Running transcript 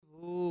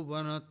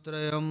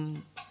भुवनत्रयम्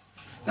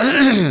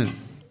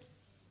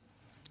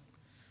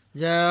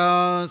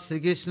जय श्री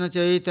कृष्ण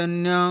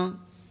चैतन्य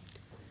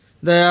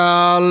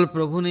दयाल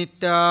प्रभु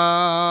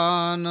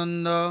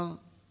नित्यानंद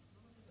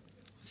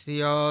श्री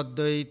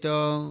अद्वैत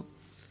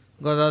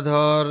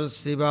गदाधर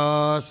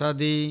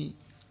श्रीवासादि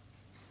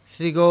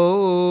श्री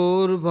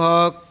गौर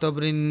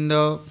भक्तवृंद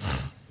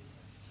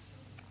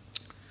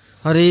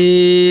हरे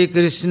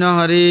कृष्ण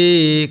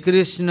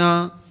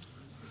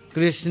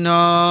कृष्ण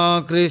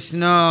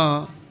कृष्ण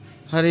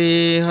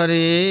हरे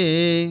हरे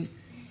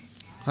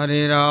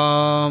हरे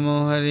राम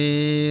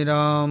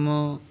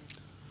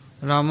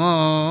राम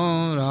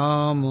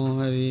राम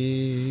हरे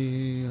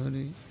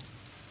हरे।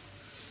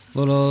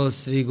 बोलो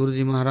श्री गुरु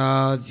जी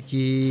महाराज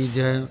की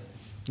जय,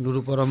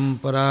 गुरु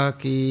परंपरा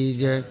की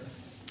जय,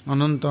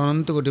 अनंत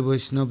अनंत कोटि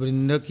वैष्णव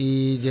वृंद की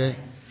जय,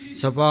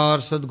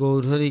 सपार्षद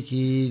गौरहरि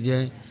की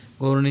जय,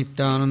 गौर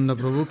नित्यानंद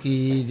प्रभु की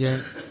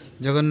जय,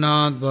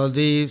 जगन्नाथ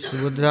बलदेव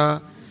सुभद्रा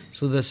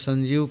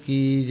सुदर्शन जीव की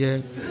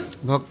जय,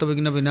 भक्त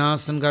विघ्न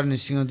विनाशनकार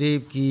नृसिंहदेव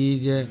की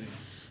जय,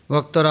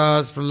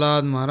 भक्तराज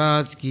प्रहलाद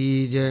महाराज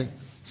की जय,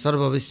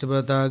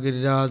 सर्वविष्टव्रता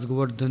गिरिराज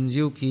गोवर्धन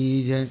जीव की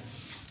जय,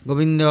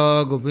 गोविंद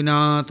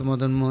गोपीनाथ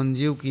मदन मोहन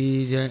जीव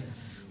की जय,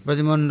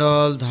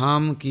 ब्रजमंडल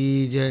धाम की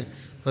जय,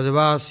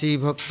 ब्रजवासी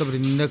भक्त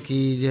वृंद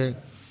की जय,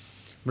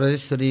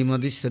 ब्रजेश्वरी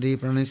मधीश्वरी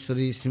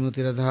प्राणेश्वरी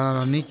श्रीमती राधा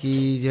रानी की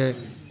जय,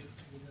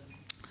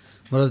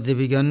 भरत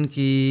देवीगण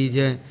की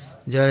जय।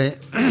 जय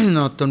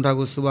नरोत्तम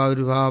ठाकुर शुभ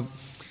आविर्भाव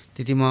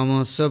तिथि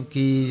महोत्सव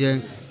की जय,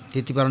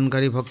 तिथि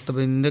पालनकारी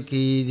भक्तवृंद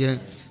की जय,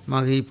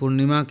 माघी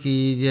पूर्णिमा की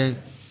जय।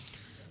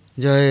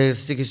 जय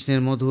श्री कृष्ण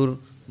मधुर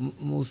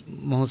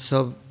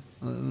महोत्सव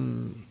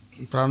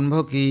प्रारंभ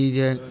की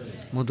जय,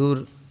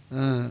 मधुर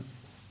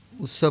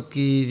उत्सव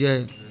की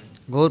जय।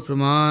 गौर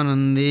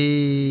प्रेमानंदी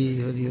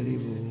हरि हरि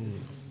बोल।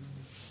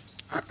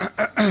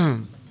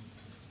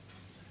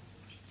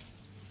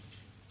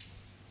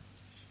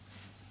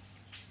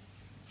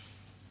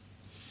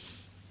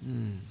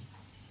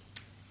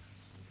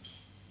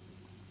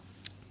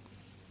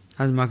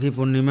 आज माघी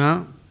पूर्णिमा,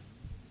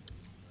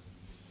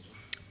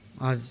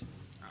 आज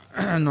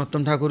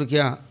नरोत्तम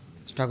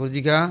ठाकुर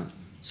जी का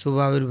शुभ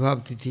आविर्भाव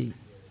तिथि।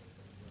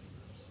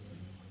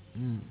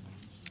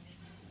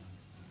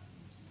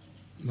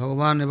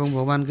 भगवान एवं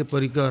भगवान के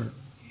परिकर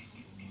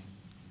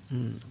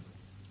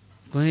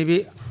कहीं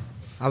भी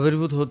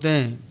आविर्भूत होते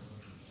हैं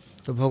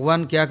तो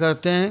भगवान क्या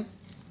करते हैं,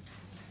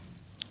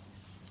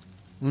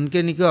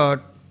 उनके निकट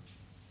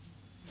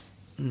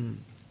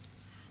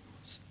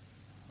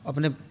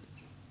अपने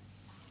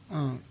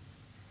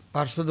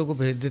पार्षदों को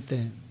भेज देते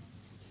हैं।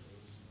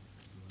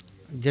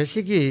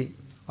 जैसे कि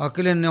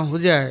अकेले न हो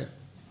जाए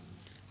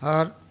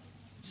और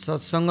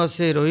सत्संग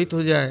से रहित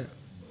हो जाए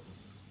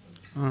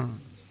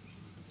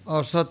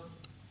और सत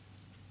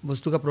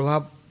वस्तु का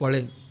प्रभाव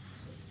पड़े।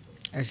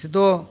 ऐसे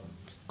तो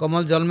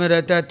कमल जल में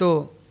रहता है तो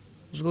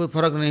उसको कोई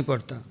फर्क नहीं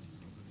पड़ता,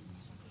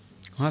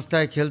 हंसता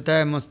है खेलता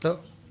है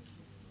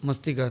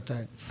मस्ती करता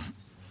है।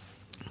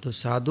 तो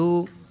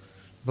साधु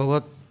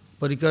भगवत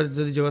परिकर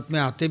यदि जगत में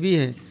आते भी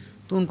हैं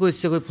तो उनको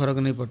इससे कोई फर्क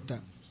नहीं पड़ता।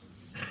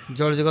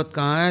 जड़ जगत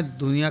कहाँ है,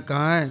 दुनिया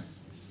कहाँ है,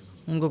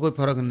 उनको कोई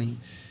फर्क नहीं।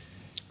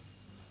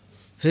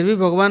 फिर भी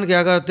भगवान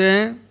क्या करते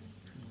हैं,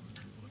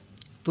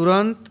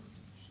 तुरंत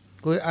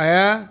कोई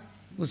आया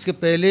उसके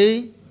पहले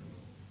ही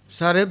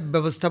सारे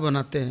व्यवस्था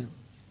बनाते हैं।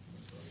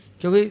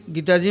 क्योंकि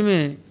गीता जी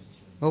में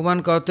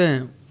भगवान कहते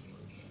हैं,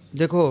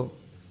 देखो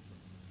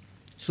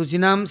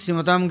शुचिनाम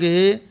श्रीमताम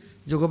गेहे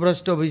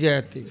योगभ्रष्ट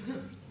अभिजायते।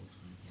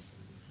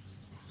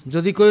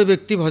 यदि कोई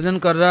व्यक्ति भजन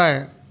कर रहा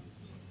है,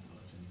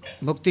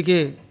 भक्ति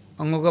के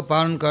अंगों का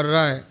पालन कर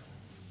रहा है,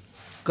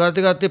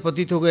 करते करते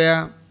पतित हो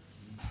गया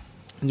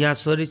या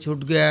शरीर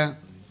छूट गया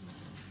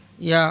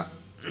या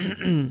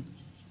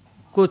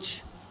कुछ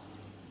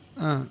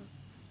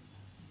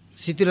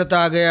शिथिलता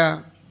आ गया,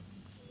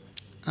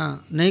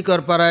 नहीं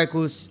कर पा रहा है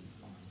कुछ,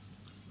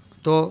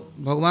 तो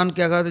भगवान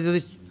क्या कहते, यदि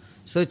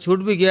शरीर छूट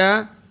भी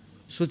गया,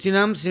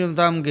 शुचिनाम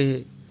श्रीमताम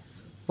गेहे,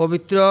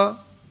 पवित्र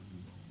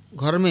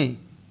घर में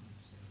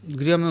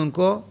गृह में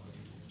उनको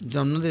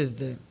जन्म दे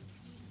देते हैं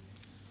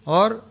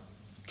और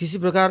किसी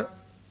प्रकार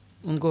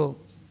उनको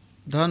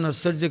धन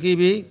ऐश्वर्य की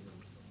भी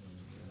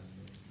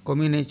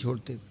कमी नहीं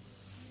छोड़ते,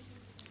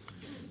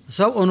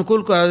 सब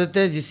अनुकूल कर देते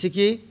हैं जिससे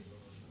कि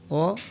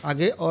वो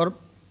आगे और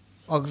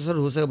अग्रसर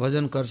हो सके,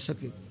 भजन कर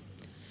सके।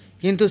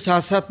 किंतु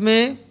साथ साथ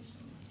में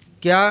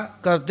क्या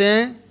करते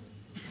हैं,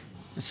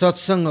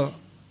 सत्संग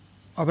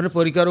अपने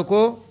परिवारों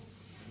को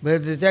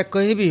भेज देते हैं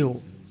कहीं भी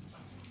हो।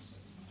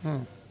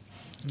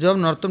 जब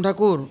नरोत्तम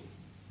ठाकुर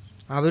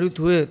आविर्भूत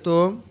हुए तो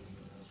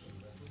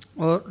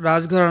और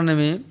राजघराने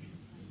में,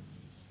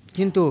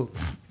 किंतु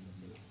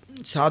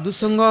साधु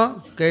संग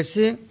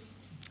कैसे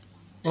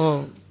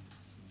और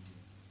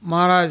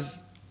महाराज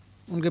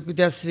उनके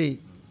पिताश्री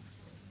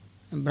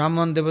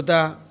ब्राह्मण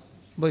देवता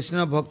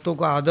वैष्णव भक्तों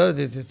को आदर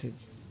देते थे,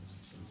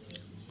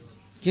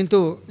 किंतु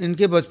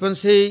इनके बचपन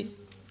से ही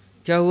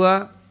क्या हुआ,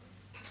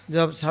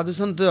 जब साधु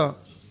संत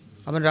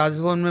अपने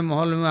राजभवन में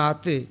महल में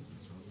आते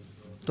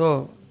तो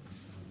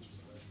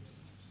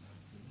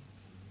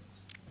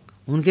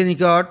उनके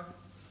निकट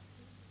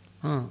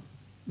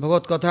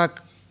भगवत कथा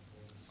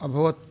और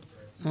भगवत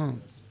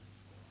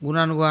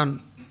गुणानुगान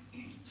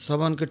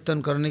श्रवण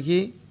कीर्तन करने की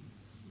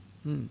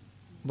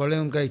बड़े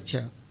उनका इच्छा।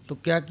 तो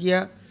क्या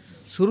किया,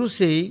 शुरू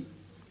से ही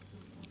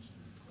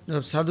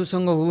जब साधु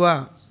संग हुआ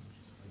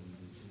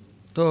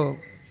तो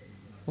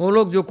वो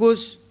लोग जो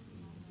कुछ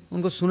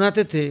उनको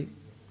सुनाते थे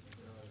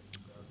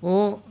वो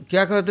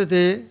क्या करते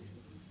थे,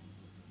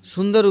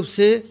 सुंदर रूप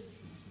से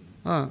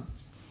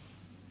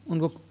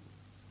उनको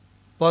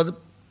पद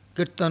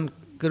कीर्तन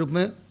के रूप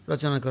में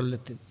रचना कर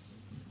लेते।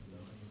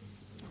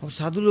 और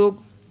साधु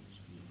लोग,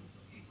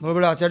 बड़े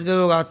बड़े आचार्य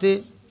लोग आते,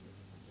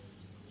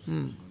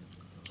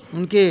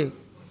 उनके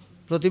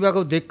प्रतिभा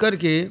को देख कर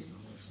के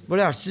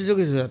बड़े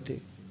आश्चर्यचकित हो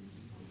जाते।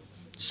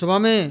 सभा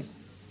में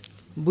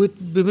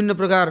विभिन्न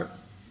प्रकार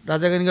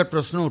राजा के निकट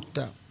प्रश्न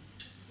उठता।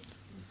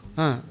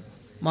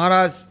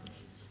 महाराज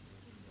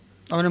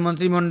अपने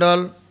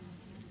मंत्रिमंडल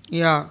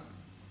या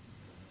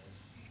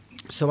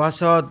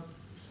सभासद,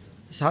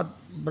 साथ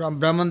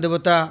ब्राह्मण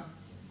देवता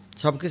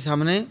सबके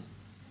सामने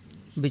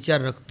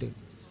विचार रखते।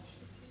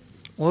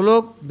 वो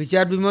लोग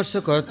विचार विमर्श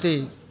करते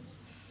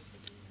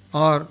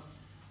और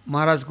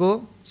महाराज को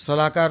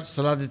सलाहकार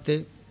सलाह देते।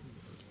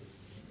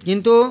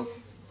 किंतु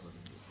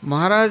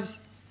महाराज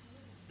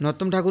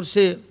नरोत्तम ठाकुर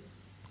से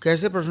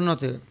कैसे प्रसन्न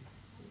थे,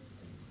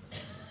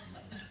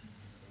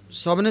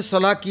 सबने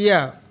सलाह किया,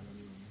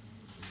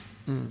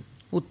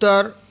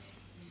 उत्तर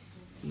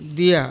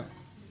दिया,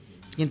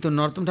 किंतु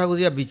नरोत्तम ठाकुर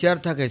जी का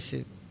विचार था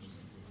कैसे।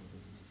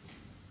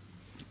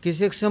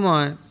 किसी एक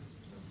समय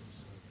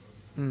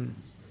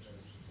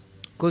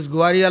कुछ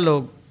ग्वारिया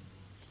लोग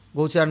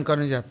गोचारण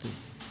करने जाते,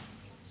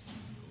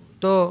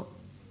 तो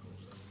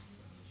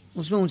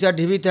उसमें ऊंचा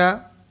ढिबी था,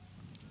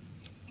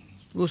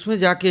 उसमें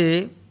जाके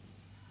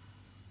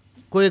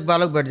कोई एक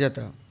बालक बैठ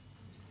जाता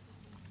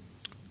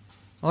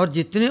और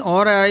जितने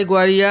और आए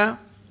ग्वारिया,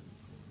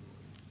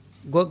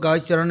 गाय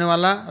चराने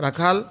वाला,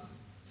 रखाल,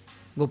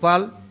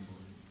 गोपाल,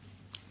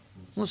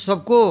 वो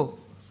सबको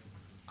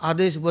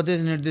आदेश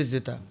उपदेश निर्देश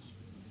देता।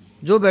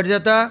 जो बैठ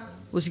जाता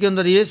उसके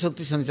अंदर ये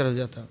शक्ति संचार हो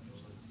जाता।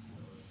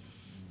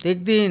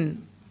 एक दिन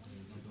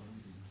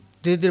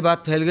धीरे धीरे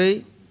बात फैल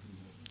गई,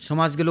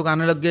 समाज के लोग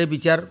आने लग गए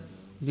विचार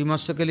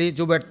विमर्श के लिए।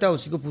 जो बैठता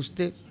उसी को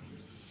पूछते,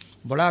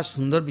 बड़ा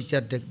सुंदर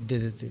विचार दे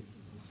देते।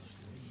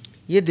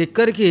 ये देख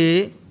कर के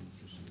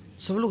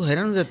सब लोग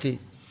हैरान हो जाते,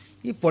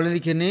 ये पढ़े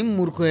लिखे नहीं,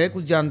 मूर्ख है,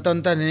 कुछ जानता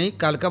उनता नहीं,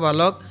 काल का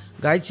बालक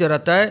गाय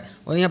चराता है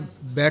और यहाँ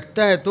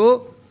बैठता है तो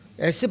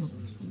ऐसे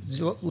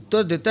जो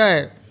उत्तर देता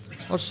है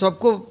और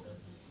सबको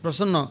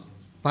प्रसन्न,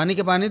 पानी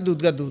का पानी,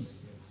 दूध का दूध,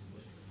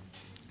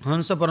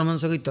 हंस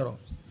परमहंस की तरह।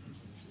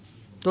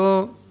 तो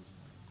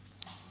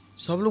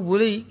सब लोग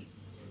बोले,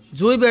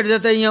 जो ही बैठ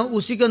जाता है यहाँ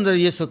उसी के अंदर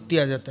ये शक्ति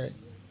आ जाता है।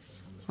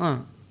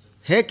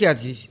 है क्या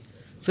चीज़।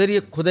 फिर ये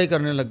खुदाई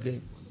करने लग गए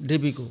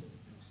ढिबी को,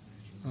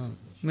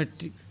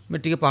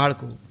 मिट्टी के पहाड़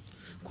को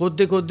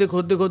खोदते खोदते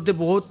खोदते खोदते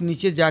बहुत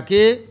नीचे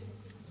जाके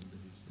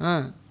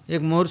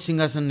एक मोर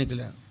सिंहासन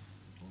निकला।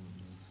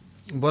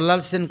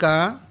 बल्लाल सेन का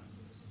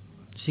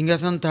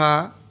सिंहासन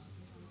था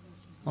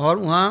और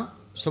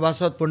वहाँ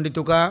सभासद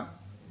पंडितों का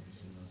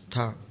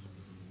था,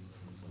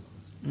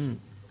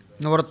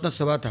 नवरत्न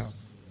सभा था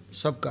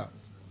सबका।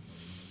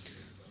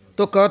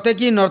 तो कहते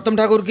कि नरोत्तम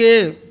ठाकुर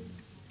के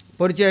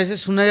परिचय ऐसे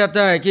सुना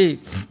जाता है कि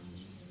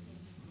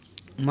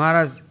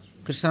महाराज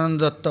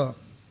कृष्णानंद दत्त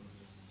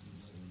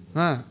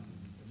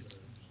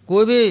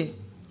कोई भी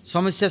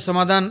समस्या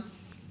समाधान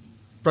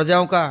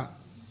प्रजाओं का,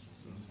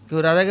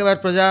 क्यों राजा के बाद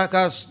प्रजा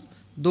का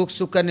दुख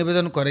सुख का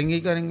निवेदन करेंगे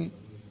ही करेंगे।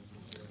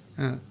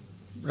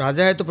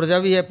 राजा है तो प्रजा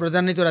भी है,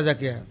 प्रजा नहीं तो राजा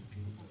क्या है।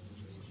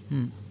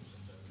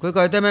 कोई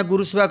कहता है मैं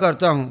गुरु सेवा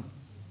करता हूँ,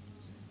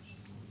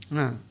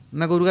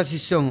 मैं गुरु का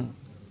शिष्य हूँ,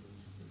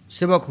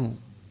 सेवक हूँ।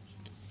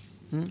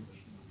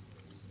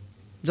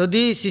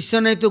 यदि शिष्य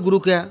नहीं तो गुरु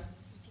क्या।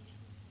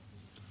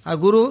 और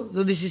गुरु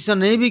यदि शिष्य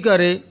नहीं भी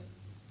करे,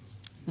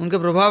 उनके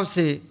प्रभाव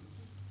से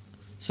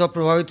सब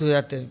प्रभावित हो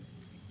जाते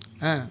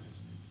हैं,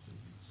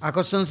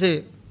 आकर्षण से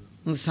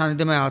उनके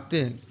सानिध्य में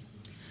आते हैं।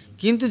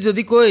 किंतु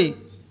यदि कोई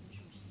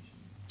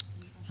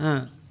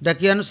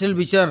दाकियानुशील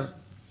विचार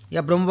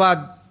या ब्रह्मवाद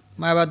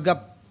मायावाद का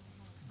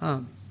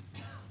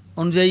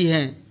अनुयायी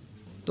हैं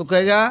तो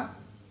कहेगा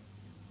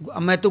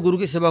मैं तो गुरु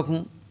की सेवक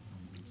हूँ।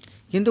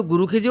 किंतु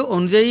गुरु के जो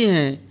अनुयायी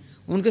हैं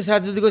उनके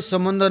साथ यदि कोई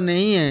संबंध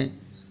नहीं है,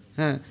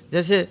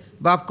 जैसे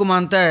बाप को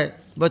मानता है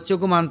बच्चों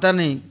को मानता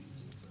नहीं,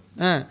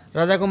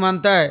 राजा को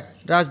मानता है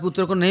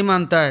राजपुत्र को नहीं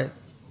मानता है,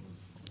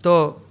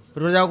 तो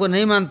प्रजाओं को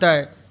नहीं मानता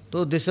है,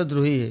 तो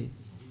देशद्रोही है,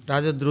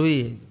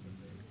 राजद्रोही है,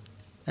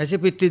 ऐसे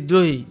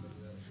पितृद्रोही,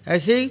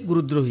 ऐसे ही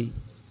गुरुद्रोही।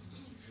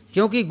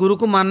 क्योंकि गुरु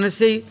को मानने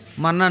से ही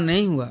मानना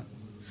नहीं हुआ।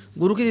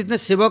 गुरु के जितने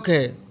सेवक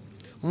है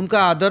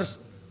उनका आदर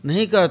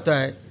नहीं करता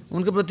है,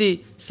 उनके प्रति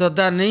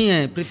श्रद्धा नहीं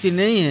है, प्रीति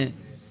नहीं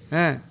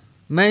है,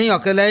 मैं ही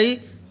अकेला ही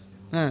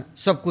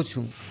सब कुछ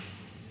हूँ,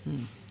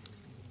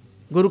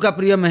 गुरु का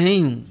प्रिय मैं ही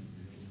हूँ।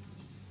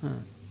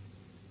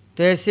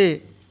 तो ऐसे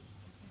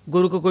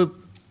गुरु को कोई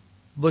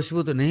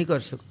वशीभूत नहीं कर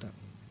सकता।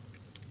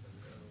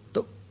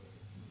 तो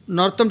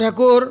नरोत्तम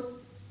ठाकुर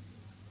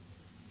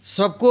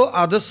सबको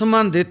आदर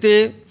सम्मान देते,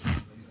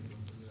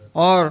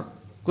 और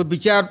कोई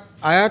विचार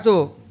आया तो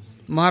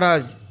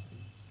महाराज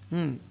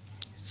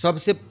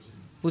सबसे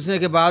पूछने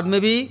के बाद में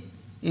भी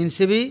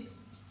इनसे भी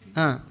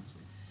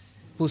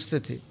पूछते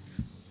थे।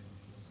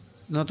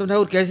 नरोत्तम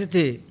ठाकुर कैसे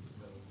थे?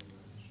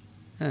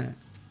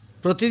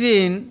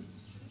 प्रतिदिन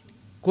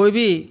कोई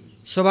भी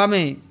सभा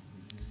में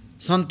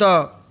संत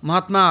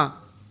महात्मा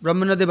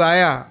ब्रह्मण्यदेव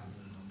आया,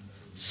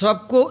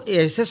 सबको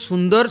ऐसे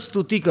सुंदर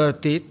स्तुति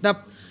करते, इतना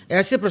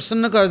ऐसे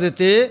प्रसन्न कर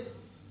देते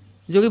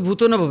जो कि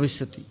भूतो न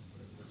भविष्यति।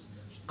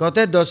 कहते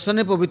हैं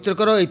दर्शन पवित्र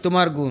करो ये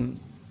तुम्हार गुण,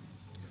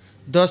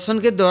 दर्शन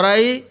के द्वारा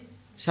ही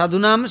साधु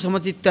नाम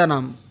समचित्ता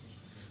नाम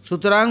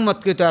सुतरांग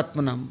मत्कृत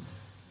आत्मनाम,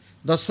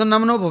 दर्शन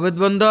नाम नो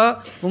भवेदबंध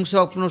पुंस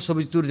अपनो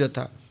सभी दूर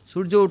जाता।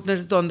 सूर्य उठने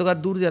से तो अंधकार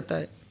दूर जाता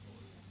है,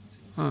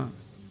 हाँ,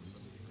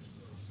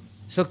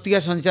 शक्ति का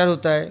संचार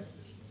होता है,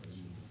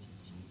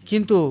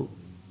 किंतु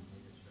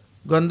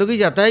गंदगी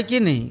जाता है कि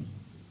नहीं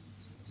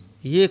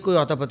ये कोई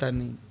आता पता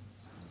नहीं।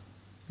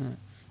 हाँ,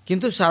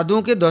 किंतु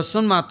साधुओं के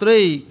दर्शन मात्र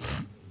ही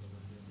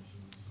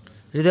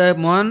हृदय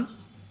मन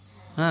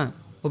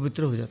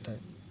पवित्र हो जाता है।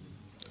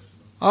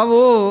 अब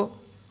वो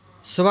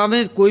सभा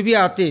में कोई भी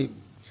आते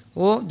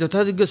वो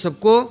यथायोग्य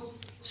सबको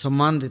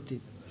सम्मान देते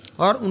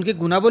और उनके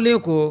गुणावलियों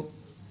को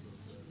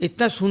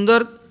इतना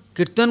सुंदर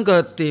कीर्तन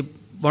करते,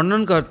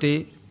 वर्णन करते,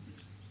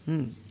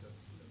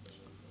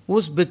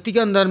 उस व्यक्ति के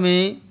अंदर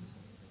में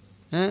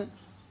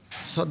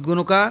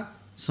सद्गुणों का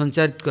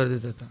संचारित कर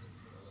देता था।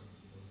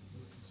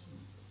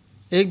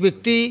 एक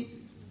व्यक्ति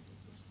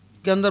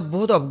के अंदर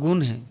बहुत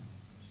अवगुण है,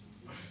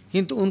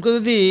 किंतु उनको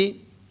यदि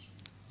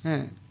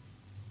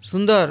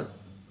सुंदर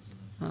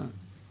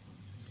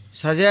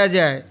सजाया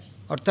जाए,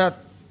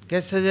 अर्थात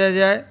कैसे सजाया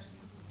जाए,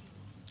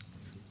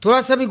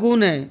 थोड़ा सा भी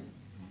गुण है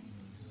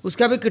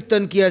उसका भी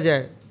कीर्तन किया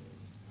जाए,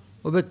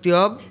 वो व्यक्ति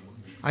अब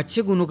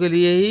अच्छे गुणों के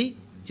लिए ही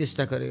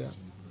चेष्टा करेगा,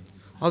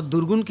 अब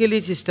दुर्गुण के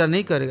लिए चेष्टा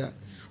नहीं करेगा।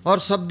 और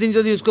सब दिन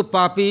यदि उसको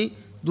पापी,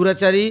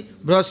 दुराचारी,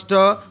 भ्रष्ट,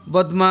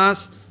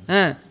 बदमाश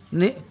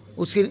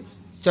उसकी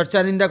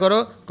चर्चा निंदा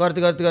करो,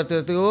 करते करते करते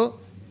करते वो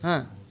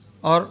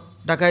और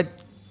डकैत,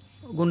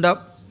 गुंडा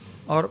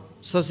और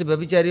सबसे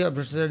व्यभिचारी और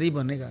भ्रष्टाचारी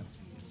बनेगा,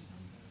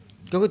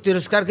 क्योंकि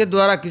तिरस्कार के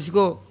द्वारा किसी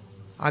को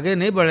आगे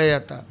नहीं बढ़ाया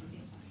जाता,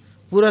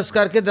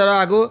 पुरस्कार के द्वारा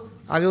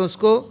आगे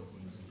उसको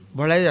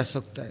बढ़ाया जा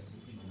सकता है।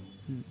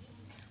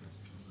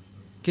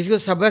 किसी को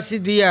शाबाशी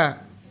दिया,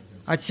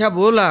 अच्छा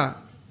बोला,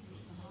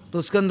 तो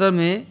उसके अंदर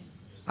में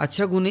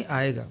अच्छा गुण ही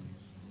आएगा।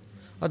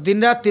 और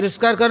दिन रात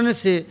तिरस्कार करने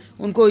से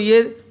उनको ये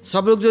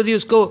सब लोग यदि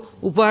उसको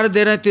उपहार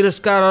दे रहे हैं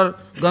तिरस्कार और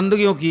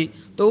गंदगियों की,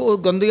 तो वो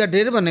गंदगी का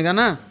ढेर बनेगा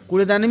ना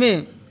कूड़ेदानी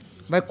में।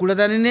 भाई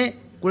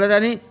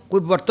कूड़ेदानी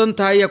कोई बर्तन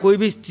था या कोई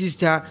भी चीज़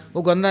था,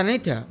 वो गंदा नहीं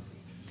था।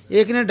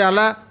 एक ने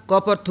डाला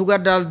कप और थूका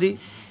डाल दी,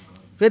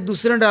 फिर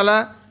दूसरे ने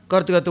डाला,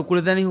 करते करते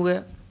कूड़ेदानी हो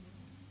गया।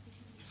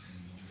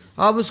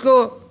 अब उसको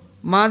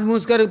मांझ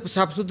मूझ कर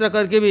साफ सुथरा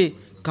करके भी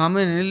काम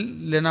में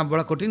नहीं लेना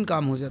बड़ा कठिन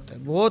काम हो जाता है,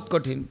 बहुत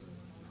कठिन।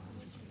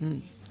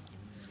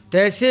 तो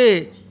ऐसे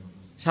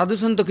साधु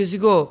संत तो किसी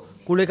को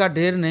कूड़े का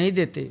ढेर नहीं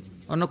देते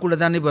और न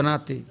कूड़ेदानी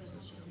बनाते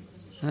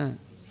हैं,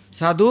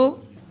 साधु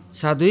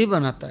ही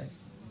बनाता है।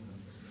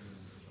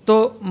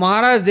 तो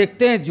महाराज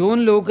देखते हैं जो उन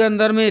लोगों के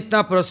अंदर में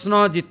इतना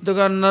प्रश्न, जितने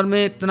के अंदर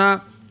में इतना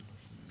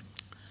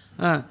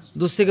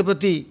दूसरे के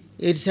प्रति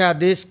ईर्ष्या,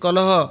 देश,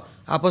 कलह,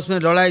 आपस में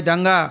लड़ाई,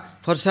 दंगा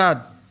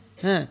फसाद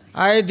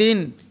आए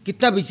दिन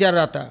कितना विचार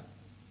रहता।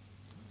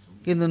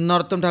 किंतु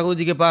नरोत्तम ठाकुर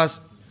जी के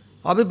पास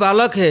अभी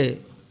बालक है,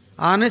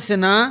 आने से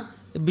ना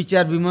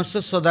विचार विमर्श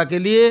सदा के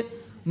लिए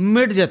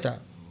मिट जाता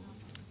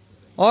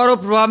और वो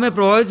प्रभाव में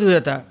प्रभावित हो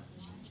जाता।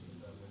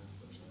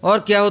 और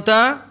क्या होता,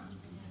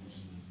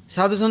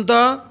 साधु संत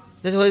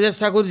जैसे हरिदास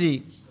ठाकुर जी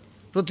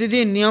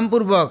प्रतिदिन नियम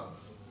पूर्वक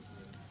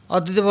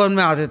अद्वैत भवन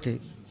में आते थे,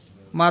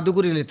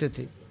 माधुकुरी लेते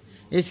थे।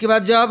 इसके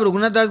बाद जब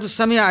रघुनाथ दास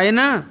गोस्वामी आए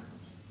ना,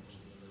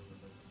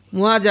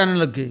 वहाँ जाने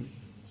लग गए।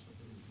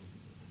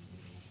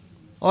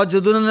 और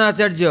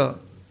जदुनंदनाचार्य,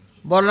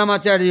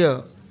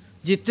 बलरामाचार्य,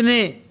 जितने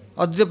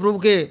अद्वैत प्रभु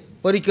के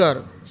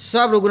परिकर,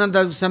 सब रघुनाथ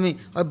दास गोस्वामी,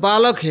 और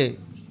बालक है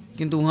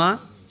किंतु वहाँ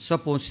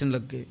सब पहुँचने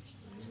लग गए,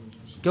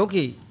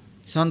 क्योंकि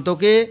संतों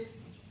के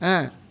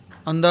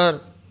अंदर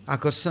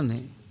आकर्षण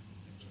है।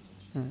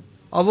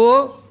 अब वो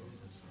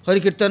हरि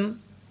कीर्तन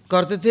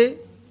करते थे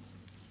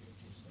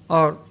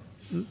और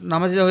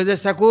नामाचार्य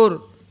हरिदास ठाकुर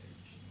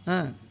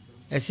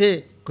ऐसे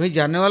कहीं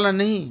जाने वाला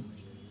नहीं,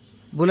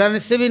 बुलाने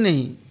से भी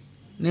नहीं,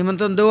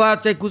 निमंत्रण दो आज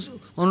चाहे कुछ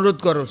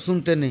अनुरोध करो,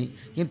 सुनते नहीं,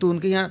 किंतु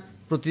उनके यहाँ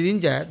प्रतिदिन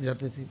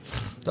जाते थे।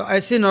 तो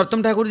ऐसे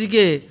नरोत्तम ठाकुर जी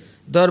के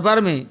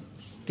दरबार में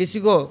किसी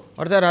को,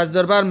 अर्थात राज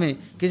दरबार में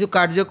किसी को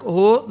कार्य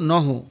हो न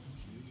हो,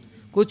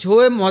 कुछ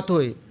होए मत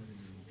होए,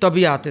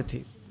 तभी आते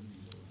थे।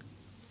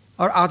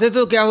 और आते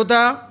तो क्या होता,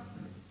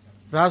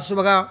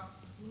 राजसभा का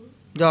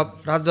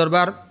जब राज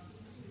दरबार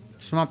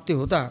समाप्ति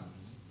होता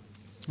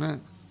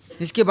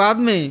इसके बाद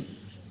में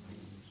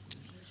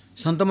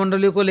संत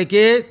मंडलियों को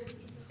लेके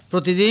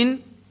प्रतिदिन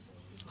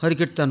हरि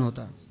कीर्तन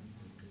होता।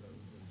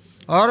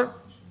 और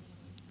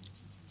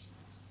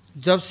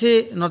जब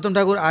से नरोत्तम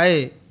ठाकुर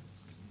आए,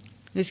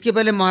 इसके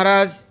पहले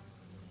महाराज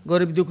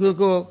गरीब दुखियों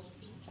को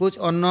कुछ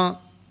अन्न,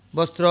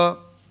 वस्त्र,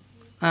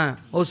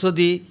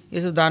 औषधि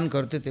ये सब दान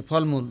करते थे,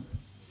 फल मूल।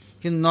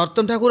 किंतु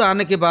नरोत्तम ठाकुर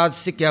आने के बाद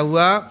से क्या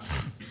हुआ,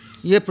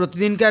 ये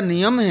प्रतिदिन का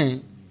नियम है।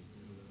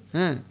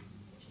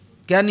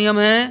 क्या नियम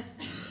है?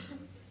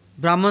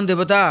 ब्राह्मण,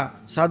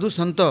 देवता, साधु,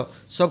 संत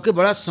सबके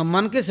बड़ा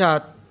सम्मान के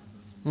साथ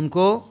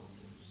उनको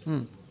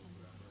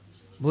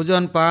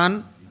भोजन,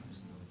 पान,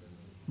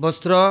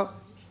 वस्त्र,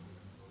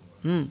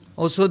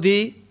 औषधि,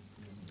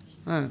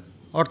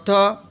 अर्थ,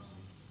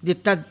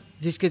 जितना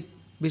जिसके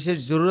विशेष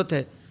ज़रूरत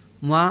है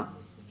वहाँ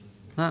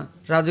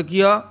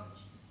राजकीय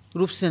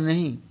रूप से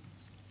नहीं,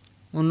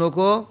 उन लोगों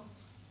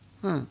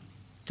को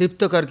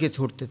तृप्त करके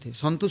छोड़ते थे,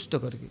 संतुष्ट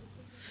करके।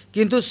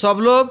 किंतु सब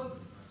लोग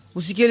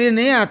उसी के लिए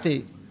नहीं आते,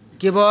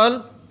 केवल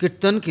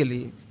कीर्तन के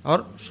लिए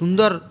और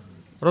सुंदर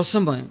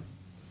रसमय।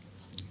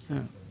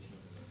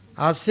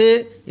 आज से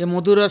ये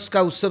मधुर रस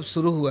का उत्सव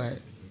शुरू हुआ है,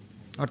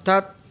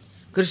 अर्थात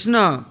कृष्ण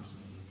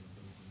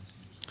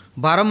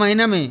 12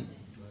 महीना में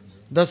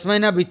 10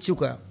 महीना बीत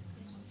चुका,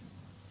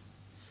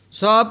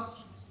 सब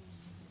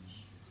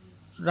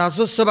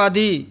रासोत्सव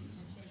आदि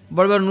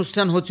बड़े बड़े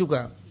अनुष्ठान हो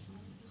चुका,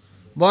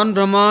 वन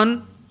भ्रमण,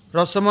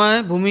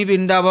 रसमय भूमि,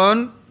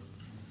 वृंदावन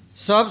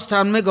सब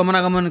स्थान में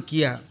गमनागमन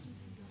किया,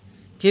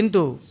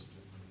 किंतु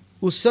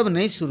उत्सव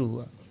नहीं शुरू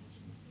हुआ।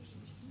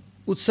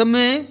 उत्सव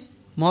में,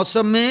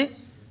 महोत्सव में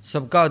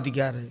सबका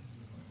अधिकार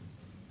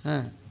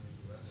है,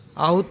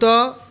 आहूत,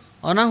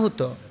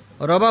 अनाहुत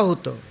और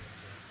अबाहुत,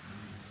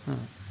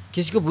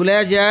 किसी को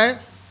बुलाया जाए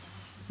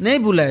नहीं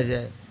बुलाया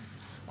जाए,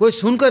 कोई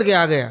सुन करके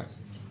आ गया,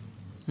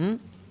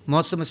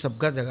 महोत्सव में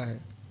सबका जगह है।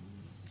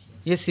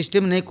 ये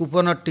सिस्टम नहीं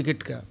कूपन और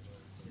टिकट का।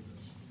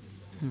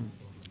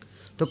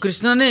 तो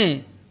कृष्ण ने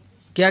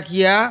क्या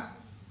किया,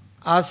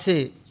 आज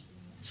से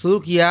शुरू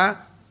किया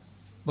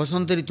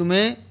बसंत ऋतु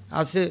में,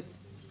 आज से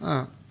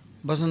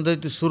बसंत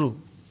ऋतु शुरू,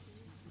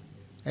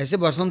 ऐसे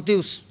बसंती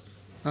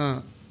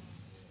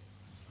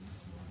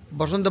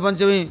बसंत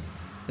पंचमी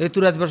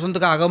ऋतुराज बसंत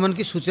का आगमन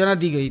की सूचना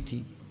दी गई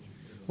थी।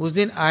 उस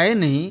दिन आए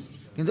नहीं,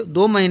 किंतु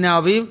 2 महीना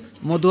अभी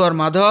मधु और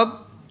माधव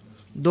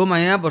 2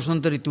 महीना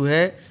बसंत ऋतु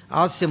है,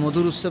 आज से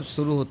मधुर उत्सव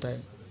शुरू होता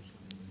है।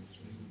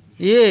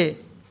 ये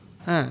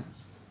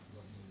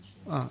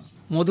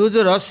मधुर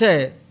जो रस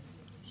है,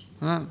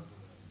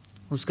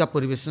 उसका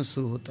परिवेशन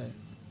शुरू होता है,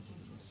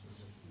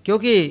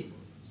 क्योंकि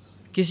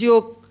किसी को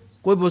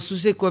कोई वस्तु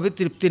से कोई भी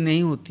तृप्ति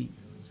नहीं होती।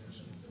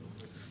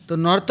 तो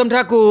नरोत्तम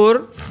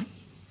ठाकुर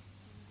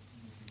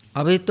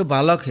अभी तो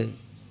बालक है,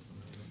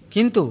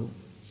 किंतु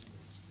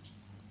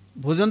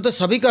भोजन तो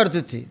सभी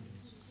करते थे,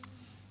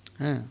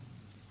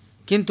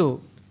 किंतु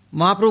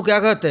महाप्रभु क्या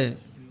कहते हैं,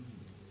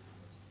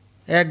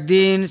 एक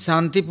दिन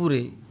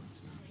शांतिपुरे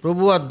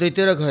प्रभु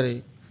अद्वैतेर घरे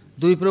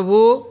 2 प्रभु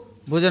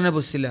भोजने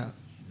बसिला,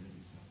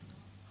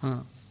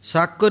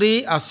 शाक करी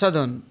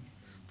आस्वादन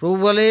प्रभु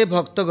बोले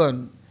भक्तगण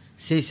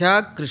সেই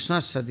শাক কৃষ্ণ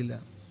আস্বাদিলা,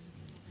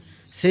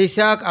 সেই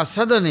শাক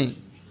আস্বাদনে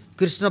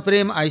কৃষ্ণ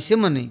প্রেম আইসে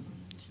মনে,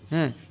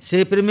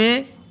 সেই প্রেমে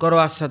কর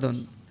আস্বাদন,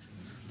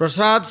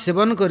 প্রসাদ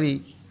সেবন করি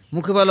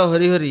মুখে বলো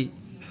হরি হরি,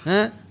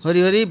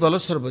 হরি হরি বলো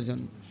সর্বজন।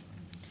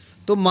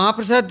 तो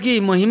महाप्रसाद की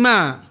महिमा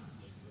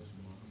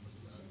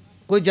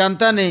कोई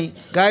जानता नहीं,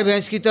 गाय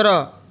भैंस की तरह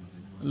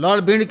लड़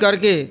भिड़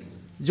करके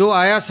जो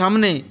आया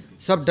सामने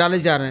सब डाले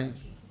जा रहे हैं,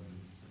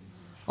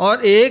 और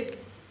एक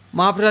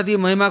महाप्रसाद की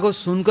महिमा को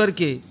सुन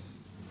करके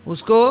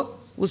उसको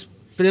उस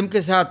प्रेम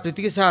के साथ,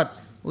 प्रीति के साथ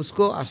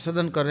उसको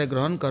आस्वादन कर रहे,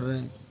 ग्रहण कर रहे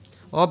हैं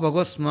और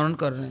भगवत स्मरण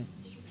कर रहे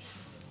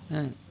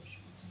हैं।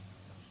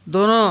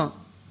 दोनों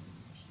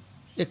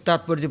एक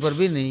तात्पर्य पर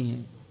भी नहीं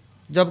है,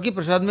 जबकि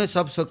प्रसाद में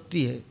सब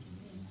शक्ति है।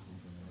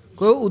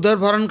 कोई उदर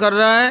भरण कर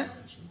रहा है,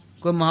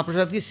 कोई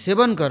महाप्रसाद की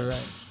सेवन कर रहा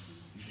है,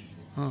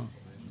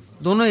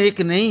 दोनों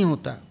एक नहीं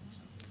होता।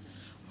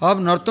 अब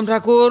नरोत्तम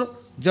ठाकुर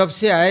जब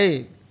से आए,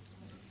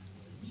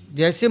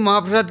 जैसे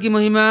महाप्रसाद की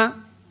महिमा,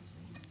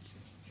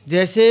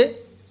 जैसे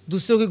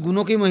दूसरों के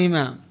गुणों की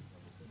महिमा,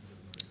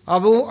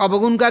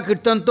 अवगुण का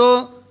कीर्तन तो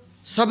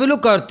सभी लोग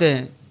करते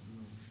हैं,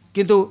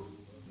 किंतु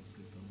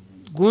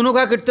गुणों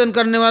का कीर्तन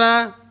करने वाला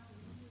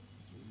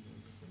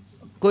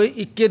कोई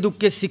इक्के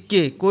दुक्के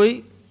सिक्के कोई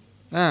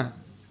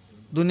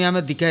दुनिया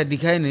में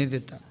दिखाई नहीं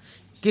देता।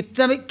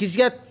 कितना भी किसी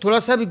का थोड़ा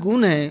सा भी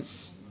गुण है,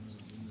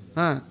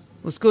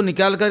 उसको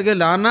निकाल करके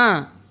लाना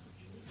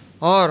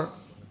और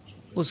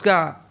उसका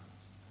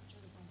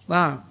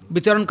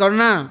वितरण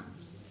करना,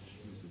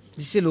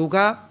 जिससे लोगों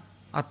का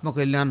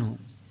आत्मकल्याण हो।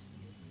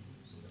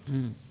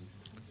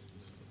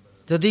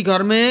 यदि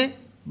घर में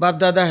बाप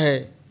दादा है,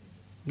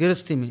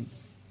 गृहस्थी में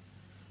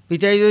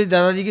पिताजी यदि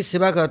दादाजी की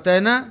सेवा करता है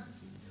ना,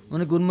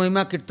 उन्हें गुण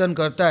महिमा कीर्तन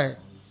करता है,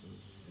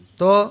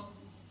 तो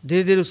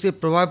धीरे धीरे उसके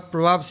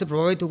प्रभाव से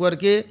प्रभावित होकर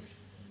के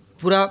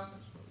पूरा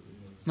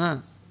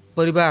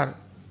परिवार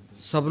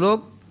सब लोग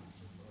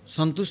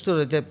संतुष्ट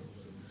रहते हैं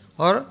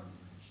और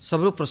सब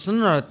लोग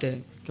प्रसन्न रहते हैं,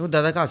 क्योंकि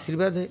दादा का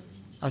आशीर्वाद है।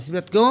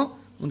 आशीर्वाद क्यों?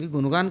 उनकी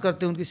गुणगान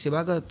करते हैं, उनकी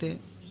सेवा करते हैं।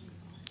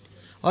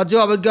 और जो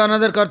अवज्ञा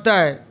अनादर करता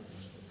है,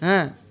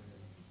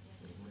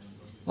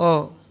 और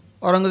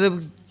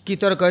औरंगजेब की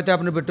तरह कहते हैं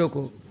अपने बेटों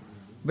को,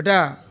 बेटा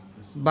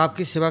बाप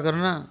की सेवा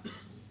करना।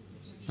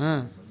 हाँ,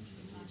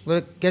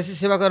 बोले कैसी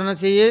सेवा करना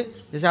चाहिए,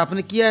 जैसे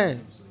आपने किया है।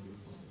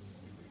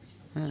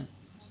 हाँ,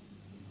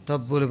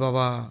 तब बोले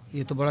बाबा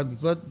ये तो बड़ा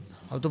विपद,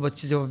 अब तो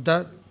बच्चे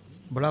जवाबदार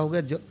बड़ा हो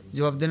गया,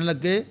 जवाब देने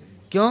लग गए।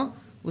 क्यों?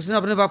 उसने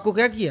अपने बाप को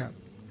क्या किया,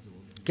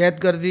 कैद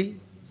कर दी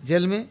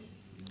जेल में,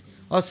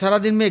 और सारा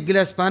दिन में 1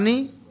 गिलास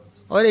पानी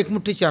और 1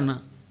 मुट्ठी चना,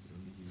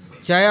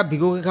 चाहे आप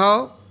भिगो के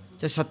खाओ,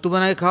 चाहे सत्तू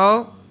बना के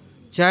खाओ,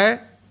 चाहे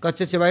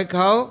कच्चे चबाई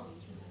खाओ,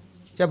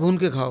 चाहे भून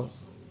के खाओ,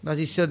 बस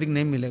इससे अधिक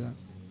नहीं मिलेगा।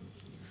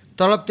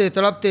 तड़पते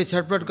तड़पते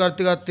छटपट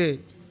करते करते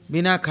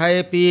बिना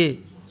खाए पिए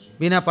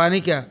बिना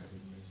पानी क्या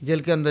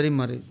जेल के अंदर ही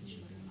मरे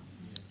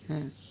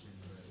हैं।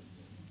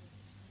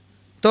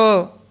 तो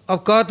अब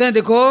कहते हैं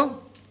देखो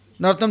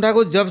नरोत्तम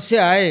ठाकुर जब से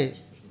आए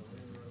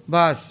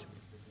बस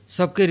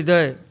सबके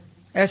हृदय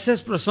ऐसे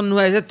प्रसन्न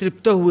हुए, ऐसे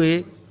तृप्त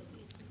हुए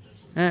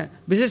हैं।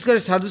 विशेषकर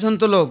साधु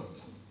संत लोग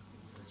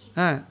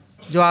हैं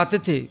जो आते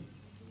थे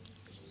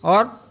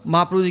और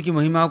महाप्रभु जी की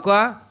महिमाओं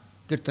का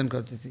कीर्तन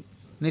करते थे,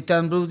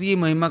 नित्यानंद प्रभु जी की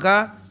महिमा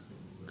का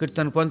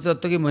कीर्तन,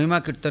 पंचतत्व की महिमा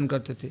कीर्तन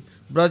करते थे,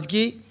 ब्रज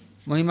की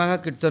महिमा का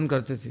कीर्तन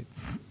करते थे।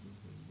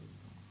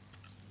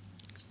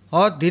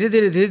 और धीरे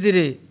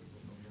धीरे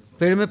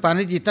पेड़ में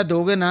पानी जितना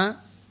दोगे ना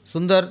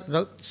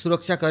सुंदर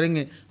सुरक्षा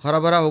करेंगे, हरा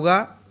भरा होगा,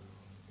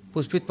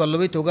 पुष्पित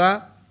पल्लवित होगा,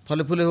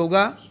 फल फूले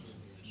होगा।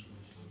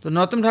 तो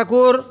नरोत्तम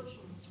ठाकुर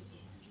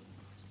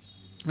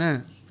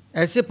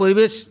ऐसे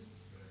परिवेश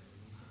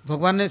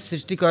भगवान ने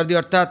सृष्टि कर दी,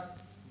 अर्थात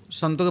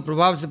संतों के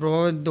प्रभाव से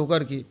प्रभावित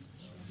होकर के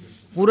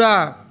पूरा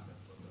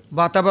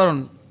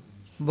वातावरण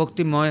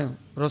भक्तिमय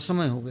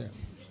रसमय हो गया।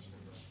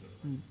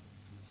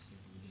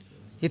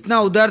 इतना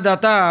उदार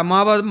दाता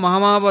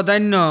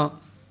महामहावदान्य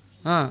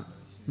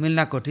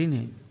मिलना कठिन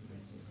है,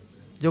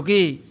 जो कि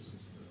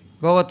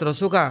भगवत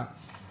रसों का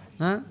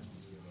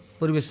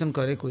परिवेशन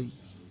करे कोई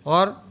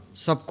और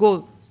सबको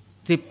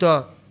तृप्त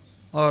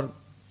और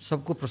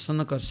सबको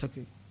प्रसन्न कर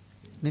सके।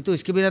 नहीं तो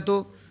इसके बिना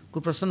तो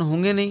कोई प्रसन्न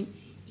होंगे नहीं।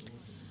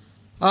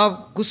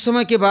 अब कुछ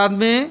समय के बाद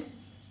में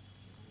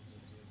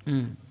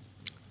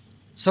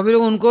सभी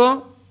लोग उनको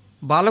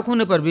बालक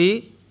होने पर भी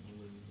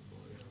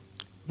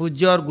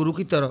पूज्य और गुरु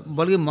की तरह,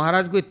 बल्कि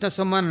महाराज को इतना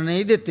सम्मान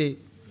नहीं देते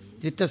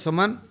जितना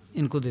सम्मान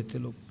इनको देते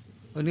लोग।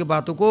 उनकी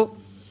बातों को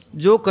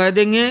जो कह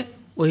देंगे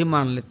वही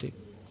मान लेते।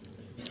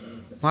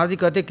 महाराज जी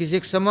कहते किसी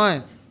एक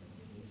समय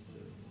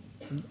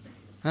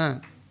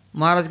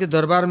महाराज के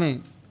दरबार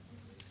में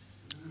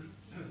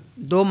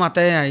 2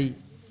 माताएं आई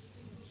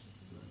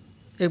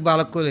एक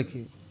बालक को लेके,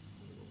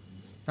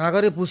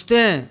 आकर ये पूछते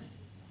हैं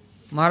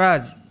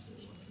महाराज,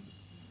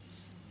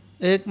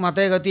 एक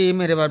माता कहती है ये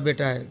मेरे बार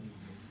बेटा है,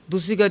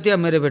 दूसरी कहती है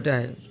मेरे बेटा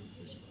है।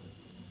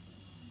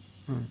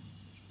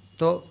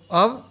 तो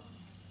अब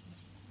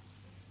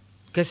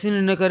कैसे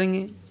निर्णय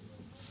करेंगे?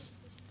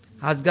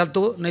 आजकल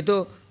तो नहीं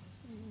तो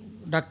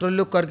डॉक्टर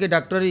लोग करके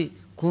डॉक्टरी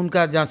खून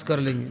का जांच कर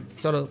लेंगे,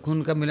 चलो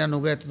खून का मिलान हो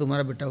गया तो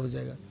तुम्हारा बेटा हो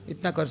जाएगा,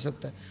 इतना कर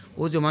सकता है।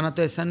 वो जमाना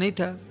तो ऐसा नहीं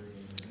था।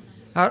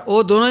 और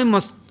वो दोनों ही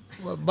मस्त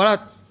बड़ा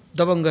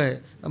दबंग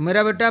है,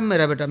 मेरा बेटा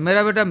मेरा बेटा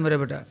मेरा बेटा मेरा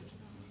बेटा।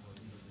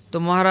 तो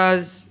महाराज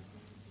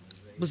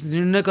उस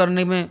निर्णय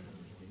करने में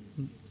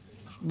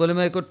बोले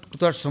मेरे को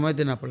थोड़ा समय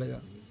देना पड़ेगा।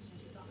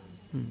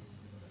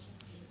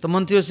 तो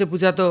मंत्रियों से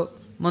पूछा तो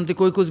मंत्री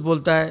कोई कुछ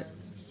बोलता है।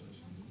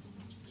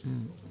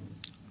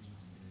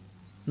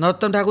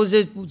 नरोत्तम ठाकुर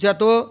से पूछा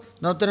तो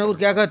नरोत्तम ठाकुर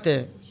क्या कहते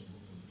हैं?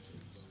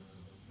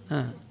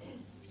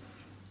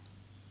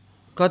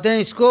 कहते हैं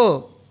इसको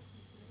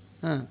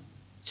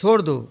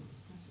छोड़ दो।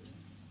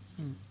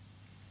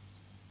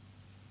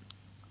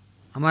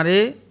 हमारे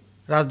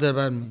राज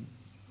दरबार में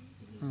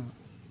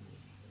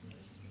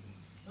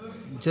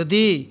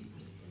यदि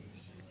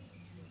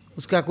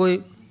उसका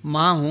कोई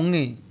माँ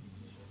होंगे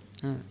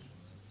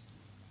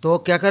तो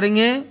क्या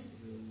करेंगे?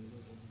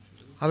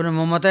 अपने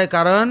ममता के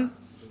कारण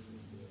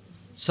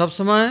सब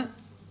समय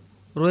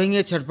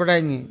रोएंगे,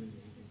 छटपटाएंगे।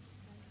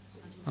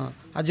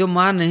 और जो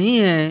माँ नहीं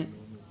है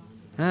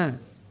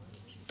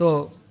तो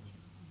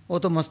वो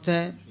तो मस्त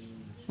है,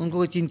 उनको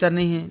कोई चिंता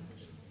नहीं है।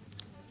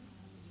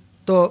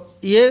 तो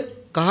ये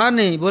कहा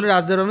नहीं, बोले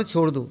राजदरबार में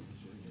छोड़ दो।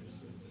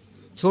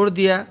 छोड़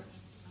दिया,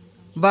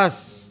 बस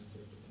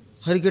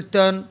हरि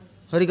कीर्तन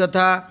हरि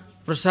कथा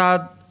प्रसाद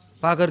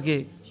पा करके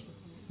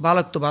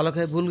बालक तो बालक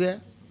है, भूल गया।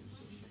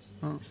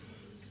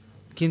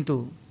 किंतु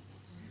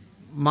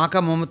माँ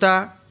का ममता,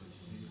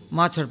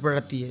 माँ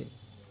छटपटाती है।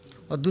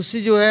 और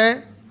दूसरी जो है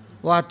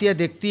वो आती है,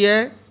 देखती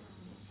है,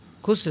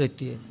 खुश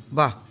रहती है,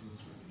 वाह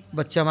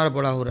बच्चा हमारा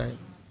बड़ा हो रहा है।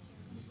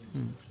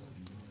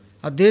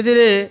 और धीरे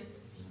धीरे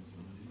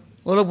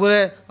वो लोग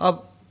बोले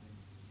अब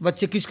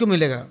बच्चे किसको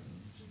मिलेगा?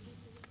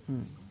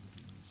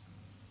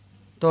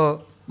 तो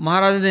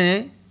महाराज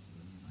ने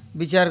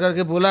विचार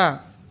करके बोला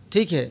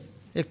ठीक है,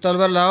 एक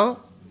तलवार लाओ,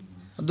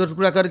 2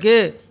 टुकड़ा करके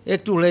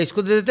एक टुकड़ा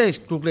इसको दे देते हैं,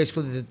 एक टुकड़ा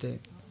इसको दे देते हैं।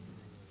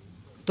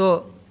 तो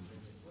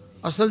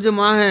असल जो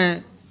माँ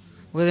है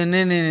वो कहते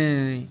नहीं नहीं नहीं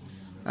नहीं,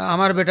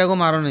 हमारे बेटा को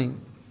मारो नहीं।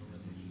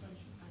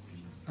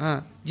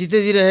 हाँ,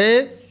 जीते जी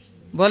रहे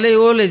भले ही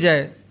वो ले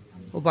जाए,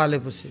 वो पाले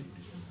पोसे।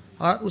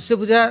 और उससे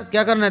पूछा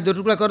क्या करना है, 2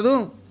 टुकड़ा कर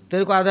दूं,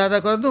 तेरे को आधा आधा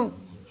कर दूं?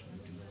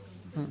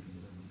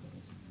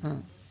 हाँ,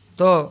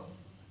 तो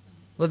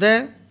बोलते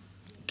हैं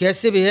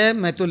कैसे भी है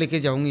मैं तो लेके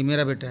जाऊंगी,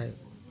 मेरा बेटा है।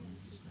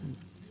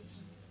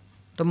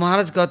 तो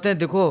महाराज कहते हैं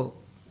देखो,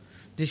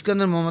 जिसके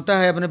अंदर ममता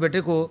है अपने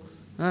बेटे को,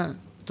 हाँ,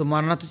 तो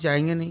मारना तो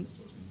चाहेंगे नहीं,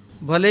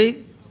 भले ही।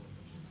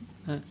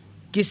 हाँ,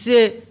 किससे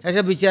ऐसा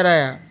विचार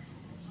आया?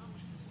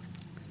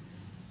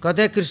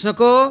 कहते हैं कृष्ण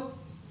को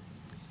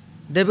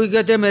देवी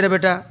कहते हैं मेरा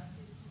बेटा,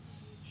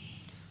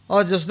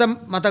 और जसोदा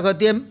माता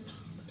कहती है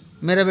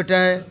मेरा बेटा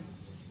है।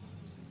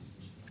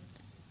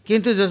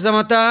 किंतु जसोदा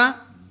माता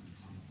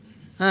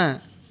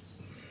हाँ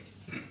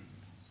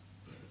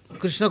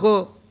कृष्ण को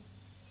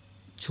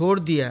छोड़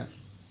दिया,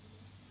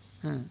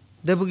 हाँ,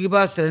 देवकी के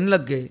पास रहने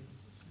लग गए।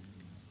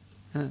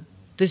 हाँ,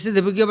 तो इससे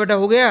देवकी का बेटा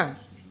हो गया,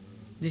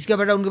 जिसका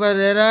बेटा उनके पास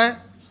रह रहा है।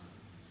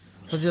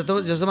 तो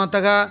जसोदा माता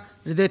का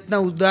हृदय इतना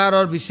उदार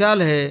और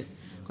विशाल है,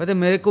 कहते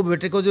मेरे को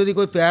बेटे को यदि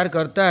कोई प्यार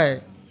करता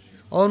है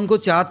और उनको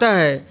चाहता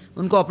है,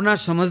 उनको अपना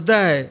समझता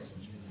है,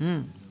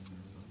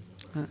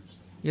 हाँ,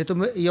 ये तो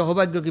यह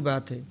सौभाग्य की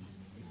बात है।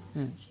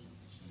 हाँ,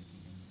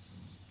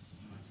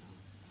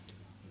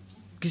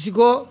 किसी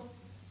को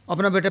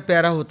अपना बेटा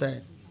प्यारा होता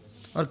है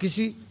और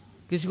किसी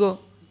को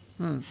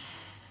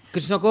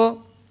कृष्ण को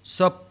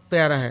सब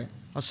प्यारा है,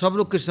 और सब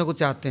लोग कृष्ण को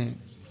चाहते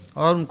हैं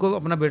और उनको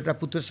अपना बेटा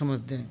पुत्र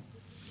समझते हैं।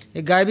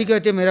 एक गाय भी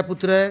कहती है मेरा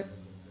पुत्र है,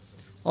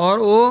 और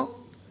वो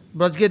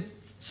ब्रज के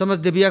समझ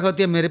देविया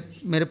कहती है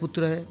मेरे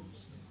पुत्र है।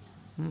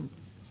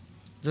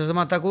 जसोदा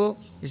माता को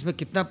इसमें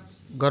कितना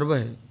गर्व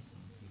है।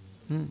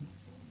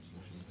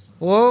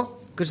 वो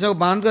कृष्ण को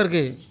बांध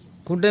करके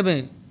खूंटे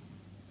में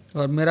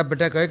और मेरा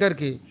बेटा कह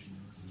करके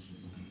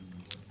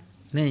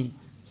नहीं,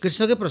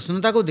 कृष्ण की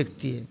प्रसन्नता को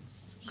देखती है।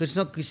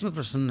 कृष्ण किस में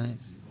प्रसन्न है,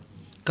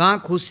 कहाँ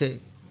खुश है,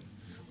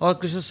 और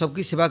कृष्ण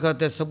सबकी सेवा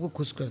करते हैं, सबको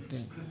खुश करते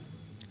हैं।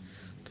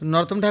 तो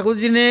नरोत्तम ठाकुर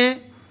जी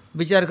ने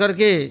विचार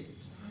करके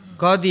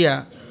कह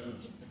दिया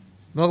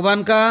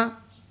भगवान का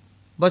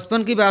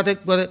बचपन की बात है,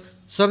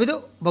 सभी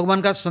तो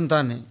भगवान का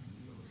संतान है,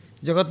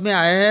 जगत में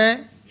आए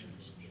हैं,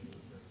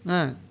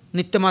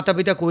 नित्य माता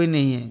पिता कोई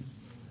नहीं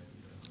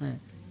है।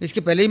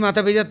 इसके पहले ही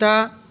माता पिता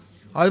था,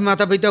 अभी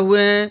माता पिता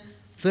हुए हैं,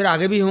 फिर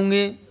आगे भी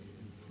होंगे।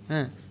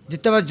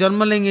 जितने बार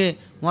जन्म लेंगे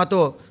वहाँ तो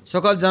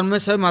सकल जन्म में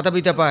सभी माता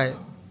पिता पाए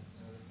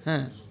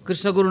हैं।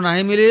 कृष्ण गुरु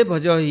नहीं मिले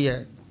भजो ही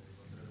है,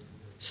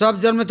 सब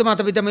जन्म में तो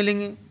माता पिता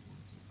मिलेंगे।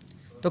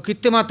 तो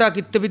कितने माता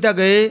कितने पिता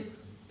गए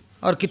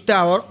और कितने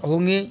और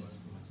होंगे।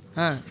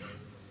 हाँ,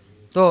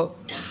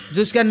 तो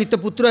जिसका नित्य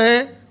पुत्र है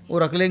वो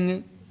रख लेंगे,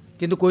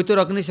 किंतु कोई तो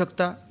रख नहीं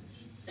सकता,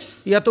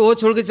 या तो वो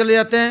छोड़ के चले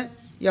जाते हैं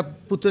या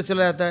पुत्र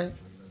चला जाता है।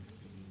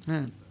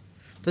 हाँ,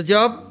 तो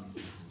जब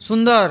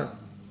सुंदर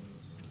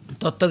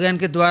तत्वज्ञान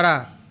के द्वारा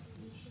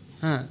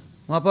हाँ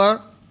वहाँ पर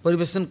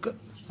परिवेशन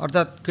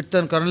अर्थात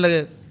कीर्तन करने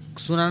लगे,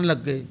 सुनाने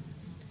लग गए,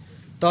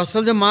 तो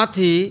असल जो माँ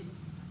थी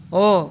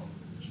वो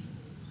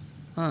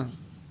हाँ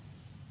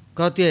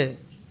कहती है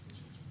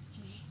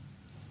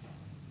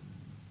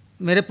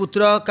मेरे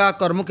पुत्र का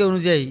कर्म के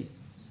अनुযাयी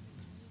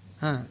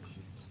हाँ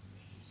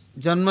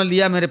जन्म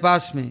लिया मेरे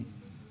पास में,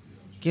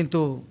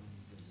 किंतु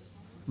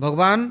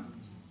भगवान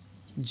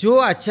जो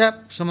अच्छा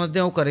समझते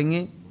हैं वो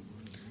करेंगे।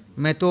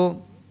 मैं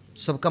तो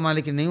सबका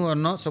मालिक नहीं हूँ और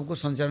न सबको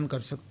संचालन कर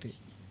सकते।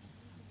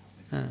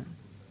 हाँ,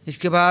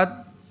 इसके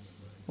बाद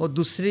वो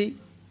दूसरी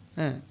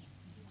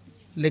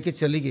लेके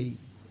चली गई,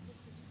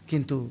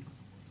 किंतु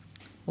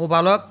वो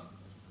बालक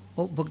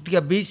वो भक्ति का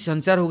बीज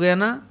संचार हो गया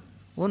ना,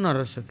 वो न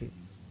रह सके।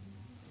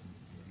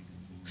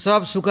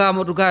 सब सुखा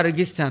रुखा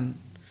रेगिस्तान,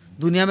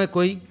 दुनिया में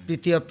कोई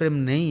प्रीति और प्रेम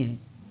नहीं है।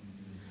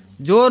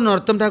 जो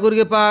नरोत्तम ठाकुर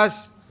के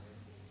पास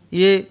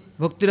ये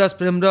भक्ति रस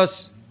प्रेम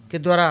रस के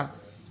द्वारा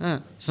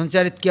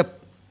संचारित किया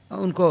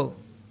उनको,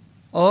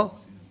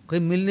 और कोई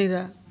मिल नहीं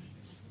रहा,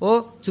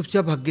 वो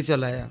चुपचाप भाग्य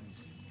चलाया।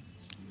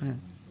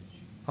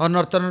 और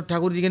नरोत्तम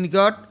ठाकुर जी के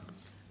निकट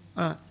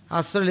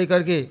आश्रय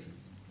लेकर के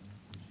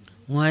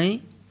वहीं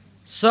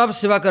सब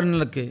सेवा करने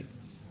लग गए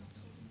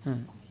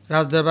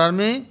राज दरबार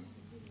में।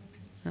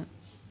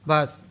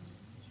 बस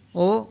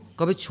वो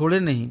कभी छोड़े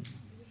नहीं।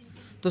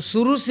 तो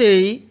शुरू से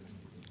ही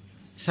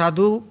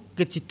साधु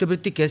के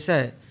चित्तवृत्ति कैसा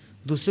है,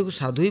 दूसरे को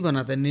साधु ही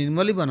बनाता है,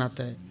 निर्मल ही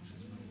बनाता है।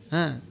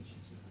 हाँ,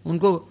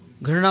 उनको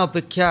घृणा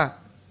उपेक्षा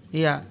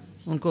या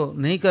उनको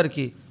नहीं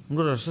करके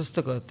उनको रसस्थ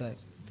करता है।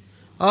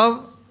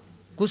 अब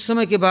कुछ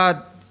समय के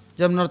बाद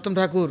जब नरोत्तम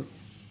ठाकुर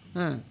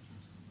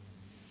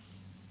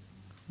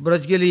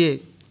ब्रज के लिए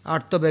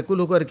आठ तो व्याकुल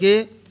होकर के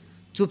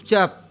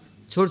चुपचाप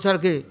छोड़ छाड़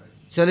के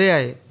चले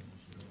आए,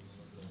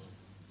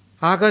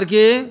 आकर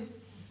के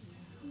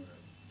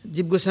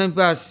जीव गोस्वामी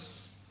पास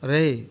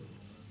रहे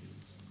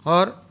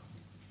और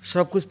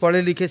सब कुछ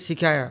पढ़े लिखे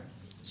सिखाया,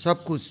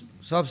 सब कुछ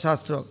सब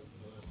शास्त्र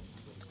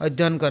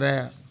अध्ययन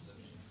कराया।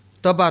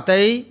 तब आता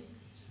ही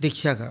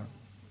दीक्षा का।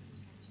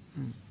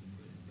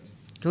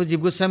 तो जीव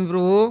गोस्वामी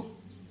प्रभु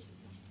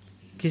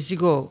किसी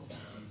को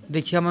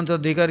दीक्षा मंत्र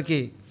देकर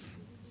के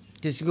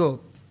किसी को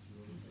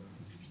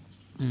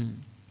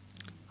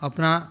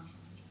अपना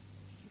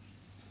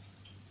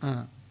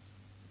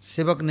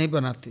सेवक नहीं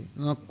बनाते,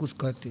 न कुछ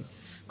कहते।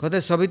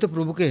 कहते सभी तो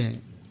प्रभु के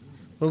हैं,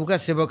 प्रभु का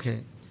सेवक है,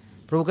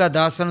 प्रभु का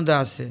दास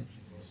अनुदास है।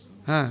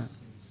 हाँ,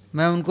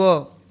 मैं उनको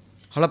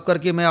हड़प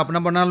करके मैं अपना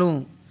बना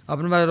लूँ,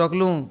 अपने बारे रख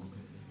लूँ,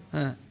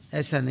 हाँ,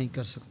 ऐसा नहीं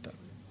कर सकता,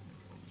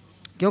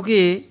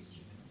 क्योंकि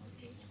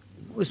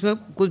उसमें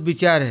कुछ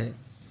विचार है।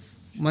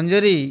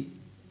 मंजरी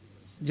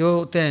जो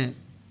होते हैं,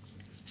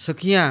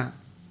 सखियाँ,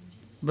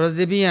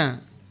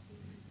 ब्रजदेवियाँ,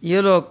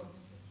 ये लोग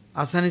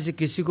आसानी से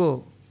किसी को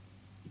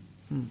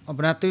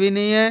अपनाते भी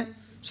नहीं है,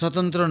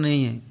 स्वतंत्र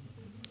नहीं है,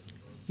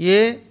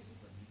 ये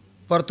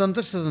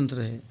परतंत्र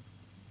स्वतंत्र है।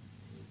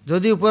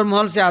 यदि ऊपर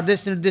महल से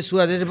आदेश निर्देश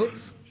हुआ, जैसे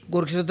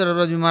गोरक्षेत्र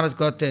ब्रज महाराज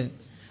कहते हैं,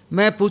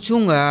 मैं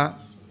पूछूंगा,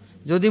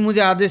 यदि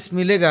मुझे आदेश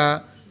मिलेगा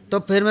तो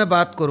फिर मैं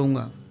बात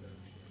करूंगा,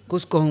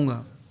 कुछ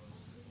कहूँगा।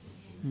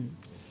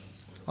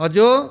 और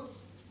जो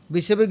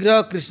विषय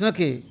विग्रह कृष्ण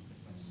के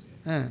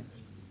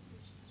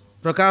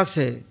प्रकाश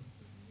है,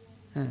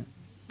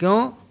 क्यों?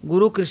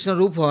 गुरु कृष्ण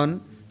रूप हन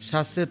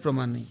शास्त्र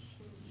प्रमाणे,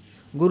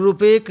 गुरु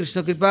रूपे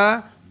कृष्ण कृपा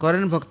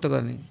करें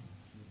भक्तगणे,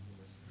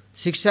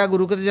 शिक्षा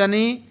गुरु के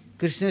जानी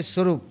कृष्ण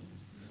स्वरूप,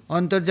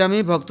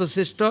 अंतर्जामी भक्त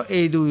श्रेष्ठ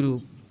यही दुई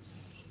रूप।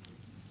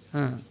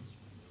 हाँ,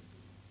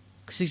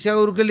 शिक्षा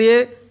गुरु के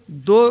लिए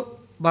दो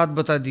बात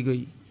बता दी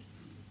गई,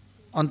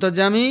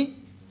 अंतर्जामी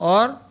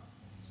और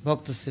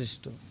भक्त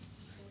श्रेष्ठ।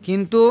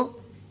 किंतु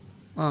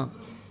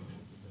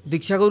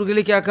दीक्षा गुरु के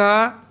लिए क्या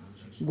कहा?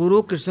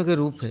 गुरु कृष्ण के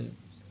रूप है,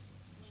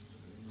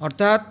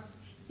 अर्थात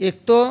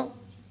एक तो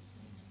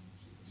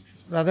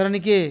राधा रानी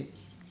के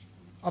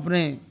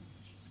अपने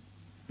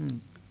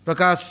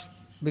प्रकाश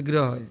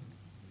विग्रह है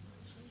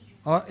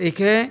और एक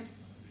है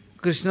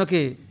कृष्ण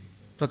के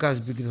प्रकाश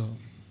विग्रह।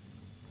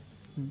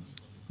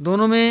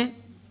 दोनों में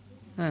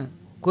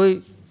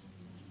कोई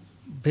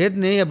भेद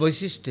नहीं है,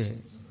 वैशिष्ट्य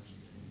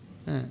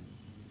है।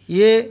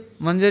 ये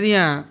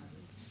मंजरियाँ,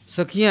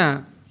 सखियाँ,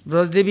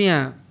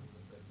 ब्रजदेवियाँ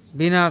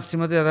बिना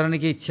श्रीमती राधा रानी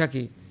की इच्छा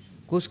के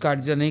कुछ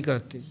कार्य नहीं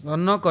करते और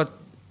न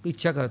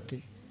इच्छा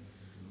करते।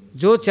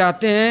 जो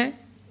चाहते हैं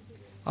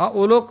और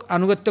वो लोग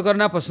अनुगत्य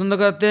करना पसंद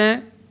करते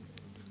हैं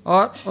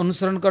और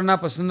अनुसरण करना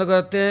पसंद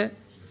करते हैं,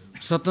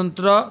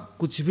 स्वतंत्र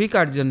कुछ भी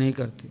कार्य नहीं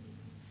करते।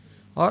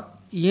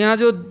 और यहाँ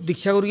जो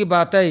दीक्षा गुरु की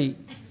बात आई,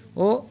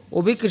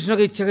 वो भी कृष्ण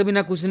की इच्छा के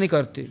बिना कुछ नहीं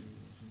करते,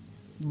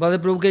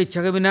 बलदेव प्रभु की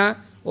इच्छा के बिना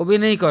वो भी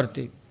नहीं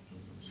करते।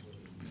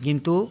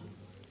 किंतु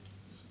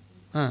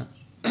हाँ,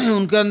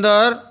 उनके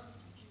अंदर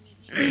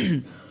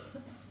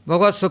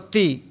भगवत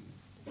शक्ति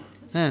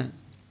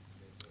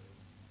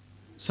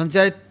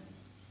संचारित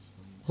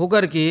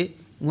होकर के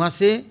वहाँ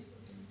से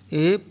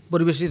ये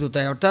परिवेशित होता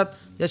है। अर्थात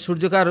जैसे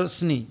सूर्य का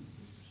रोशनी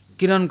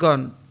किरण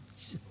कण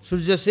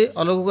सूर्य से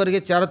अलग होकर के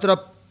चारों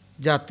तरफ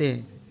जाते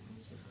हैं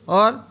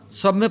और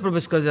सब में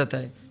प्रवेश कर जाता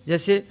है।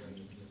 जैसे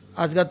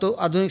आज का तो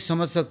आधुनिक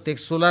समझ सकते,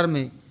 सोलार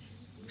में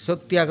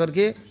शक्ति आकर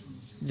के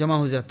जमा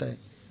हो जाता है,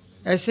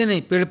 ऐसे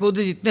नहीं। पेड़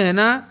पौधे जितने हैं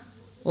ना,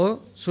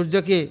 वो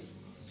सूर्य के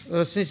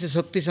रोशनी से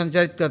शक्ति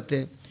संचारित करते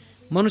हैं।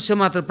 मनुष्य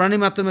मात्र, प्राणी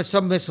मात्र में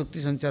सब में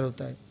शक्ति संचार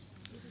होता है।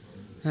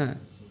 हाँ,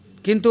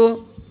 किंतु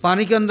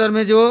पानी के अंदर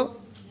में जो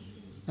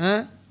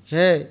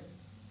है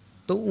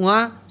तो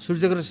वहाँ सूर्य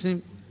की रोशनी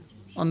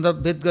अंदर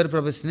भेद कर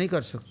प्रवेश नहीं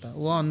कर सकता,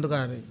 वह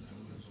अंधकार है।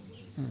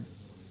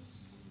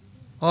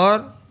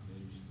 और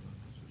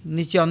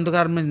नीचे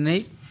अंधकार में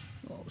नहीं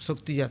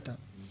शक्ति जाता।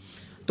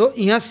 तो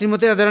यहाँ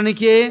श्रीमती राधा रानी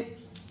के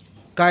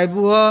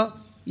कायबुह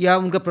या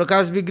उनका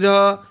प्रकाश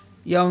विग्रह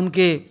या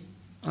उनके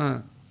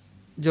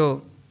जो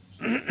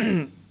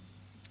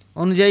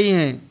अनुयायी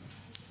हैं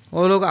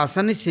वो लोग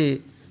आसानी से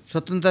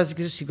स्वतंत्रता से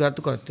किसी स्वीकार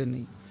तो करते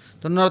नहीं।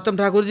 तो नरोत्तम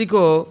ठाकुर जी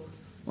को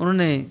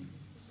उन्होंने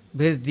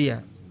भेज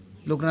दिया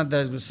लोकनाथ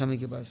दास गोस्वामी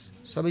के पास,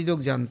 सभी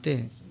लोग जानते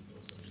हैं।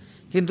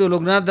 किंतु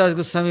लोकनाथ दास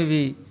गोस्वामी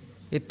भी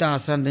इतना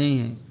आसान नहीं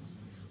है,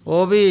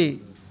 वो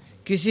भी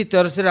किसी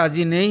तरह से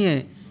राजी नहीं है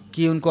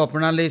कि उनको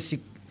अपना ले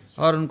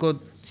और उनको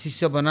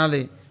शिष्य बना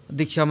ले,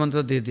 दीक्षा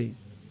मंत्र दे दे।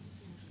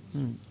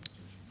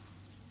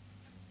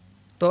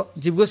 तो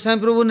जीव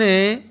गोस्वामी प्रभु ने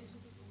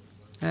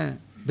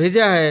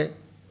भेजा है,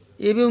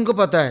 ये भी उनको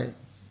पता है।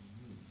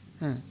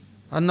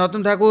 और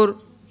नरोत्तम ठाकुर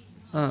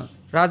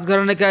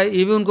राजघराने का,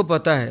 ये भी उनको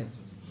पता है।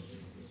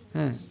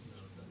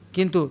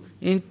 किंतु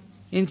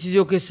इन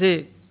चीज़ों के से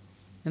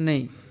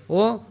नहीं,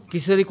 वो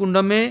किशोरी कुंड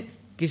में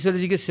किशोरी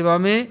जी की सेवा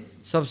में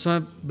सब समय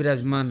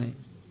विराजमान है।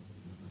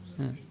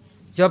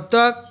 जब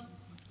तक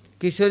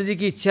किशोरी जी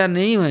की इच्छा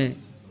नहीं है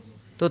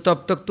तो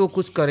तब तक तो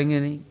कुछ करेंगे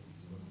नहीं।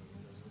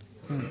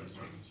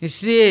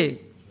 इसलिए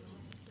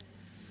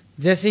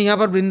जैसे यहाँ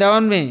पर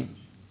वृंदावन में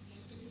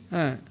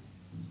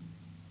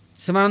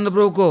श्यामानंद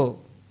प्रभु को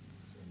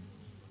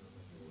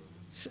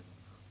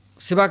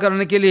सेवा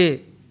करने के लिए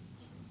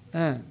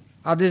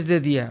आदेश दे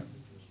दिया,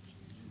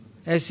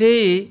 ऐसे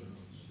ही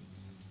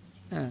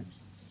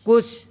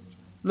कुछ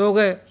लोग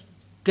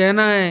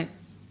कहना है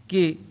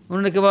कि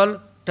उन्होंने केवल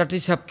टट्टी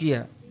छाप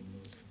किया,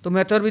 तो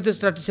मैथर भी तो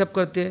टट्टी छाप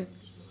करते हैं,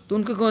 तो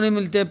उनको क्यों नहीं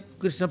मिलते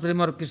कृष्ण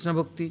प्रेम और कृष्ण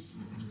भक्ति?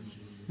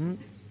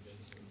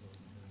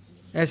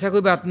 ऐसा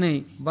कोई बात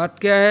नहीं। बात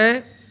क्या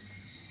है,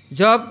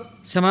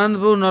 जब श्यामानंद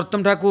प्रभु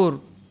नरोत्तम ठाकुर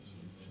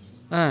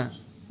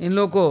इन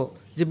लोगों को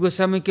जीव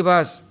गोस्वामी के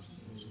पास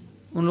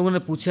उन लोगों ने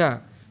पूछा,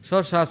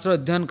 सब शास्त्र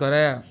अध्ययन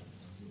कराया,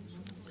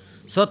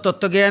 सब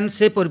तत्वज्ञान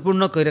से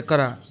परिपूर्ण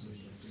करा,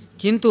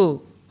 किंतु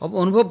अब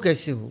अनुभव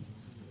कैसे हो?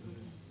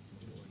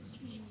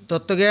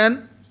 तत्वज्ञान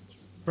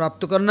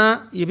प्राप्त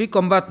करना ये भी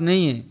कम बात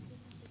नहीं है।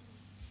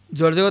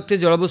 जड़ जगत के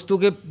जड़ वस्तु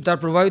के द्वारा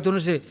प्रभावित होने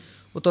से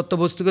वो तत्व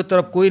वस्तु की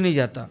तरफ कोई नहीं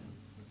जाता।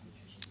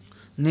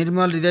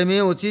 निर्मल हृदय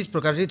में वो चीज़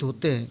प्रकाशित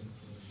होते हैं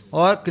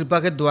और कृपा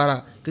के द्वारा,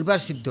 कृपा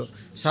सिद्ध,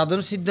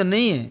 साधन सिद्ध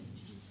नहीं है।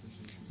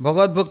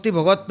 भगवत भक्ति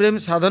भगवत प्रेम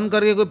साधन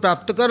करके कोई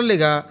प्राप्त कर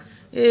लेगा,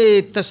 ये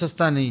इतना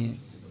सस्ता नहीं है,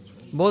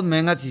 बहुत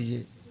महंगा चीज़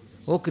है,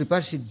 वो कृपा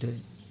सिद्ध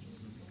है।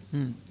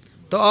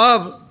 तो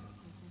अब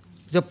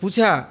जब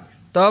पूछा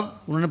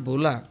तब उन्होंने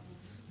बोला,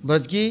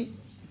 ब्रज की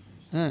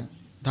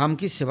धाम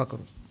की सेवा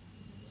करो,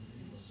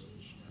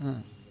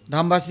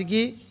 धामवासी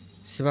की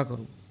सेवा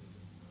करो,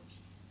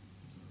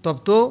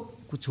 तब तो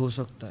कुछ हो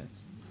सकता है।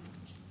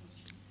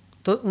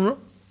 तो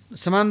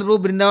समान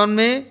रूप वृंदावन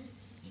में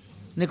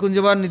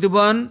निकुंजवन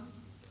निधुवन,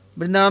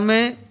 वृंदावन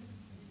में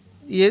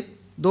ये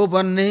 2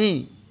 वन नहीं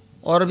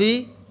और भी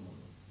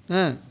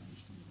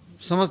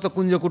समस्त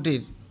कुंज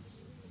कुटीर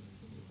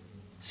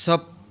सब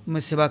में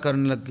सेवा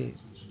करने लग गए।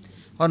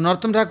 और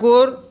नरोत्तम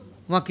ठाकुर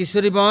वहाँ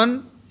किशोरी वन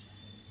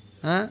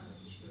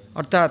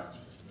अर्थात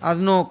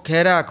आजनो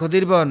खेरा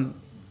खदीर वन,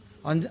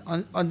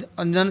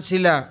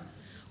 अंजनशिला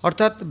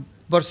अर्थात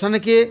बरसाने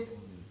के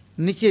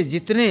नीचे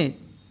जितने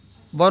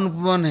वन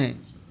उपवन हैं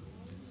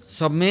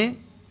सब में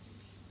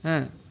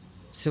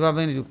सेवा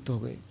में नियुक्त हो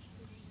गए।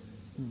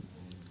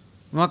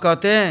 वहाँ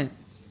कहते हैं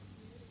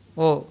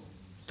वो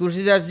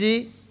तुलसीदास जी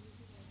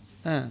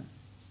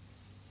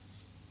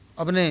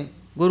अपने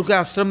गुरु के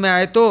आश्रम में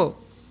आए तो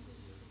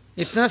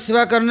इतना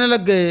सेवा करने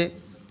लग गए,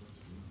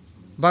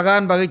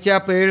 बागान बगीचा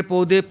पेड़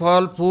पौधे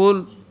फल फूल,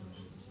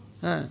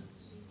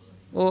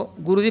 वो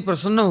गुरु जी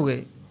प्रसन्न हो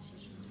गए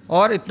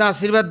और इतना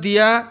आशीर्वाद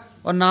दिया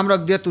और नाम रख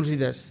दिया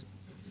तुलसीदास।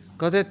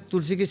 कहते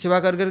तुलसी की सेवा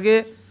कर करके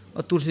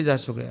और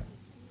तुलसीदास हो गया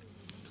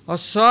और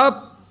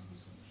सब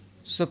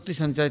शक्ति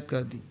संचारित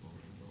कर दी।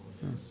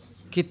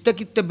 कितने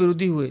कितने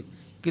विरोधी हुए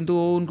किंतु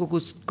वो उनको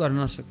कुछ कर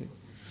ना सके।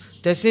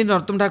 तैसे ही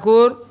नरोत्तम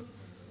ठाकुर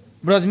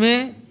ब्रज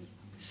में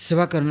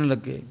सेवा करने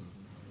लग गए।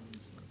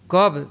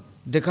 कब?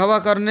 दिखावा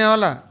करने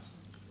वाला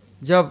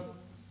जब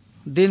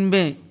दिन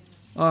में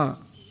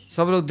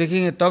सब लोग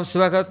देखेंगे तब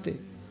सेवा करते।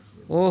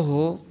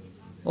 ओहो,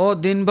 ओ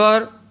दिन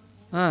भर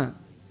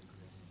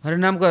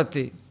हरिनाम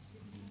करते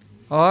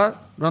और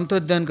ग्रंथ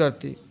अध्ययन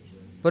करते,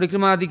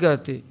 परिक्रमा आदि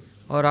करते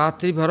और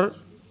रात्रि भर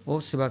वो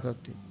सेवा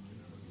करते।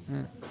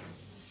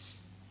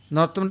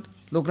 नरोत्तम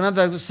लोकनाथ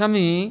दास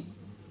गोस्वामी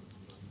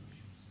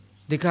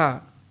देखा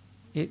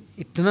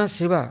इतना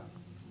सेवा,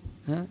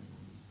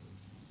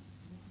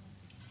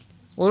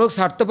 वो लोग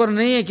स्वार्थपर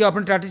नहीं है कि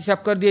अपने टाटी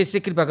साफ कर दिया इससे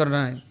कृपा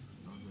करना है।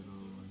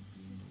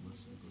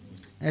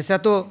 ऐसा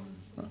तो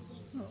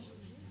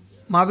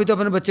माँ भी तो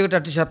अपने बच्चे को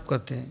टाटी साफ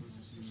करते हैं,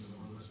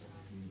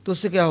 तो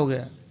उससे क्या हो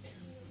गया?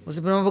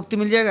 उसे ब्रह्म भक्ति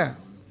मिल जाएगा।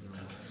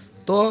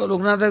 तो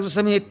लोकनाथ दास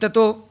गोस्वामी इतना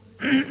तो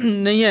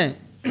नहीं है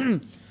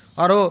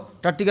और वो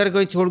टट्टी करके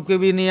कोई छोड़ के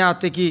भी नहीं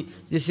आते कि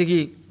जैसे कि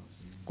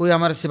कोई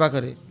हमारा सेवा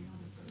करे।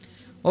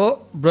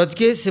 वो ब्रज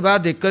के सेवा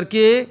देख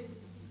करके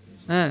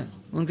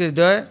उनके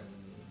हृदय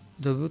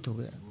द्रवीभूत हो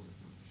गया।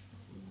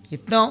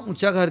 इतना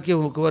ऊंचा घर के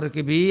होकर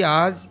के भी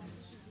आज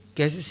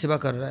कैसे सेवा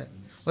कर रहा है,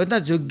 और इतना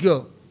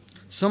योग्य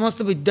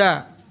समस्त विद्या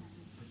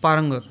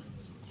पारंगत,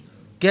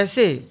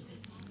 कैसे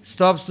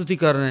स्तव स्तुति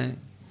कर रहे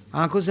हैं,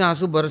 आंखों से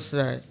आंसू बरस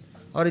रहा है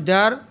और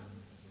इधर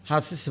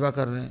हाथ से सेवा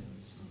कर रहे हैं,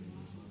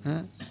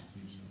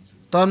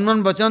 तन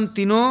मन वचन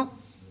तीनों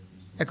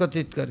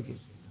एकत्रित करके।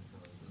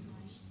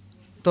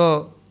 तो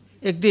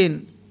एक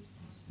दिन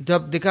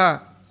जब देखा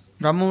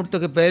ब्रह्म मुहूर्त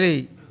के पहले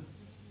ही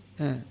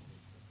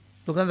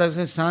लोकनाथ दास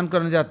स्नान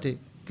करने जाते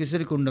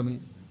किशोरी कुंड में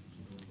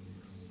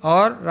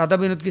और राधा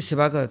विनोद की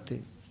सेवा करते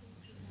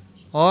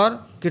और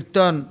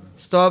कीर्तन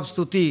स्तव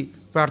स्तुति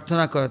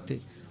प्रार्थना करते।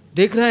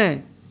 देख रहे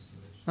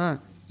हैं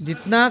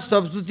जितना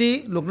स्तव स्तुति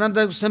लोकनाथ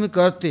दास गोस्वामी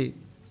करते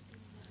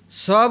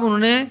सब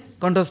उन्होंने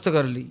कंठस्थ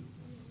कर ली।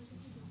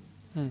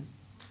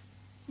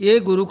 ये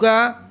गुरु का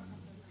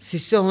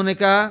शिष्य होने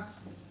का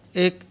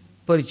एक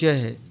परिचय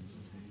है।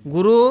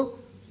 गुरु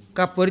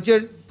का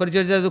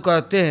परिचय जो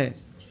करते हैं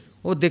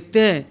वो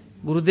देखते हैं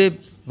गुरुदेव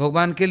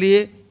भगवान के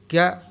लिए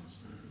क्या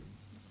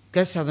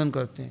क्या साधन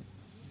करते हैं,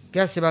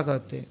 क्या सेवा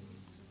करते हैं।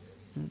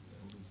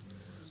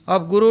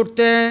 अब गुरु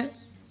उठते हैं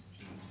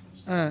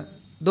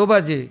 2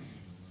 बजे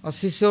और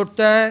शिष्य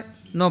उठता है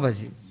 9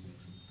 बजे।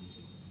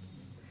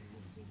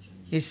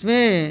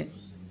 इसमें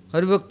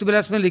हरिभक्ति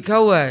विलास में लिखा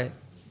हुआ है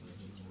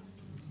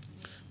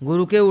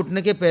गुरु के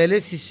उठने के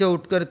पहले शिष्य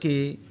उठ करके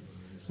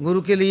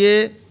गुरु के लिए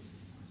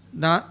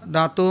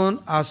दातुन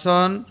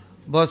आसन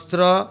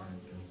वस्त्र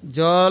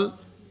जल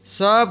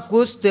सब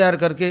कुछ तैयार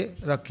करके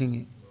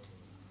रखेंगे,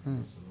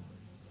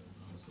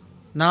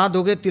 नहा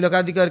धोके तिलक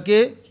आदि करके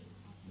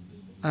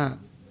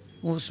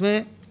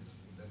उसमें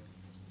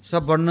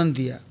सब वर्णन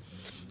दिया।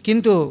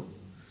 किंतु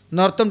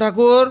नरोत्तम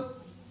ठाकुर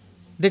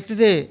देखते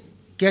थे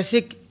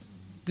कैसे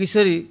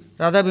किशोरी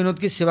राधा विनोद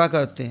की सेवा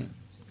करते हैं,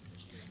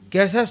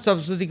 कैसा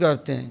स्तव स्तुति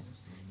करते हैं,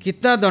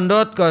 कितना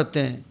दंडवत करते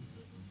हैं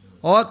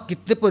और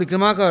कितने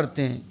परिक्रमा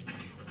करते हैं,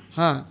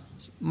 हाँ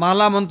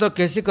माला मंत्र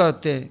कैसे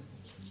करते हैं,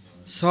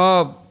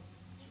 सब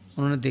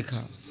उन्होंने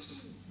देखा।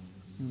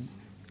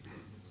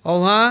 और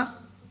वहाँ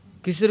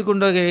किशोरी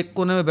कुंड के एक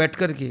कोने में बैठ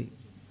कर के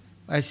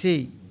ऐसे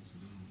ही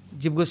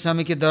जीव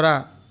गोस्वामी के द्वारा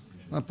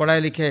पढ़ाए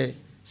लिखे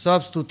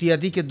सब स्तुति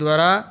आदि के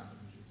द्वारा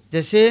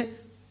जैसे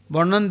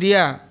वर्णन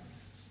दिया,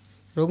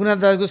 रघुनाथ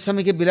दास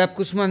गोस्वामी के विलाप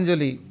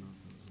कुसुमांजलि,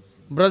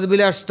 ब्रज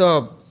विलास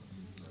स्तव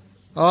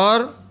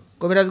और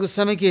कविराज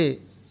गोस्वामी के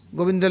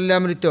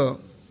गोविंदल्यामृत,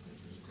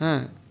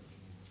 हाँ,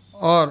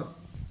 और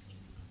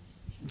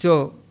जो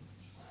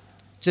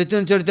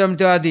चैतन्य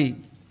चरितामृत आदि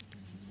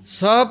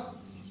सब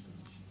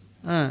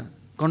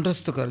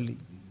कंठस्थ कर ली।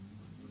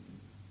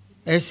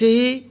 ऐसे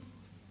ही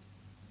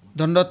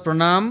दंडवत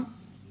प्रणाम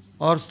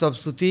और स्तव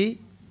स्तुति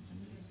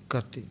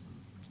करते।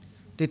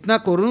 तो इतना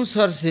करुण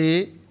स्वर से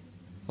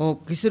वो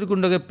किशोरी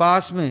कुंड के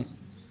पास में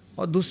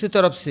और दूसरी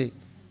तरफ से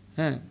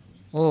हैं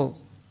वो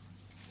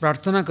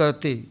प्रार्थना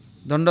करते,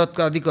 दंडवत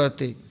का आदि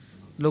करते,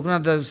 लोकनाथ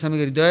दास गोस्वामी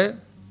का हृदय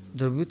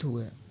द्रवित हो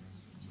गया।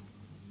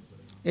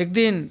 एक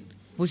दिन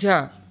पूछा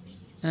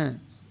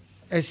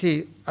ऐसे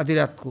आधी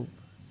रात को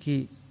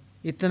कि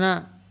इतना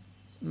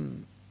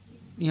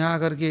यहाँ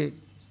आकर के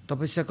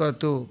तपस्या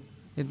करते हो,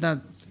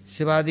 इतना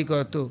सेवा आदि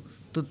करते हो,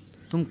 तो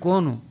तुम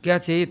कौन हो, क्या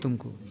चाहिए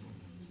तुमको?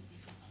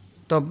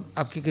 तब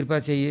आपकी कृपा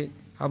चाहिए,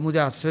 आप मुझे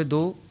आश्रय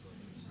दो,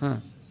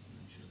 हाँ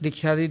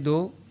दीक्षा दी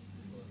दो।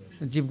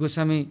 जीव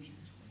गोस्वामी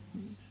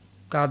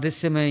का आदेश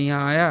से मैं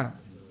यहाँ आया,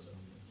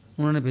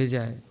 उन्होंने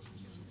भेजा है।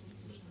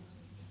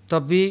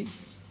 तब भी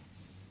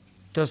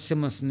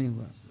तस्मस नहीं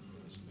हुआ,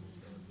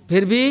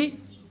 फिर भी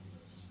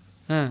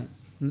हाँ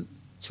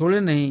छोड़े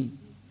नहीं।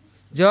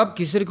 जब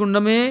किशोरी कुंड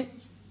में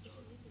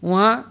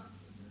वहाँ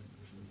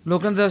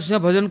लोकनाथ दास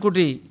भजन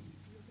कुटी,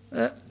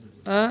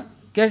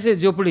 कैसे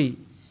झोपड़ी,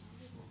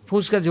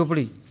 फूस का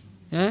झोपड़ी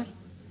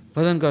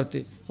भजन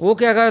करते, वो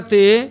क्या करते,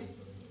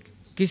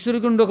 किशोरी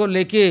कुंड को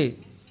लेके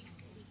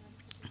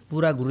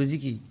पूरा गुरुजी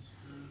की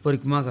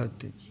परिक्रमा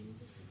करते।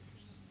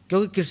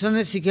 क्योंकि कृष्ण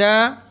ने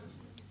सिखाया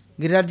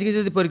गिरिराज जी की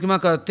यदि परिक्रमा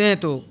करते हैं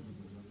तो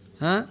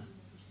हाँ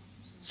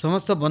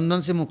समस्त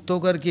बंधन से मुक्त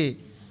होकर के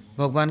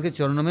भगवान के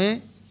चरणों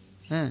में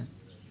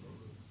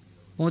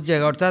पहुँच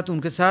जाएगा, अर्थात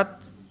उनके साथ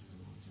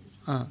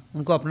हाँ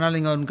उनको अपना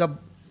लेंगे और उनका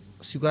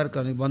स्वीकार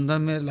करेंगे,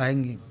 बंधन में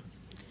लाएंगे।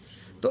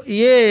 तो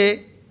ये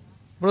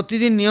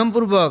प्रतिदिन नियम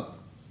पूर्वक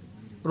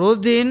रोज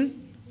दिन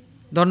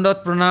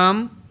दंडवत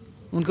प्रणाम,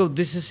 उनके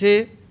उद्देश्य से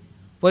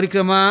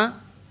परिक्रमा,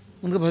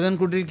 उनके भजन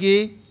कुटीर की,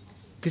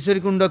 किशोरी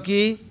कुंड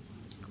की,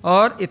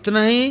 और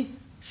इतना ही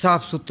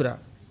साफ सुथरा।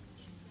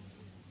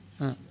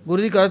 हाँ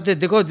गुरु जी कहते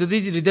देखो यदि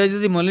हृदय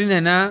यदि मलिन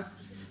है ना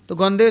तो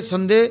गंदे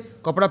संदे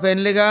कपड़ा पहन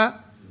लेगा,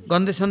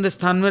 गंदे संदे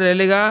स्थान में रह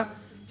लेगा,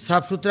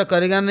 साफ सुथरा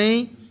करेगा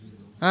नहीं,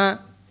 हाँ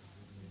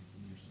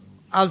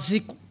आलसी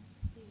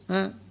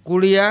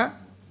कुड़िया,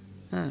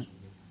 हाँ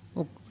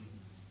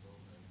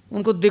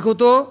उनको देखो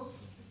तो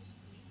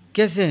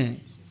कैसे हैं,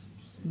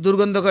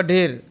 दुर्गंधों का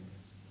ढेर,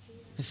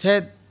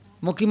 शायद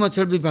मक्खी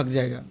मच्छर भी भाग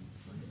जाएगा,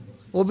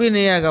 वो भी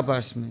नहीं आएगा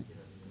पास में।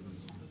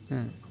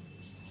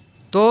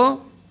 तो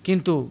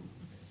किंतु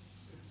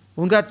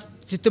उनका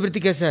चित्तवृत्ति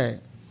कैसा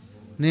है,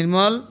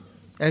 निर्मल।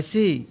 ऐसे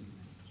ही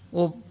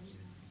वो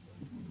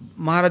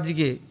महाराज जी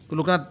के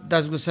लोकनाथ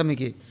दास गोस्वामी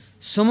के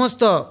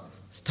समस्त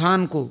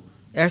स्थान को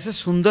ऐसा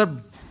सुंदर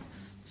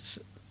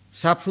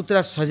साफ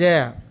सुथरा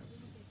सजाया,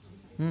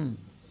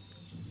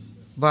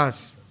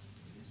 बस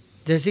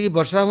जैसे कि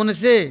वर्षा होने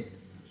से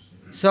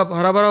सब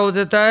हरा भरा हो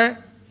जाता है,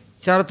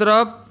 चारों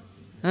तरफ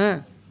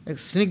एक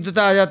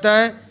स्निग्धता आ जाता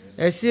है,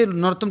 ऐसे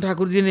नरोत्तम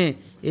ठाकुर जी ने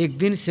एक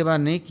दिन सेवा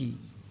नहीं की,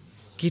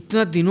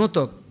 कितना दिनों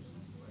तक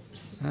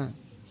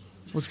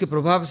उसके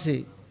प्रभाव से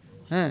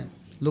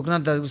लोकनाथ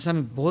दास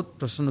गोस्वामी बहुत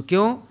प्रसन्न।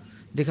 क्यों?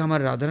 देखा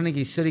हमारे राधा रानी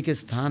की ईश्वरी के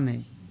स्थान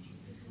है,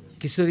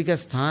 किशोरी का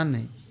स्थान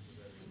है,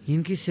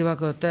 इनकी सेवा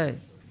करता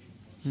है।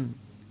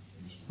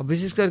 और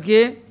विशेष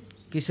करके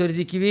किशोरी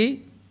जी की भी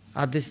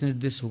आदेश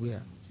निर्देश हो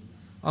गया,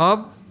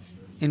 अब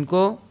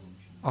इनको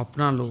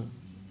अपना लो।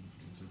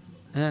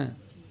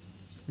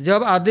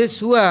 जब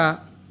आदेश हुआ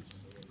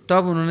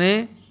तब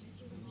उन्होंने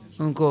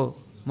उनको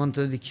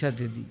मंत्र दीक्षा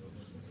दे दी,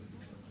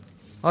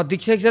 और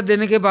दीक्षा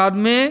देने के बाद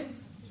में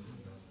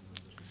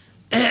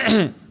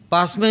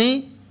पास में ही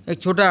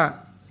एक छोटा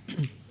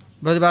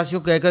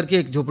ब्रजवासियों को कह करके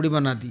एक झोपड़ी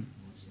बना दी,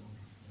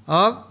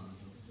 अब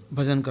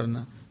भजन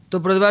करना। तो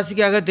ब्रजवासी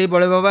क्या कहते,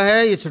 बड़े बाबा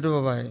है ये छोटे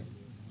बाबा है,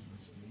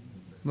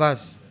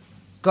 बस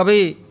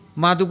कभी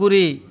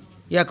माधुकुरी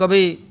या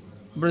कभी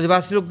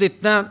ब्रजवासी लोग तो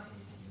इतना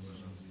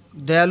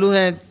दयालु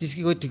है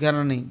जिसकी कोई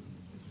ठिकाना नहीं।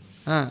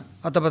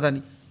 हाँ अतः पता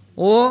नहीं,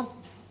 वो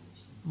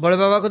बड़े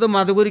बाबा को तो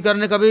माधुकुरी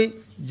करने कभी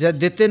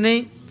देते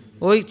नहीं,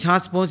 वही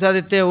छाछ पहुंचा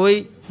देते हैं,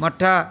 वही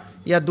मट्ठा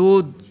या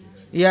दूध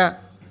या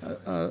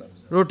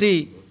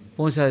रोटी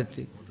पहुंचा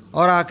देते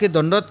और आके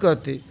दंडवत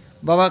करते,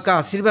 बाबा का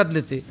आशीर्वाद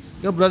लेते।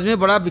 क्योंकि ब्रज में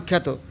बड़ा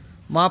विख्यात हो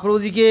महाप्रभु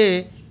जी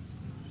के,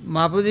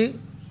 महाप्रभु जी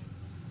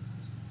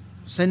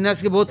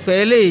सन्यास के बहुत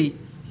पहले ही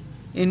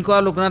इनको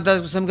लोकनाथ दास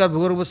गोस्वामी का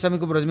भूगर्भ गोस्वामी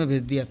को ब्रज में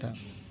भेज दिया था।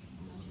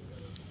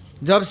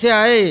 जब से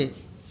आए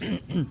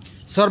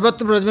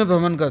सर्वत्र ब्रज में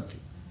भ्रमण करते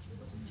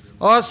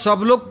और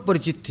सब लोग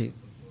परिचित थे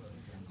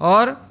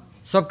और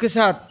सबके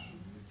साथ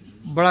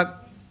बड़ा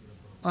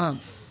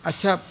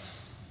अच्छा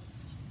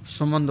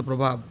संबंध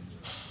प्रभाव,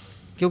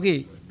 क्योंकि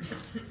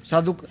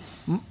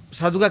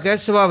साधु का कैसा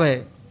स्वभाव है,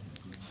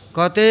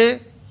 कहते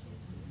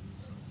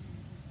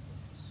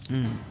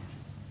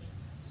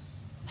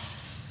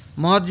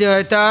महत जे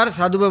हयतार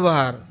साधु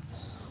व्यवहार,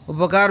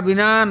 उपकार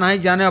बिना नहीं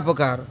जाने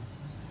अपकार।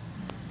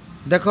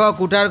 देखो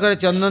कुटार करे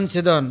चंदन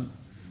छेदन,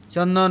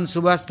 चंदन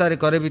सुबास तारे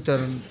करे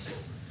वितरण।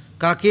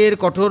 काकेर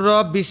कठोर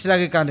विष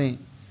लागे काने,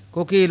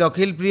 कोकिल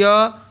अखिल प्रिय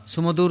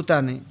सुमधुर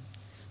ताने।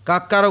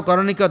 काक्कारो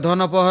करणिक धन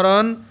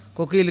अपहरण,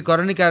 कोकिल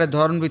करणिकारे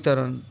धर्म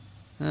वितरण।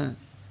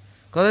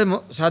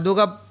 कहते साधु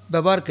का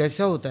व्यवहार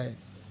कैसा होता है?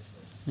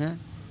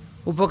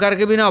 उपकार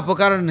के बिना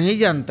अपकार नहीं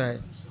जानता है।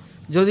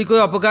 यदि कोई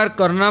अपकार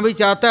करना भी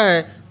चाहता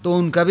है तो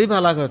उनका भी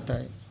भला करता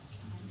है।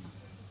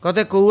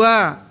 कहते कौआ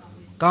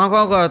कहाँ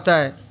कहाँ कहता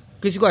है,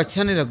 किसी को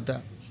अच्छा नहीं लगता,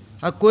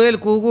 और कोयल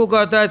कू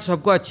कहता है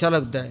सबको अच्छा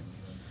लगता है।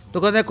 तो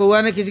कहते हैं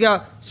कौआ ने किसी का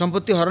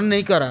संपत्ति हरण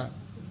नहीं करा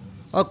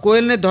और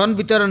कोयल ने धन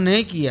वितरण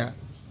नहीं किया,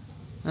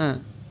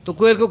 तो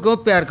कोयल को क्यों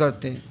प्यार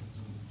करते हैं,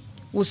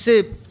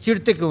 उससे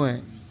चिढ़ते क्यों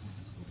हैं?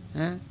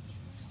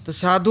 तो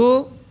साधु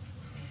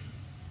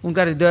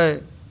उनका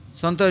हृदय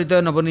संत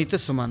हृदय नवनीत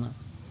समाना।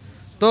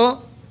 तो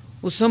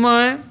उस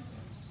समय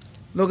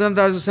लोकनाथ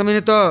दास गोस्वामी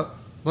ने तो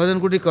भजन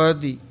कुटी कह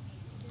दी।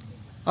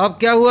 अब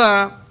क्या हुआ,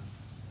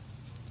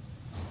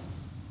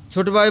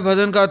 छोटे भाई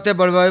भजन करते,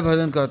 बड़े भाई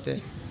भजन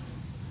करते।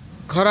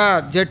 खरा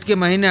जेठ के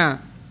महीना,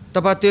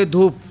 तपाते हुए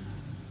धूप,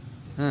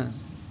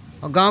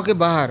 और गांव के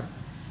बाहर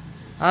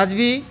आज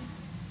भी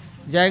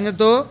जाएंगे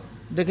तो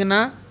देखे ना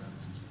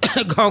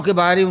गांव के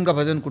बाहर ही उनका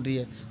भजन कुटी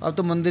है। अब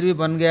तो मंदिर भी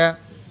बन गया,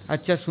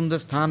 अच्छा सुंदर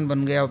स्थान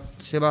बन गया,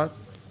 सेवा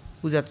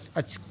पूजा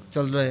अच्छा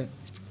चल रहे।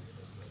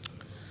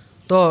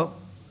 तो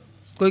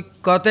कोई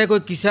कहते हैं कोई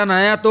किसान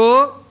आया तो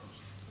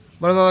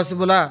बड़े बाबा से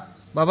बोला,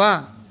 बाबा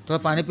थोड़ा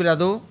पानी पिला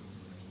दो।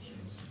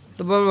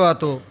 तो बड़े बाबा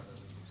तो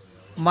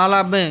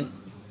माला में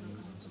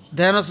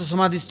ध्यान से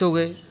समाधिस्थ हो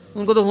गए,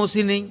 उनको तो होश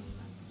ही नहीं।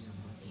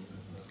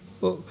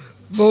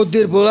 बहुत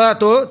देर बोला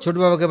तो छोटे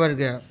बाबा के पास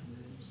गया,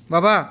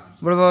 बाबा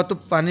बड़े बाबा तो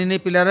पानी नहीं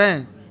पिला रहे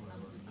हैं,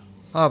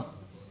 अब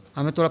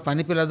हमें थोड़ा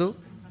पानी पिला दो।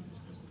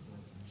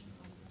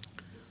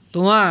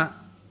 तो वहाँ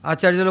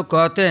आचार्य लोग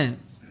कहते हैं,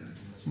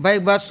 भाई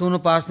एक बात सुनो,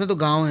 पास में तो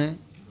गांव है,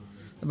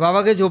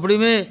 बाबा के झोपड़ी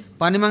में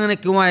पानी मांगने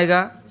क्यों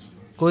आएगा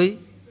कोई,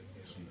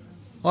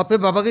 और फिर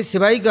बाबा की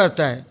सेवा ही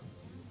करता है।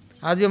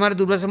 आज भी हमारे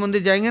दुर्गासा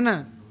मंदिर जाएंगे ना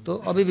तो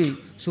अभी भी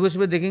सुबह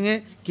सुबह देखेंगे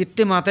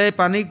कितने माताएं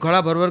पानी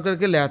घड़ा भर भर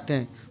करके ले आते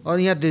हैं और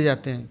यहाँ दे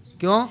जाते हैं।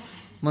 क्यों?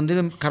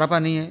 मंदिर में खारा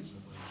पानी है।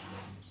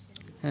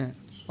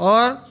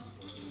 और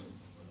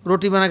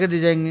रोटी बना के दे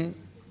जाएंगे,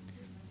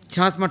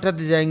 छाछ मट्ठा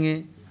दे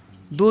जाएंगे,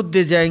 दूध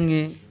दे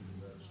जाएंगे।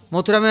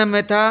 मथुरा में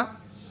मैं था,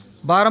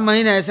 12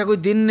 महीने ऐसा कोई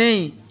दिन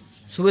नहीं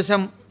सुबह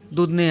शाम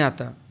दूध नहीं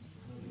आता।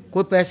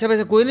 कोई पैसा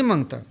वैसा कोई नहीं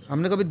मांगता,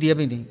 हमने कभी दिया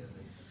भी नहीं।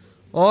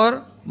 और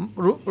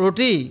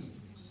रोटी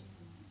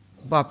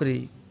बाप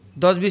रे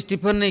 10-20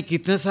 टिफिन नहीं,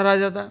 कितने सारा आ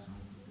जाता,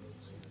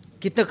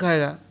 कितना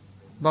खाएगा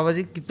बाबा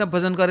जी, कितना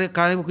भजन करे,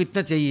 खाने को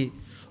कितना चाहिए,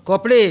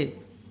 कपड़े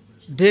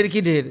ढेर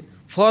की ढेर,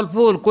 फल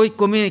फूल कोई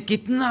कमी नहीं,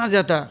 कितना आ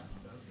जाता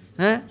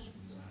है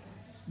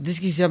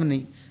जिसकी हिसाब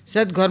नहीं।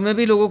 शायद घर में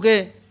भी लोगों के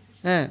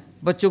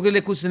बच्चों के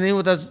लिए कुछ नहीं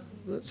होता,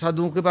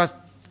 साधुओं के पास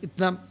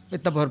इतना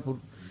इतना भरपूर।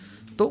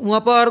 तो वहाँ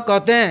पर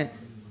कहते हैं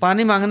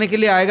पानी मांगने के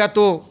लिए आएगा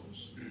तो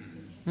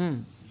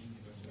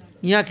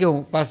यहाँ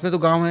क्यों, पास में तो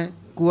गांव है,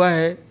 कुआं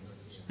है,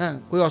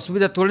 कोई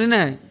असुविधा थोड़ी ना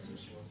है।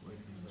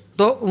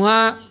 तो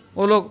वहाँ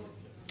वो लोग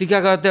टीका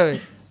कहते हुए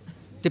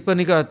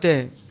टिप्पणी कहते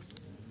हैं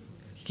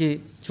कि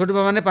छोटे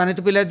बाबा ने पानी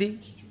तो पिला दी,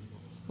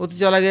 वो तो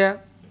चला गया।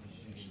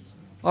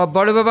 और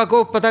बड़े बाबा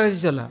को पता कैसे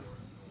चला,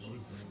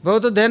 वो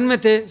तो ध्यान में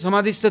थे,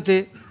 समाधिस्थ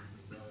थे।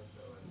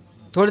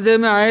 थोड़ी देर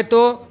में आए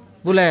तो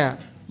बुलाया,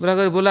 बुला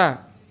कर बोला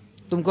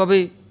तुमको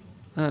अभी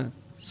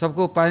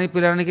सबको पानी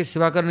पिलाने की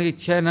सेवा करने की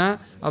इच्छा है ना,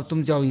 अब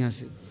तुम जाओ यहाँ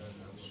से।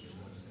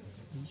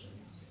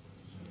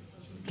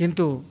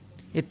 किंतु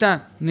इतना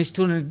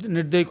निष्ठुर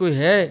निर्दयी कोई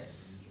है,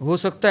 हो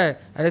सकता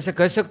है ऐसा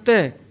कह सकते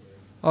हैं।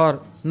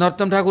 और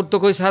नरोत्तम ठाकुर तो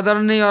कोई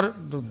साधारण नहीं, और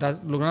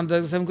लोकनाथ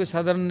दास गोस्वामी कोई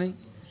साधारण नहीं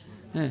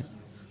है।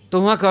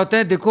 तो वहाँ कहते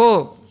हैं देखो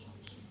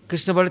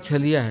कृष्ण बड़े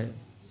छलिया है,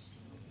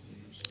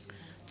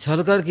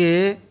 छल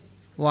करके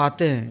वो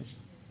आते हैं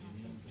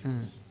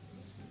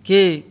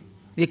कि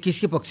ये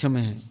किसके पक्ष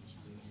में है,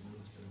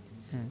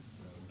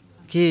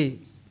 कि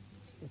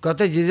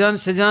कहते जिजान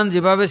सेजान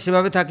যেভাবে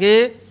সেভাবে থাকে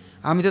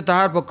আমি তো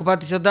তাহার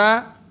পক্ষপাতী সদা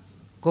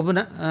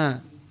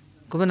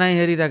कभी नहीं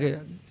हेरी থাকে।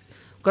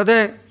 कहते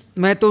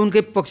मैं तो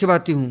उनके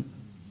पक्षपाती हूँ।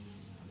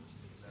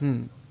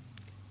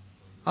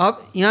 अब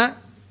यहाँ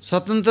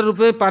स्वतंत्र रूप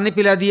में पानी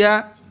पिला दिया,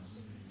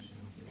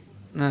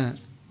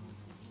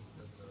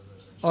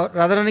 और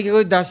राधा रानी के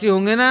कोई दासी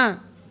होंगे ना,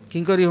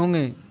 किंकरी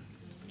होंगे,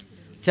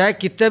 चाहे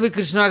कितना भी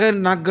कृष्ण आगे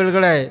नाक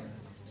गड़गड़ाए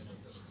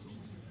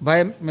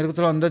भाई मेरे को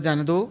थोड़ा अंदर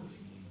जाने दो,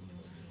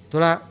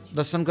 थोड़ा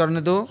दर्शन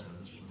करने दो।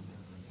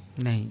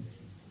 नहीं,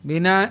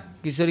 बिना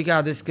किशोरी के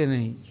आदेश के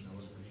नहीं।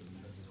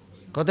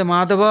 कहते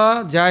माधव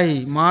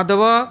जाही,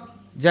 माधव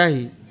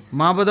जाही,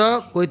 माँ बद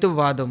कोई तो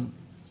वादम।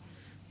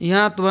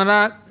 यहाँ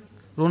तुम्हारा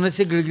रोने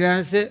से,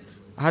 गिड़गिड़ाने से,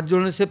 हाथ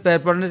जोड़ने से, पैर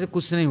पड़ने से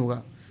कुछ नहीं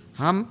होगा।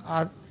 हम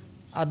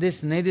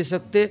आदेश नहीं दे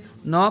सकते,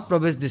 न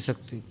प्रवेश दे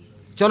सकते।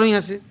 चलो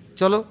यहाँ से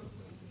चलो।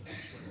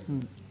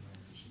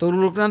 तो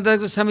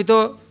लोकनाथ स्वामी तो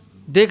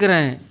देख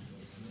रहे हैं,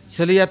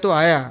 छलिया तो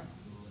आया,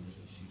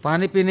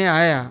 पानी पीने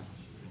आया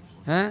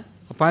हैं,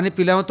 पानी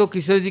पिलाऊं तो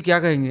किशोर जी क्या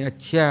कहेंगे,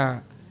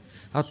 अच्छा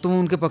अब तुम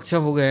उनके पक्ष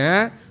हो गए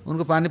हैं,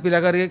 उनको पानी पिला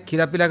करके,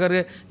 खिला पिला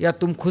करके, या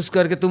तुम खुश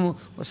करके तुम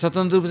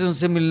स्वतंत्र रूप से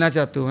उनसे मिलना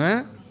चाहते हो हैं?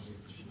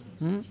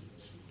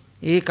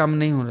 ये काम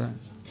नहीं हो रहा है।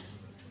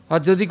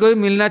 और यदि कोई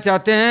मिलना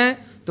चाहते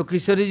हैं तो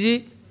किशोरी जी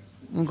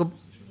उनको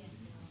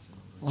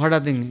हटा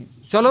देंगे,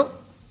 चलो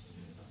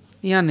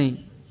यहाँ नहीं।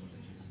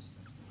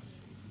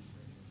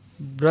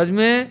 ब्रज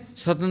में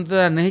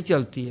स्वतंत्रता नहीं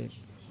चलती है।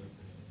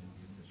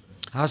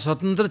 हाँ,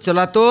 स्वतंत्र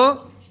चला तो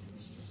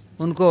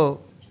उनको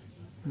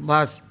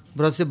बस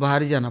ब्रज से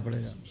बाहर ही जाना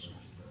पड़ेगा,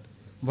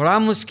 बड़ा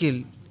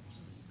मुश्किल।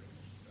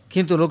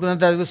 किंतु लोकनाथ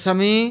दास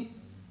गोस्वामी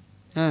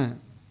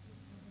हैं,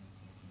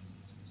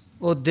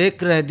 वो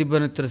देख रहे दिव्य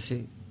नेत्र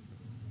से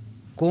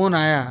कौन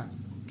आया,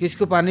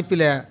 किसको पानी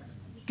पिलाया,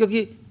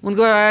 क्योंकि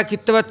उनके पास आया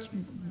कितने बार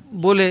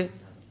बोले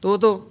तो वो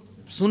तो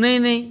सुने ही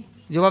नहीं,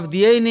 जवाब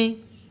दिया ही नहीं।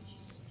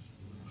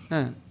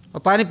 हाँ, और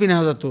पानी पीना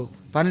होता तो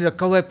पानी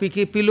रखा हुआ है, पी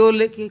के पी लो,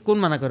 लेके कौन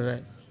मना कर रहा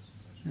है?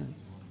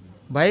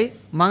 भाई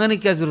मांगने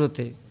की क्या जरूरत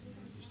है?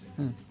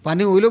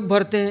 पानी वही लोग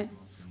भरते हैं,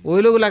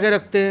 वही लोग लाके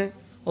रखते हैं,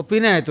 और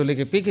पीना है तो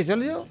लेके पी के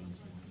चले जाओ।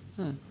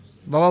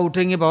 बाबा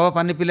उठेंगे, बाबा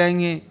पानी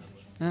पिलाएंगे,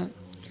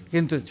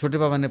 किंतु छोटे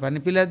बाबा ने पानी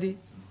पिला दी,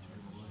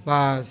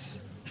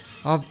 बस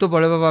अब तो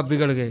बड़े बाबा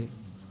बिगड़ गए,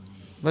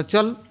 बस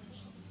चल।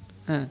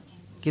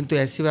 किंतु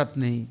ऐसी बात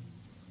नहीं।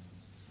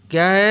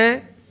 क्या है,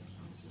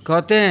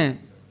 कहते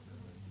हैं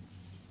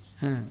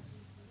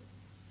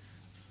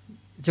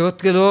जगत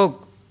के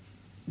लोग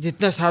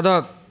जितने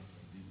साधक,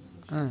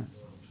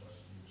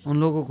 उन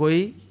लोगों को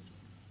कोई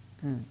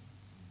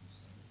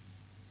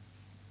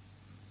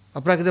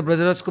अपराकृत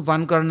ब्रजरस को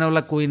पान करने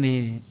वाला कोई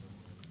नहीं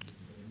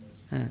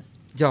है।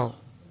 जाओ,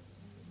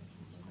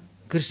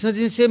 कृष्ण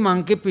जी से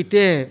मांग के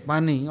पीते हैं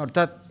पानी,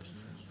 अर्थात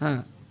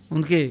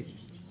उनके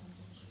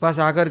पास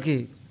आकर के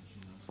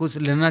कुछ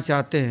लेना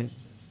चाहते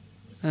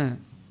हैं।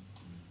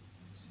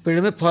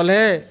 पेड़ में फल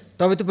है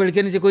तभी तो पेड़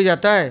के नीचे कोई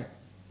जाता है,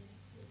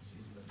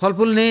 फल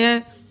फूल नहीं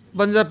है,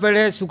 बंजर पेड़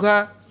है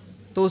सूखा,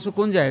 तो उसमें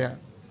कौन जाएगा?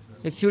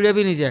 एक चिड़िया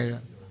भी नहीं जाएगा।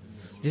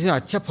 जिसमें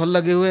अच्छा फल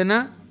लगे हुए हैं ना,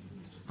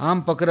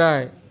 आम पक रहा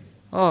है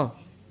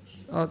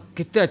और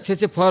कितने अच्छे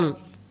अच्छे फल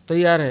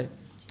तैयार है,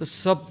 तो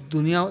सब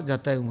दुनिया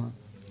जाता है वहाँ।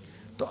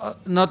 तो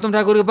नरोत्तम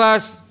ठाकुर के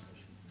पास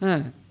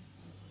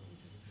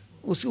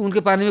उनके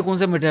पानी में कौन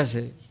सा मिठास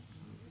है?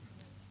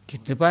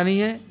 कितने पानी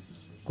है,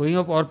 कोई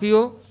और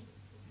पियो।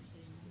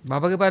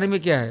 बाबा के पानी में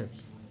क्या है?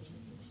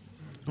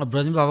 और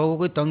ब्रज में बाबा को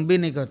कोई तंग भी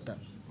नहीं करता,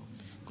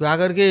 कोई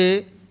आकर के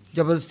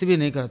जबरदस्ती भी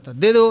नहीं करता,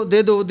 दे दो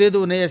दे दो दे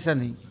दो, नहीं, ऐसा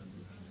नहीं।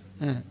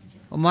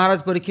 और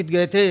महाराज परीक्षित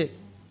गए थे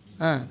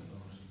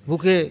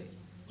भूखे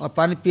और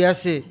पानी प्यास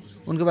से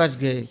उनके पास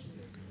गए,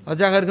 और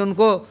जाकर के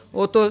उनको,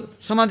 वो तो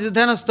समाधि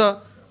ध्यानस्थ,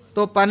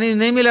 तो पानी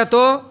नहीं मिला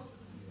तो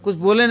कुछ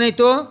बोले नहीं,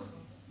 तो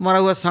मरा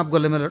हुआ सांप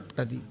गले में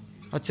लटका दी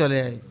और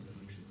चले आए।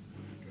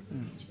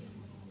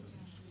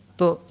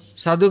 तो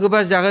साधु के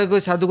पास जाकर कोई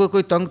साधु को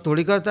कोई तंग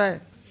थोड़ी करता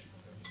है।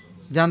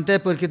 जानते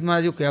हैं परीक्षित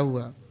महाराज को क्या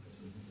हुआ।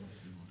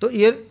 तो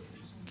ये,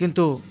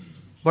 किंतु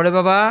बड़े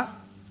बाबा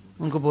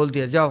उनको बोल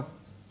दिया, जाओ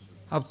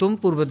अब तुम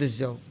पूर्व दिश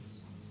जाओ,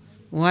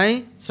 वहाँ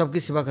ही सबकी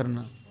सेवा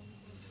करना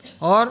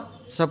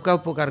और सबका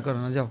उपकार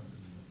करना, जाओ,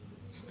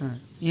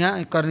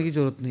 यहाँ करने की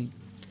जरूरत नहीं।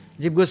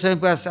 जीव गोस्वामी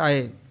के पास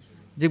आए,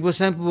 जीव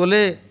गोस्वामी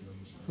बोले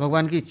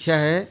भगवान की इच्छा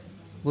है,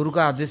 गुरु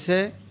का आदेश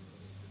है,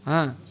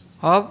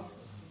 अब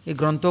ये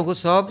ग्रंथों को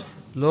सब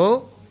लो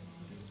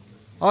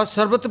और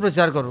सर्वत्र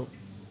प्रचार करो,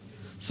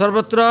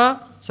 सर्वत्र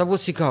सबको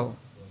सिखाओ।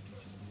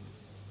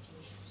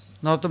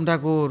 नरोत्तम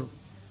ठाकुर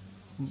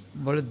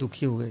बड़े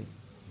दुखी हो गए,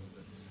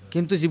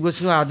 किंतु जीव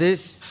गोस्वामी का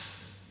आदेश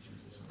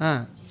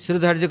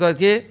शिरोधार्य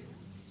करके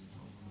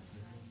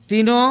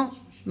तीनों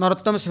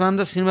नरोत्तम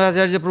शिवानंद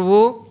श्रीनिवासाचार्य प्रभु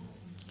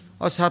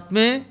और साथ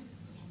में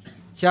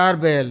 4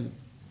 बैल,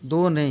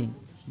 2 नहीं,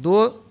 2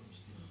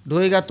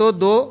 ढोएगा तो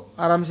 2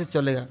 आराम से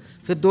चलेगा,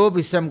 फिर 2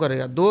 विश्राम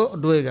करेगा, 2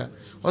 ढोएगा,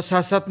 और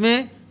साथ साथ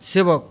में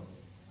सेवक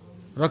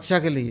रक्षा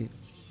के लिए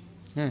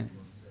हैं,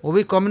 वो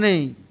भी कम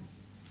नहीं,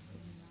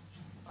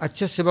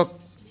 अच्छा सेवक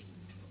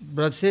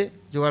ब्रज से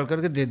जुगाड़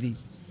करके दे दी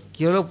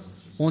कि वो लोग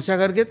पहुँचा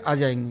करके आ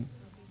जाएंगे।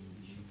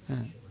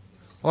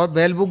 और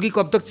बैल बुग्गी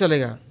कब तक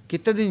चलेगा,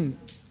 कितने दिन?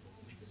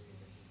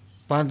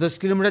 5-10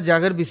 किलोमीटर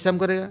जाकर विश्राम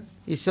करेगा,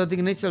 इससे अधिक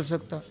नहीं चल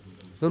सकता।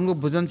 तो उनको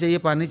भोजन चाहिए,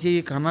 पानी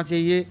चाहिए, खाना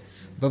चाहिए,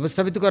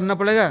 व्यवस्था भी तो करना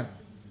पड़ेगा,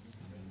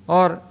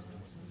 और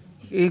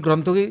ये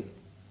ग्रंथों की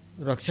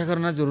रक्षा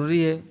करना जरूरी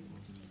है।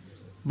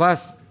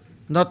 बस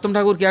नरोत्तम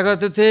ठाकुर क्या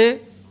करते थे,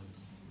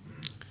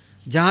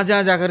 जहाँ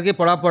जहाँ जाकर के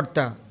पढ़ा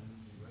पड़ता।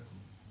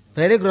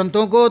 पहले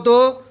ग्रंथों को तो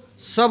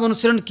सब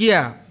अनुसरण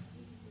किया,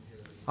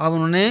 अब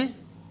उन्होंने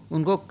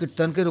उनको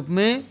कीर्तन के रूप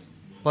में,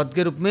 पद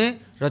के रूप में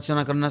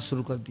रचना करना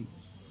शुरू कर दी।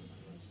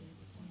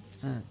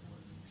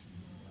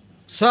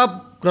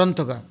 सब ग्रंथ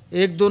का,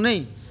 एक दो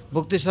नहीं,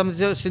 भक्ति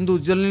सिंधु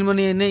उज्ज्वल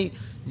नीलमणि नहीं,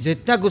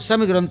 जितना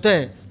गोस्वामी ग्रंथ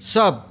है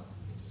सब।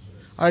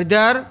 और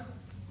इधर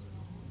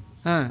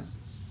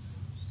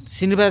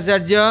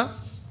श्रीनिवासाचार्य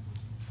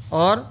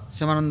और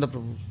श्यामानंद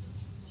प्रभु।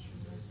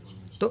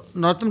 तो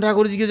नरोत्तम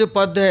ठाकुर जी के जो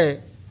पद है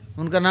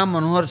उनका नाम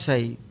मनोहर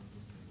शाही,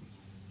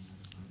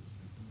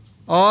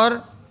 और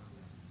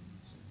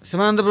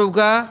श्यामानंद प्रभु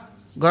का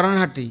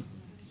गौरनहाटी,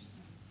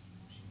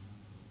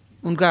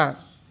 उनका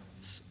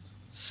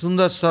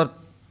सुंदर शर्त,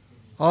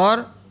 और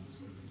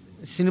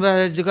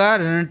श्रीनिवासाचार्य का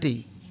रेणटी।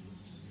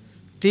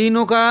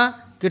 तीनों का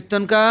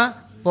कीर्तन का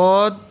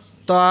पद,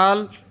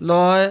 ताल,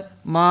 लय,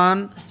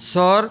 मान,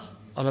 स्वर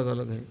अलग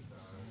अलग है,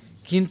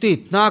 किंतु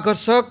इतना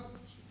आकर्षक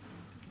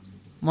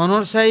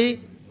मनोहर शाही,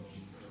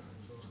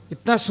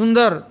 इतना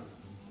सुंदर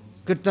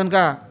कीर्तन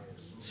का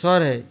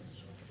स्वर है।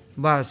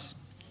 बस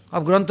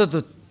अब ग्रंथ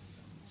तो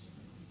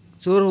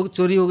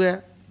चोरी हो गया,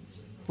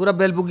 पूरा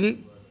बैल बुगी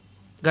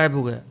गायब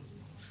हो गया।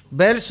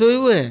 बैल सोए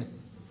हुए हैं,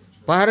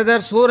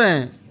 पहरेदार सो रहे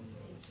हैं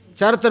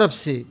चारों तरफ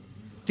से,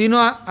 तीनों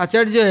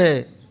आचार्य है,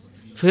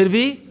 फिर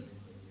भी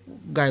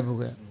गायब हो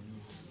गया।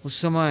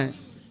 उस समय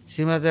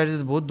श्रीनिवासाचार्य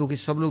तो बहुत दुखी,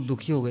 सब लोग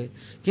दुखी हो गए।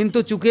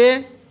 किंतु चूँकि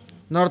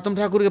नरोत्तम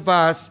ठाकुर के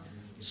पास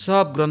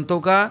सब ग्रंथों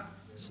का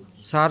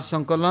सार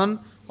संकलन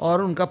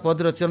और उनका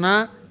पद रचना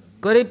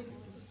करीब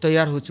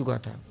तैयार हो चुका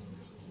था,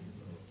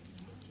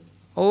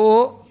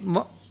 वो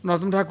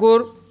नरोत्तम ठाकुर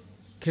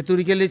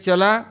खेतुरी के लिए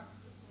चला,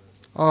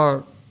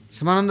 और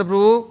श्यामानंद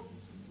प्रभु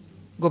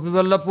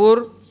गोपीवल्लभपुर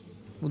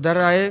उधर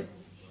आए,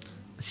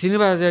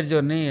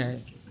 श्रीनिवासाचार्य नहीं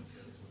आए।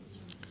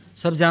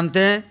 सब जानते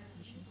हैं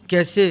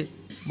कैसे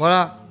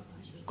बड़ा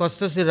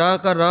कष्ट से रह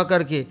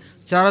करके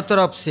चारों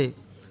तरफ से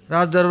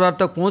राज दरबार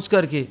तक पहुंच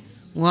करके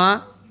वहाँ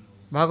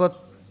भागवत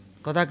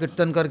कथा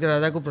कीर्तन करके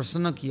राजा को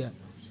प्रसन्न किया।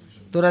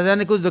 तो राजा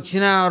ने कुछ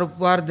दक्षिणा और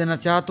उपहार देना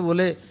चाहा, तो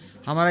बोले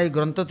हमारा ये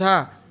ग्रंथ था,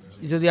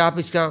 यदि आप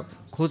इसका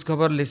खोज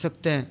खबर ले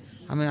सकते हैं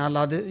हमें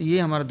ला दे, ये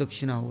हमारा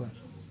दक्षिणा होगा।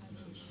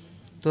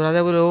 तो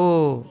राजा बोले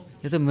ओ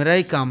ये तो मेरा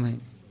ही काम है,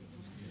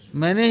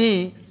 मैंने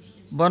ही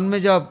वन में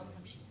जब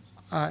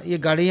ये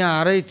गाड़ियाँ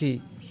आ रही थी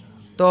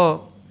तो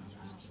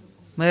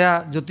मेरा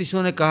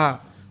ज्योतिषियों ने कहा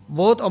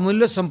बहुत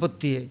अमूल्य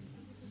संपत्ति है,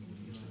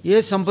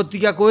 ये संपत्ति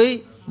का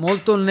कोई मोल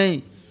तोल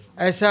नहीं,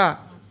 ऐसा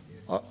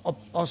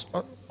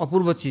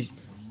अपूर्व चीज़।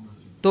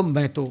 तो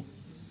मैं तो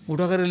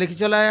उठा कर लेके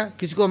चला आया,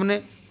 किसी को हमने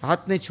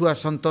हाथ नहीं छुआ,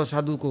 संत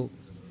साधु को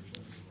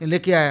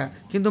लेके आया,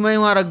 किंतु मैं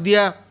वहाँ रख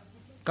दिया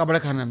कपड़े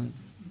खाना में,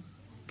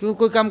 क्यों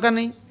कोई काम का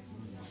नहीं,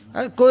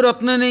 कोई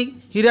रत्न नहीं,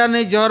 हीरा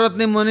नहीं, जवाहरत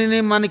नहीं, मणि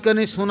नहीं, माणिक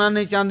नहीं, सोना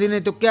नहीं, चांदी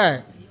नहीं, तो क्या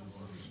है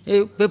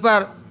ये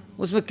पेपर,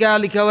 उसमें क्या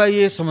लिखा हुआ है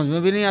ये समझ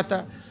में भी नहीं आता।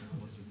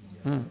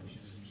 हाँ,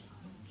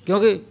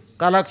 क्योंकि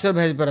काला अक्षर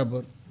भैंस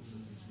बराबर,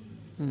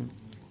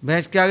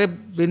 भैंस के आगे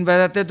बिन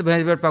बजाते हैं तो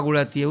भैंस बैठ पाग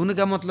उड़ाती है, उन्हें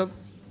क्या मतलब।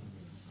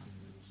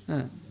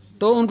 हाँ,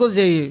 तो उनको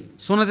चाहिए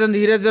सोना चांदी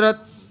हीरा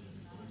जरूरत,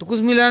 तो कुछ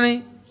मिला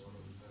नहीं।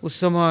 उस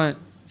समय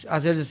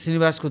आचार्य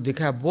श्रीनिवास को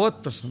देखा,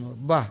 बहुत प्रसन्न हो,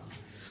 वाह।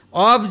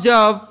 अब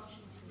जब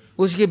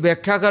उसकी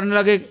व्याख्या करने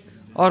लगे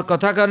और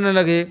कथा करने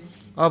लगे,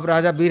 अब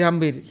राजा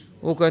वीर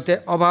वो कहते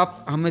अब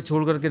आप हमें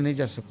छोड़ करके नहीं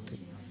जा सकते,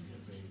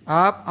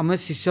 आप हमें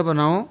शिष्य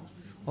बनाओ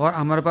और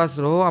हमारे पास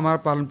रहो, हमारा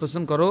पालन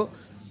पोषण करो।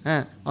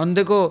 हैं,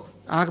 अंधे को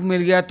आँख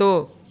मिल गया तो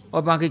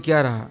अब बाकी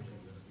क्या रहा,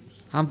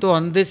 हम तो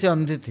अंधे से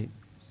अंधे थे,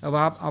 अब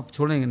आप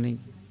छोड़ेंगे नहीं।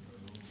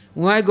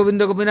 वहाँ ही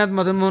गोविंद गोपीनाथ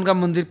मदन मोहन का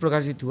मंदिर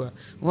प्रकाशित हुआ,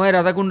 वहाँ ही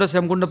राधा कुंड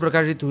श्यामकुंड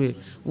प्रकाशित हुए,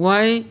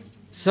 वहाँ ही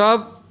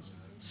सब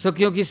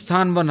सखियों की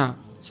स्थान बना,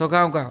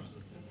 सखाओं का।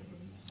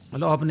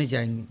 मतलब आप नहीं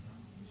जाएंगे।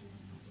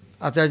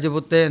 आचार्य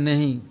बोलते हैं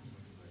नहीं,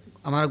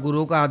 हमारा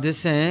गुरुओं का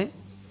आदेश है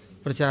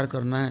प्रचार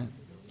करना है।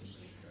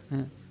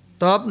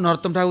 तब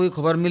नरोत्तम ठाकुर की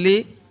खबर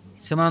मिली,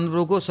 श्यामानंद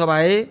प्रभु को, सब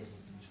आए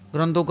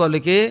ग्रंथों को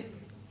लेके,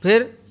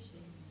 फिर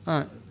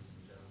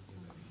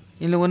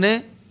इन लोगों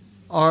ने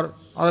और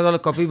अलग अलग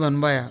कॉपी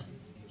बनवाया।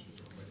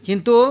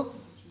 किंतु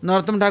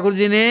नरोत्तम ठाकुर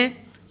जी ने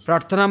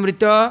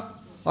प्रार्थनामृत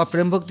और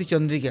प्रेम भक्ति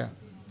चंद्रिका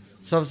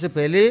सबसे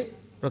पहले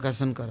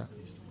प्रकाशन करा,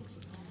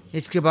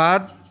 इसके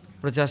बाद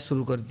प्रचार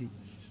शुरू कर दी,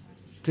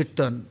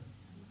 कीर्तन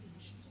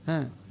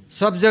हैं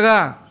सब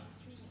जगह,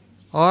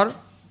 और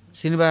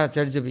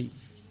श्रीनिवासाचार्य भी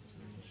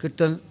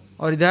कीर्तन,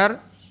 और इधर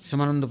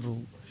श्यामानंद प्रभु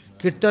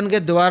कीर्तन के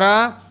द्वारा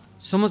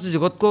समस्त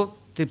जगत को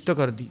तृप्त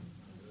कर दी,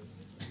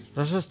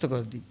 रसस्थ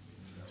कर दी।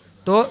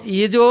 तो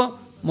ये जो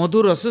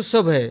मधुर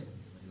रसोत्सव है,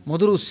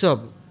 मधुर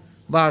उत्सव,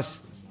 बस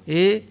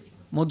ये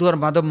मधु और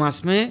माधव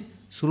मास में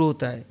शुरू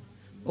होता है।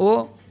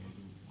 वो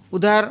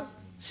उधर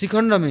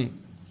श्रीखंड में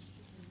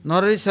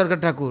नरहरि शंकर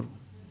ठाकुर,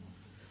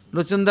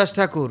 लोचनदास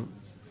ठाकुर,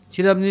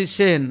 चिरंजीव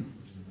सेन,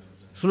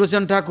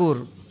 सुलोचन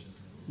ठाकुर,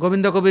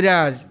 गोविंद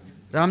कविराज,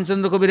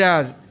 रामचंद्र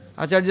कविराज,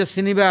 आचार्य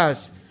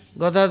श्रीनिवास,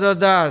 गदाधर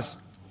दास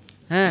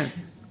हैं,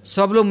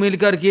 सब लोग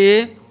मिलकर के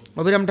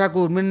अभिराम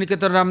ठाकुर,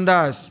 मृणिकेतन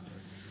रामदास,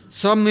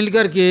 सब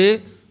मिलकर के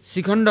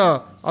शिखंड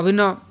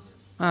अभिनव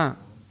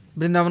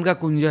वृंदावन का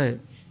कुंज है,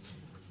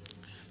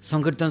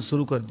 संकीर्तन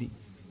शुरू कर दी।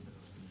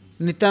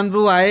 नित्यानंद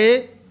प्रभु आए,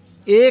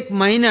 1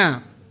 महीना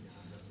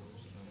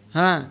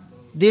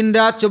दिन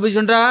रात 24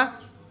 घंटा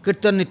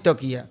कीर्तन नित्य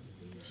किया,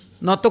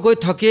 न तो कोई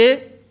थके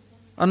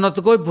और न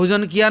तो कोई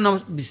भोजन किया, न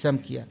विश्राम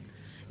किया।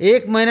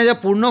 1 महीना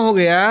जब पूर्ण हो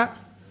गया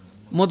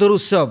मधुर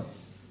उत्सव,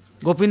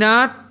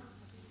 गोपीनाथ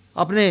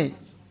अपने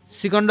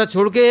शिखंड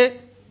छोड़ के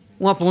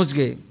वहाँ पहुँच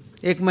गए।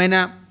 1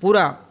 महीना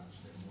पूरा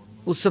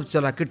उत्सव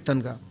चला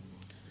कीर्तन का।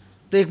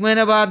 तो 1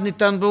 महीने बाद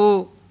नित्यानंद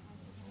प्रभु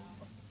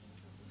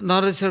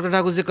नरेश्वर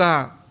ठाकुर से कहा,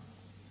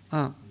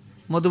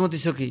 मधुमती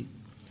सखी,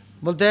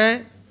 बोलते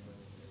हैं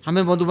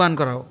हमें मधुपान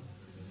कराओ।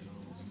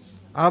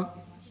 अब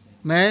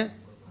मैं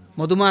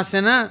मधुमास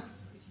है ना,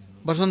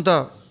 बसंत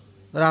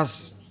रास,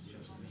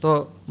 तो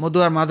मधु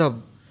और माधव,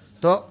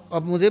 तो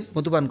अब मुझे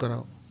मधुपान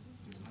कराओ।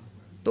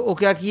 तो वो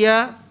क्या किया,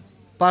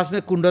 पास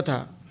में कुंड था,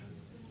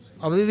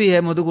 अभी भी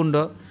है मधु कुंड,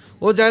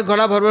 वो जाके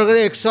घड़ा भर भर कर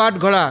 108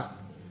 घड़ा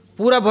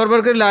पूरा भर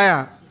भर कर लाया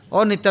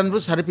और नित्यानंद प्रभु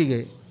सारे पी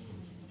गए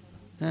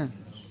हैं।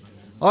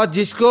 और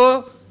जिसको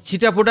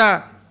छीटा फूटा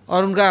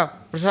और उनका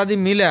प्रसादी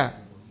मिला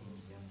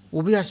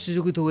वो भी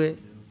आश्चर्यचकित हुए,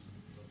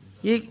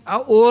 ये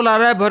वो ला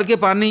रहा है भर के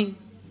पानी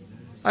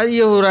और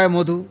ये हो रहा है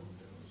मधु।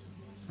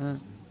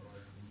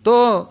 तो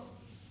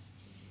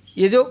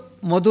ये जो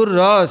मधुर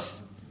रस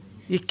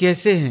ये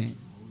कैसे हैं,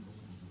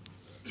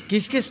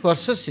 किसके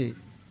स्पर्श से,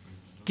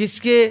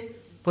 किसके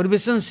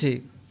परिवेशन से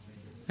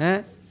हैं,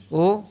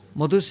 वो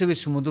मधुर से भी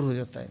सुमधुर हो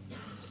जाता है।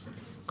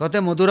 कहते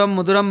हैं मधुरम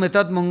मधुरम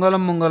मेतत्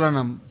मंगलम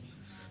मंगलानम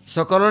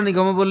सकल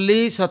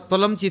निगमवल्ली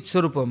सत्फलम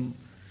चित्स्वरूपम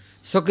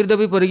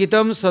सकृदपि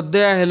परिगीतम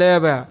सद्या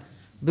हेलयाव्या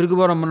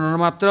भृगुवरम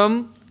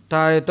मनमात्रम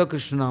तायत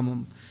कृष्ण नामम।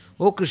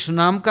 वो कृष्ण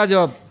नाम का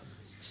जब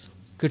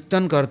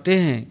कीर्तन करते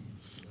हैं,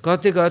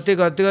 कहते कहते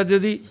कहते कहते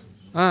यदि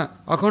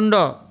अखंड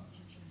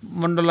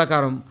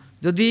मंडलाकारम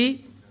यदि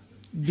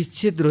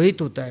विच्छेद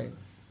रहित होता है,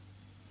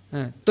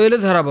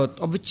 तैल धारावत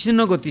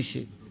अविच्छिन्न गति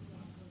से,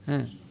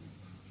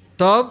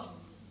 तब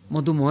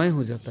मधुमय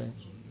हो जाता है।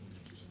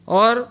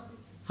 और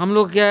हम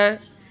लोग क्या है,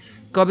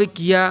 कभी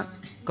किया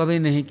कभी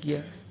नहीं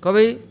किया,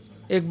 कभी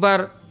एक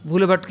बार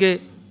भूले भटके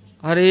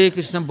हरे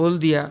कृष्ण बोल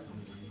दिया,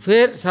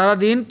 फिर सारा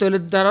दिन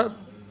तैलधारा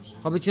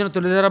अविच्छिन्न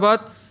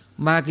तैलधारावत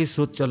माया की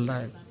स्रोत चल रहा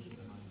है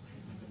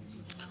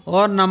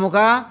और नामों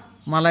का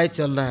मालाएं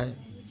चल रहा है।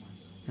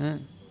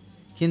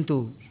 किंतु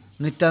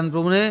नित्यानंद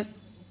प्रभु ने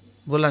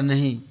बोला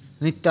नहीं,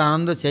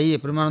 नित्यानंद चाहिए,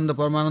 प्रेमानंद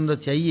परमानंद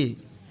चाहिए,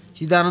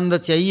 चिदानंद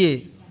चाहिए,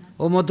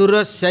 वो मधुर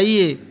रस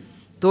चाहिए,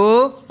 तो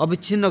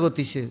अविच्छिन्न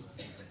गति से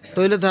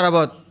तैल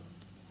धारावत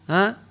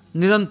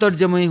निरंतर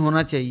जमई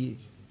होना चाहिए,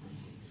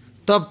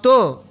 तब तो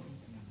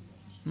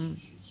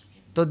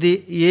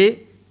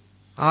ये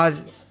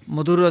आज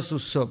मधुर रस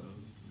उत्सव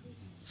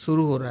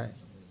शुरू हो रहा है।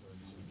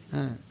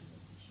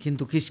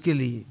 किंतु किसके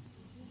लिए,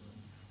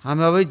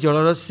 हमें अभी जड़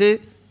रस से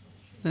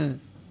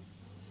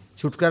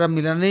छुटकारा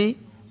मिला नहीं,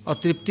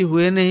 अतृप्ति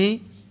हुए नहीं,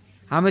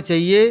 हमें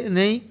चाहिए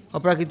नहीं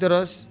अपराकृत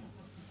रस,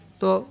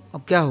 तो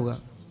अब क्या होगा।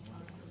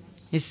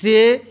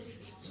 इसलिए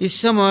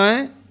इस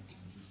समय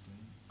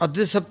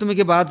अद्वैत सप्तमी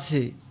के बाद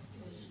से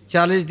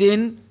 40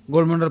 दिन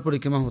गौड़मंडल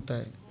परिक्रमा होता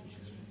है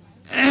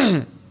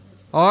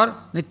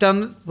और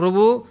नित्यानंद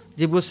प्रभु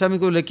जीव गोस्वामी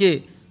को लेके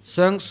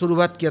स्वयं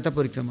शुरुआत किया था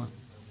परिक्रमा।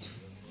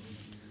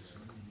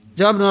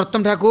 जब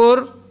नरोत्तम ठाकुर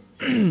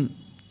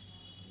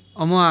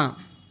अमुआ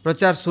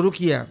प्रचार शुरू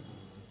किया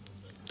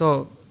तो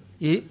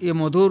ये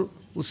मधुर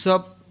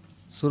उत्सव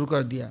शुरू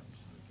कर दिया।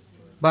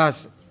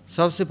 बस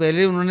सबसे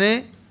पहले उन्होंने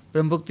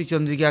प्रेम भक्ति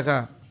चंद्रिका का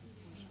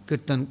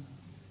कीर्तन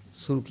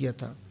शुरू किया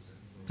था,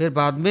 फिर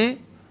बाद में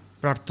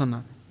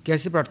प्रार्थना,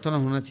 कैसे प्रार्थना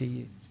होना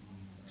चाहिए,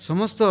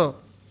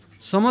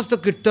 समस्त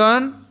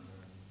कीर्तन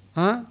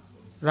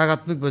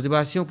रागात्मक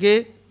ब्रजवासियों के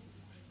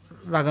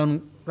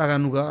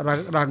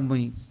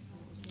रागमयी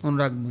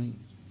अनुरागमयी।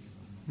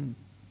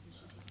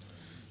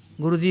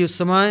 गुरुजी उस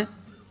समय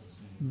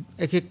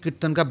एक एक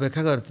कीर्तन का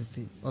व्याख्या करते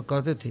थे और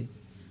कहते थे,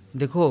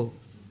 देखो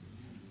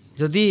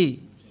यदि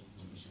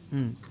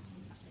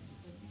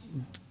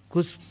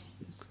कुछ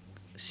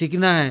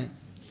सीखना है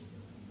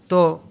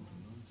तो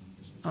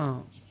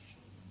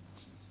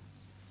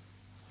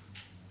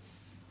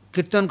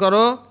कीर्तन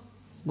करो,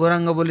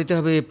 गौरांग बोलिते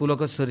हबे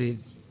पुलक शरीर,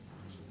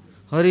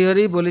 हरि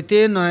हरि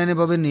बोलिते नयने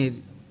बबे नीर,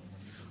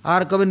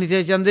 और कभी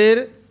नित्य चंदेर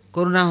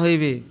करुणा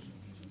होइबे,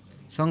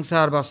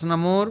 संसार वासना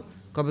मोर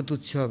कभी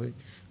तुच्छ हबे।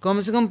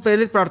 कम से कम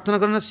पहले प्रार्थना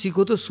करना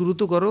सीखो, तो शुरू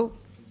तो करो,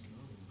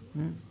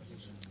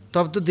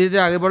 तब तो धीरे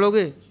धीरे आगे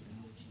बढ़ोगे।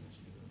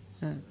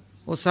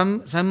 वो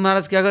स्वामी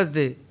महाराज क्या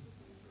कहते,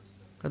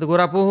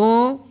 गोरा पोहू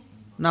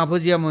ना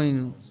भजिया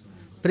मोइनु,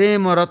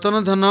 प्रेम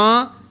रतन धन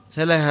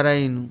हेला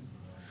हराइनु,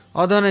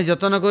 अधने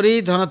जतन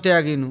करी धन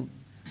त्यागिनु,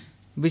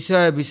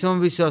 विषय विषम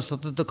विषय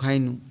सतत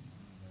खाइनु।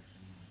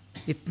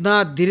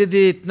 इतना धीरे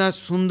धीरे इतना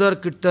सुंदर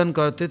कीर्तन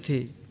करते थे,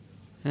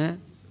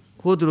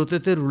 खुद रोते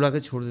थे, रुला के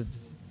छोड़ देते थे।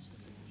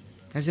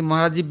 ऐसे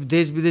महाराज जी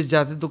देश विदेश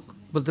जाते तो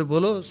बोलते,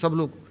 बोलो सब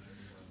लोग,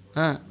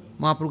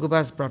 महाप्रभु के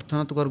पास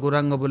प्रार्थना तो कर,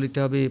 गौरांग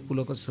बोलिते हबे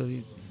पुलक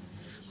शरीर,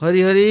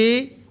 हरि हरि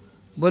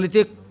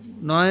बोलिते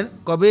नयन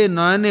कबे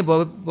नयने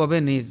बबे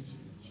नीर।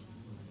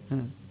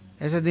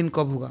 ऐसा दिन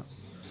कब होगा?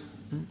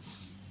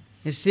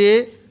 इससे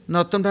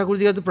नरोत्तम ठाकुर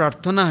जी का तो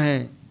प्रार्थना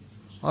है,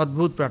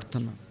 अद्भुत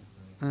प्रार्थना।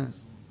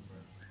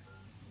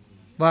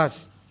 बस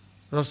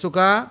रसों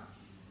का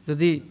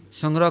यदि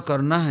संग्रह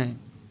करना है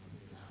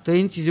तो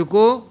इन चीज़ों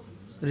को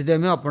हृदय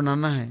में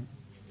अपनाना है,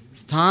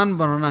 स्थान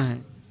बनाना है,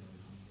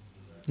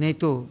 नहीं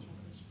तो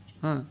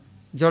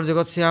जड़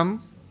जगत से हम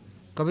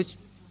कभी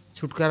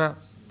छुटकारा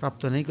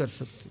प्राप्त नहीं कर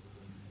सकते।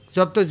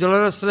 जब तक जल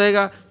रस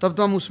रहेगा तब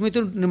तो हम उसमें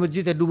तो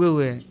निमज्जित है, डूबे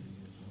हुए हैं,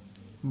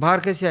 बाहर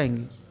कैसे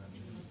आएंगे?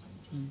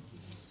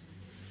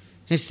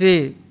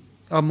 इसलिए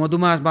अब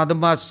मधुमास माधव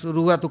मास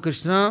शुरू हुआ तो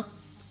कृष्ण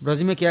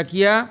ब्रज में क्या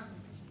किया?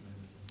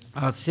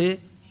 आज से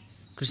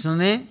कृष्ण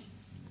ने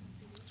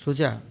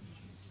सोचा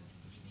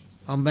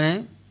अब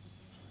मैं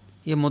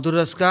ये मधुर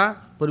रस का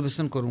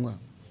परिवेशन करूँगा।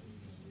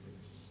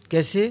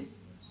 कैसे?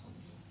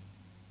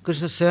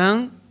 कृष्ण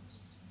स्वयं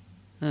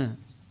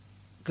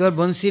केवल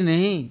बंसी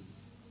नहीं,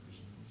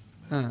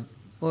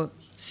 वो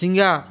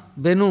सिंगा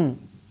बेनु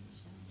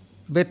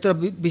बेत्र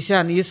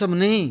विषान ये सब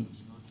नहीं,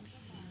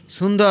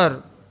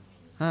 सुंदर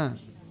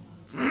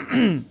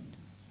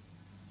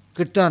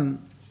कीर्तन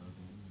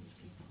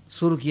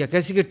शुरू किया।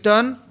 कैसी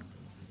कीर्तन?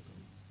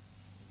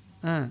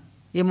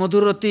 ये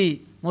मधुरती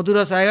मधुर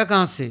रस आएगा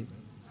कहाँ से?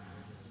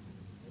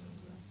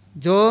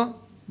 जो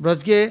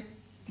ब्रज के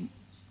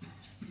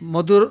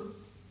मधुर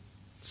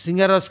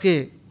सिंगार रस के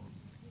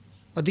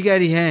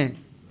अधिकारी हैं,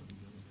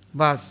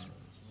 बस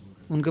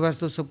उनके पास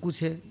तो सब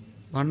कुछ है,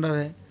 भंडार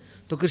है।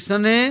 तो कृष्ण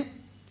ने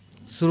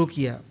शुरू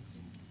किया।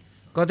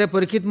 कहते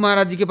परीक्षित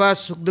महाराज जी के पास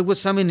सुखदेव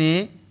गोस्वामी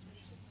ने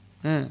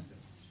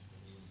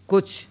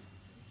कुछ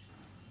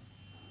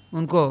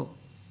उनको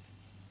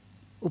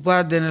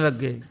उपहार देने लग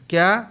गए।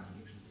 क्या?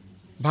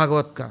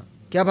 भागवत का।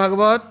 क्या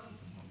भागवत?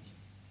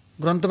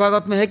 ग्रंथ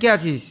भागवत में है क्या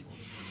चीज़?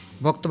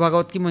 भक्त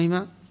भागवत की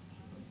महिमा,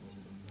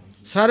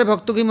 सारे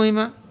भक्तों की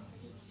महिमा।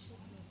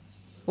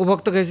 वो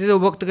भक्त कैसे थे, वो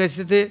भक्त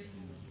कैसे थे,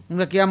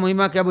 उनका क्या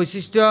महिमा, क्या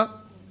वैशिष्ट।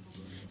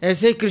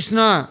 ऐसे ही कृष्ण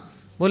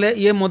बोले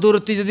ये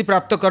मधुरती यदि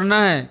प्राप्त करना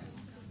है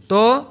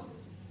तो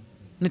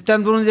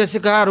नित्यानंद प्रभु ने जैसे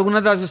कहा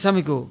रघुनाथ दास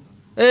गोस्वामी को,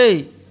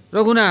 ए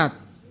रघुनाथ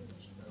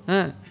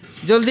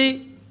जल्दी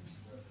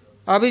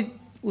अभी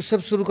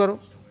उत्सव शुरू करो,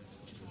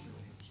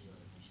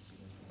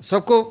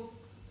 सबको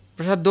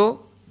प्रसाद दो।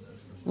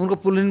 उनको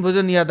पुलिन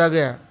भोजन याद आ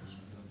गया,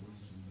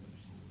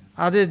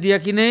 आदेश दिया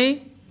कि नहीं,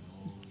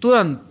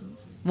 तुरंत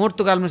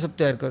मुहूर्त काल में सब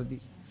तैयार कर दी।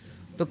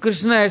 तो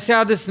कृष्ण ऐसे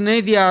आदेश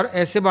नहीं दिया और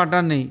ऐसे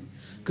बांटा नहीं,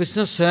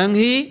 कृष्ण स्वयं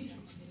ही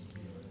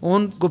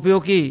उन गोपियों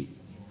की,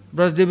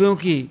 ब्रजदेवियों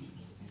की,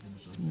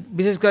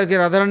 विशेष करके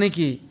राधा रानी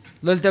की,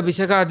 ललिता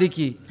विशाखा आदि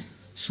की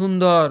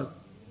सुंदर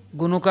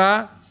गुणों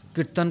का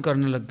कीर्तन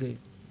करने लग गए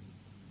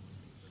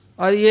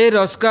और ये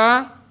रस का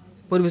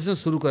परिवेशन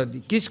शुरू कर दी।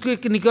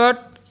 किसके निकट?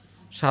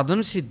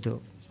 साधन सिद्ध।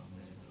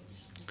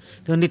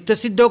 तो नित्य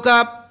सिद्धों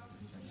का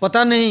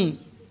पता नहीं,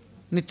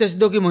 नित्य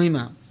सिद्धों की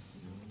महिमा।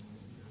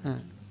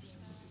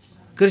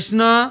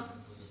 कृष्ण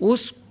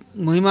उस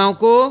महिमाओं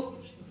को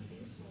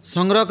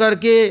संग्रह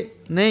करके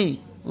नहीं,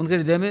 उनके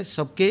हृदय में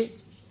सबके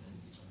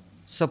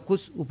सब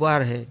कुछ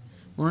उपहार है।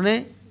 उन्होंने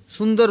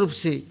सुंदर रूप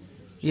से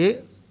ये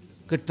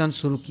कीर्तन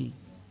शुरू की।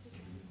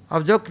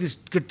 अब जब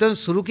कीर्तन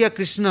शुरू किया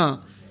कृष्ण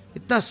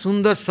इतना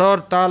सुंदर स्वर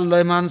ताल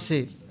लयमान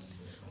से,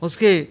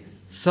 उसके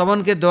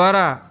श्रवण के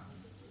द्वारा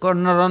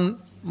कर्णरन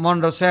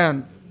मन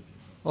रसायन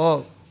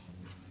और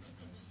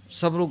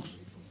सब लोग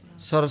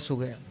सरस हो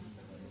गया।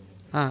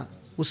 हाँ,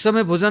 उस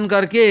समय भोजन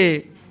करके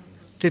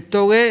तृप्त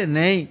हो गए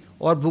नहीं,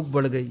 और भूख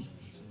बढ़ गई।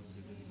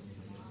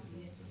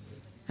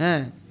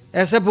 हैं,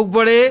 ऐसा भूख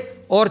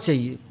बढ़े और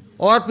चाहिए,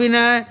 और पीना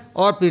है,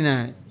 और पीना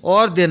है,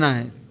 और देना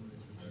है।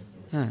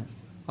 हैं,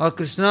 और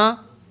कृष्ण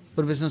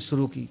परिवेशन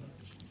शुरू की।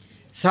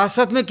 साथ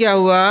साथ में क्या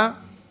हुआ,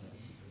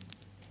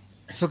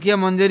 सखिया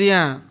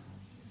मंजरियाँ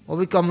वो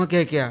भी कम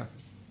है क्या,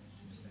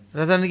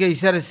 राधा रानी के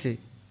इशारे से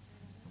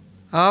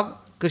अब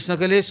कृष्ण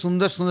के लिए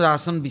सुंदर सुंदर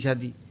आसन बिछा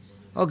दी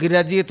और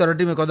गिरिराज जी के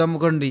तरटी में कदम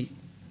मुखंडी।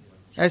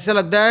 ऐसा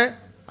लगता है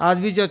आज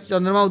भी जब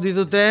चंद्रमा उदित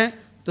होते हैं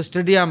तो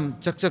स्टेडियम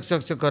चक चक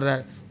चक चक कर रहा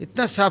है,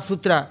 इतना साफ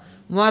सुथरा।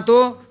 वहाँ तो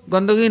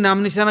गंदगी नाम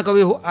निशाना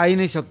कभी आ ही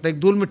नहीं सकता, एक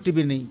धूल मिट्टी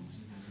भी नहीं,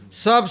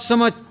 सब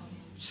समझ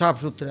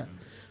साफ सुथरा।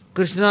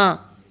 कृष्ण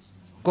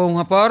को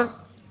वहाँ पर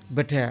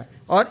बैठाया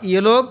और ये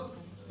लोग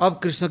अब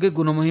कृष्ण की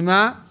गुण महिमा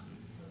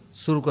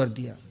शुरू कर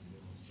दिया,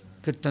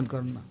 कीर्तन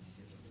करना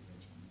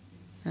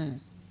है।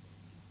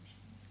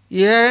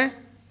 यह है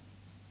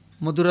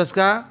मधुरस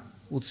का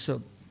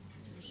उत्सव।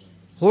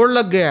 होड़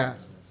लग गया,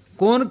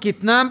 कौन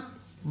कितना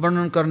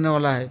वर्णन करने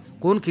वाला है,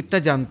 कौन कितना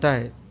जानता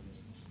है।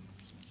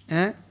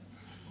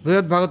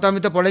 भगवत भागवता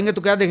में तो पढ़ेंगे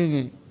तो क्या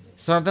देखेंगे,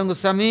 सनातन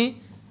गोस्वामी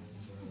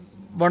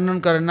वर्णन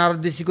करें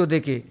नारद ऋषि को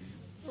देखे,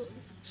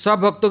 सब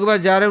भक्तों के पास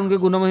जा रहे हैं, उनके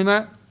गुण महिमा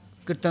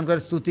कीर्तन कर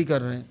स्तुति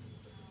कर रहे हैं।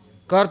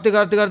 करते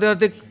करते करते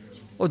करते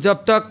और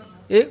जब तक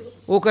एक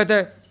वो कहता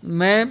है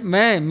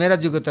मैं मेरा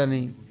योग्यता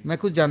नहीं, मैं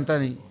कुछ जानता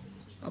नहीं,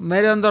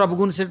 मेरे अंदर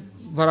अवगुण से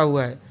भरा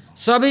हुआ है,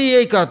 सभी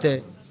यही कहते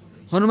हैं,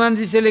 हनुमान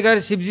जी से लेकर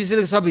शिव जी से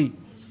लेकर सभी।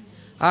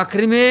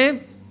 आखिरी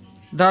में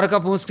द्वारका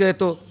पहुँच गए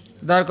तो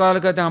द्वारका वाले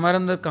कहते हैं हमारे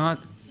अंदर कहाँ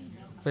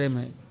प्रेम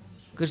है,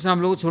 कृष्ण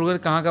हम लोग को छोड़कर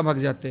कहाँ का भाग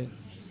जाते हैं।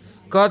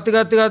 कहते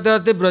कहते कहते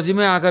कहते ब्रज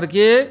में आकर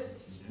के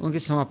उनकी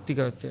समाप्ति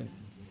करते हैं।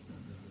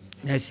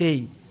 ऐसे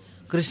ही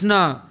कृष्ण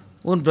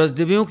उन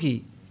ब्रजदेवियों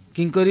की,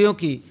 किंकरियों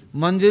की,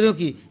 मंजरियों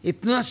की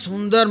इतना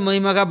सुंदर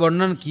महिमा का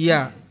वर्णन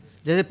किया,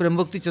 जैसे प्रेम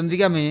भक्ति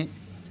चंद्रिका में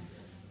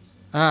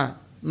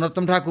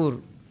नरोत्तम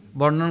ठाकुर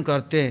वर्णन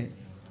करते हैं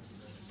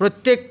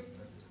प्रत्येक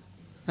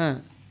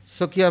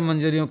सखी और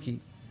मंजरियों की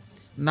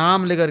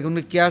नाम लेकर के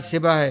उनकी क्या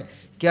सेवा है,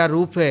 क्या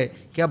रूप है,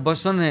 क्या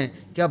बसन है,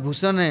 क्या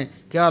भूषण है,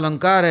 क्या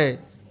अलंकार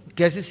है,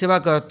 कैसी सेवा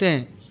करते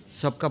हैं,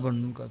 सबका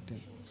वर्णन करते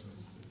हैं।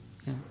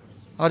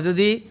 और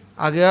यदि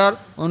आगे और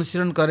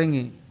अनुसरण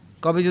करेंगे,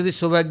 कभी यदि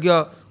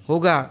सौभाग्य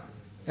होगा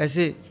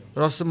ऐसे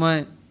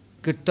रसमय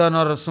कीर्तन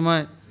और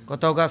रसमय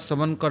कथाओं का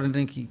श्रवण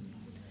करने की,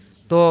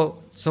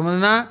 तो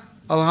समझना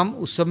अब हम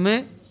उस सब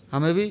में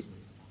हमें भी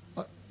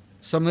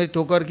सम्मिलित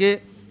होकर के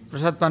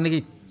प्रसाद पाने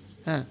की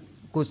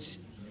कुछ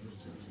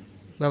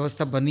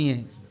व्यवस्था बनी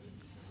है,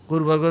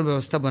 गुरुवर्ग ने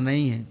व्यवस्था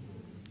बनाई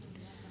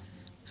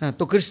है।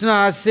 तो कृष्ण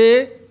आज से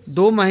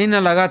 2 महीना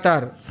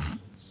लगातार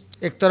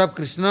एक तरफ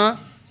कृष्ण,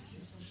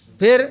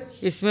 फिर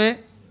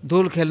इसमें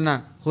धूल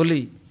खेलना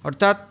होली,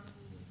 अर्थात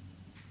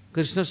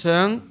कृष्ण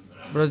स्वयं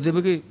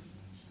ब्रजदेवी की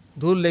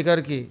धूल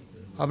लेकर के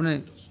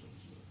अपने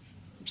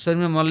शरीर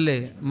में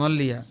मल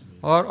लिया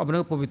और अपने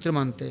को पवित्र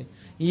मानते हैं।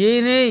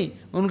 यही नहीं,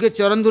 उनके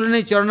चरण धूल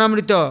नहीं,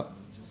 चरणामृत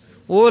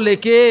वो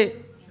लेके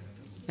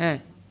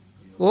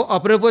वो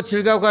अपने ऊपर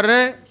छिड़काव कर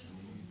रहे हैं,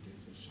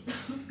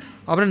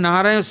 अपने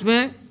नहा रहे हैं,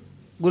 उसमें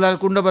गुलाल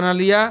कुंड बना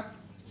लिया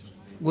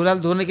गुलाल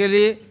धोने के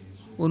लिए,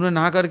 उन्होंने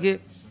नहा करके।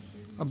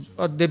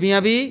 और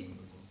देवियाँ भी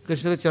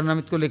कृष्ण के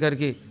चरणामृत को लेकर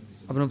के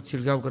अपने ऊपर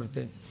छिड़काव करते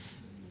हैं।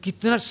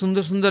 कितना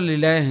सुंदर सुंदर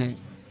लीलाएं हैं,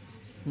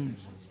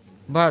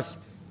 बस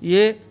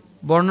ये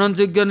वर्णन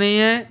योग्य नहीं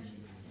है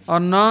और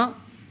न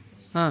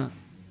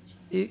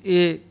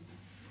ये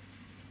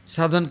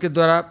साधन के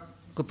द्वारा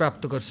को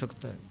प्राप्त कर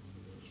सकता है।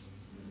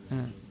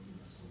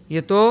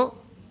 ये तो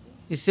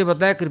इससे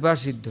बताया कृपा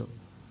सिद्ध।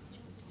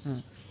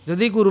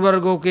 यदि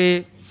गुरुवर्गों के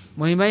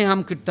महिमा ही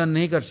हम कीर्तन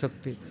नहीं कर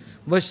सकते,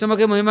 वैष्णव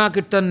के महिमा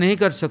कीर्तन नहीं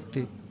कर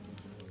सकते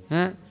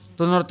हैं,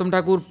 तो नरोत्तम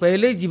ठाकुर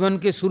पहले जीवन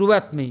के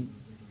शुरुआत में ही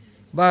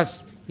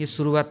बस ये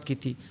शुरुआत की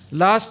थी।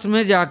 लास्ट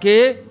में जाके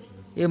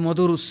ये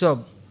मधुर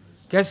उत्सव,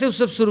 कैसे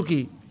उत्सव शुरू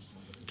की,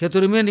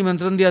 खेतुरी में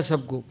निमंत्रण दिया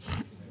सबको,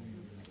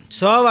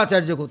 सब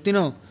आचार्य को,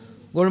 तीनों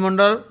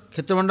गौड़मंडल,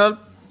 क्षेत्रमंडल,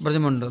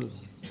 ब्रजमंडल,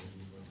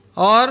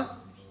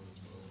 और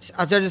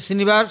आचार्य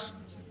श्रीनिवास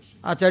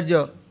आचार्य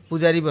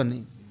पुजारी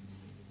बने।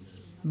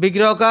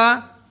 विग्रह का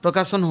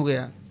प्रकाशन हो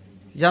गया,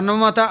 जानव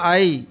माता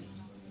आई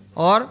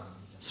और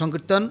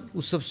संकीर्तन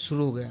उत्सव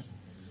शुरू हो गया।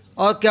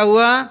 और क्या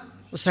हुआ,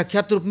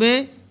 साक्षात रूप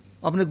में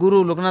अपने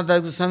गुरु लोकनाथ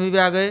दास गोस्वामी भी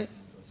आ गए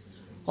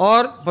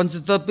और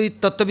पंचतत्व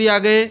तत्व भी आ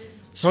गए,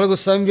 षोड़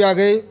गोस्वामी भी आ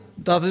गए,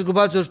 दादरी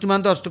गोपाल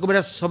चौष्टिमान तो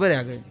अष्टकबीर सबरे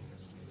आ गए।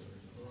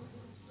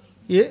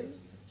 ये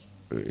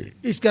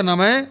इसका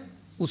नाम है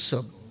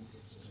उत्सव।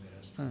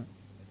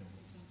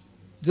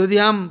 यदि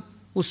हम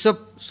उत्सव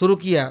शुरू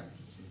किया,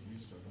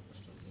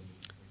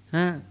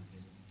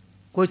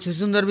 कोई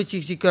सुंदर भी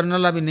चीख चीख करने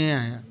वाला भी नहीं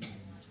आया,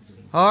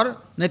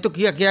 और नहीं तो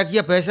क्या क्या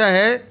किया, पैसा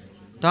है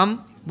तो हम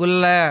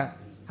बुलाया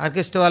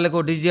ऑर्केस्ट्रा वाले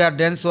को, डीजे और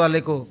डांस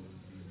वाले को,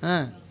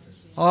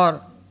 और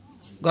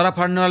गला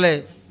फाड़ने वाले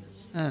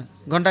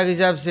घंटा के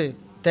हिसाब से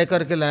तय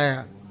करके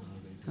लाया,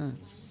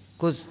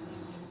 कुछ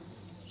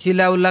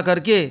चिल्ला उल्ला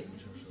करके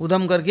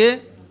उदम करके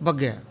बग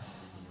गया,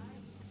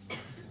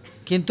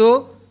 किंतु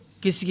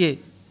किसी के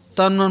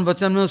तन मन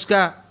वचन में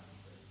उसका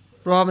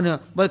प्रभाव नहीं,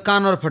 बस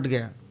कान और फट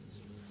गया।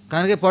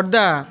 कान के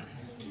पर्दा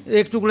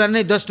एक टुकड़ा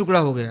नहीं 10 टुकड़ा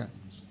हो गया,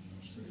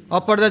 और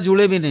पर्दा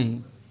जुड़े भी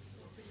नहीं।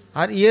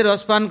 और ये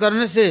रसपान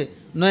करने से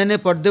नए नए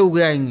पर्दे उग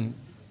आएंगे।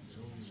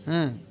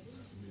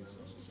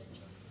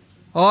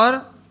 और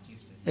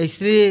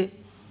इसलिए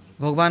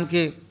भगवान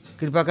के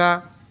कृपा का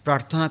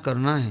प्रार्थना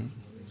करना है।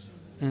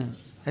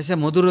 ऐसे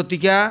मधुर रति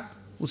का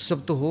उत्सव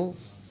तो हो,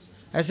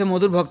 ऐसे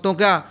मधुर भक्तों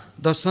का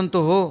दर्शन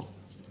तो हो,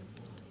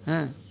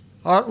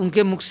 और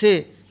उनके मुख से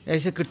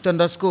ऐसे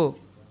कीर्तन रस को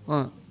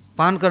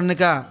पान करने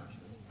का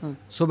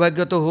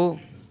सौभाग्य तो हो।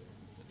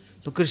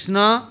 तो कृष्ण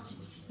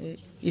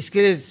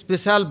इसके लिए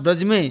स्पेशल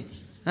ब्रज में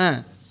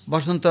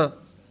बसंत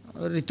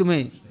ऋतु में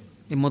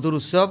ये मधुर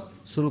उत्सव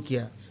शुरू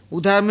किया।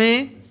 उधर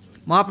में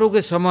महाप्रभु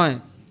के समय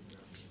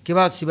के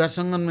बाद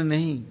शिवासंगम में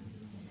नहीं,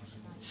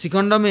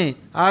 शिखंड में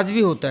आज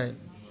भी होता है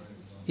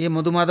ये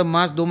मधुमाधव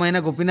मास। 2 महीना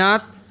गोपीनाथ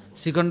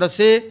शिखंड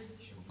से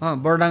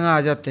बरडांगा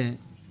आ जाते हैं,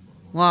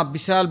 वहाँ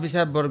विशाल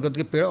विशाल बरगद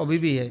के पेड़ अभी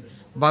भी है,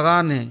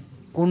 बागान है,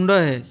 कुंड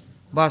है,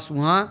 बस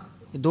वहाँ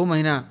 2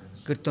 महीना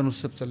कीर्तन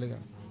उत्सव चलेगा।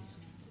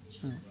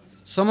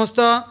 समस्त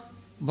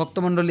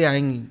भक्तमंडली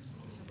आएंगी।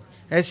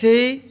 ऐसे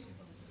ही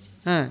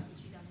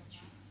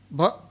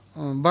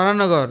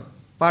बरानगर,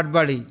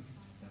 पाटबाड़ी,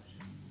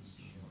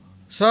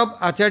 सब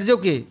आचार्यों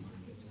के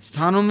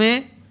स्थानों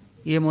में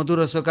ये मधुर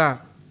रस का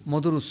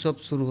मधुर उत्सव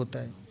शुरू होता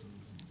है,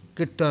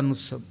 कीर्तन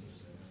उत्सव।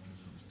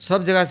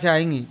 सब जगह से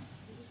आएंगे,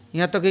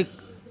 यहाँ तक कि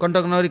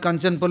कंटक नगरी,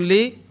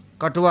 कंचनपल्ली,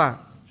 कटवा,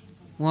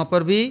 वहाँ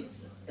पर भी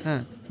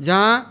हैं,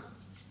 जहाँ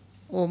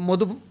वो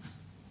मधु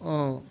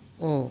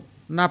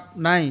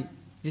नाई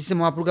जिससे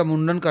महाप्रभु का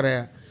मुंडन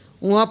कराया,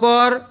 वहाँ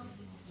पर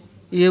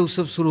ये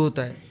उत्सव शुरू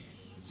होता है।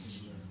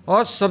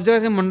 और सब जगह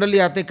से मंडली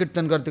आते हैं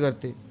कीर्तन करते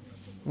करते,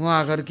 वहाँ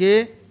आकर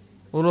के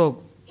वो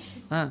लोग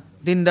हाँ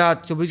दिन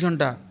रात 24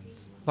 घंटा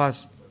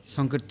बस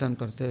संकीर्तन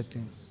करते रहते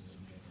हैं।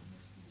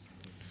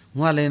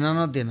 वहाँ लेना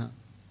न देना,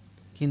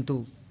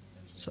 किंतु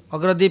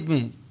अग्रदीप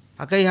में,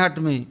 अकई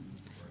में,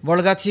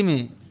 बड़गाछी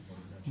में,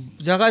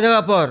 जगह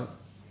जगह पर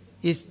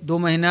इस 2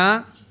 महीना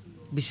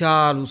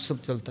विशाल उत्सव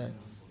चलता है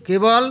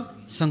केवल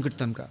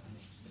संकीर्तन का।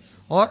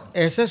 और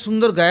ऐसे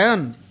सुंदर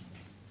गायन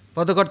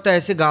पदकर्ता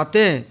ऐसे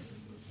गाते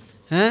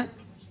हैं,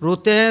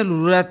 रोते हैं,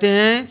 लुलाते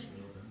हैं,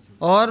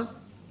 और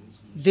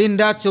दिन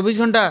रात 24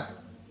 घंटा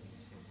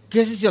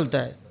कैसे चलता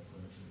है,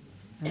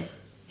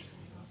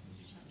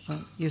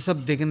 ये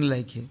सब देखने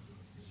लायक है।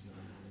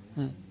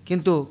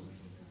 किंतु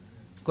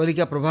कली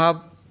का प्रभाव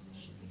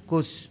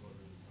कुछ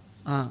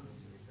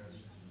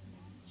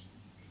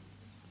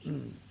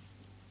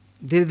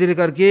धीरे धीरे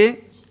करके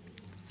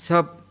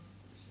सब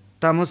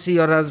तामसी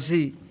और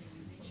राजसी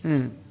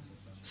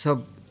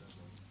सब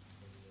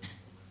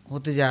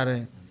होते जा रहे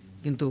हैं।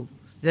 किंतु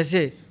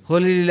जैसे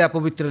होली लीला,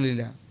 पवित्र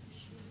लीला,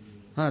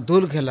 हाँ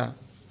धूल खेला,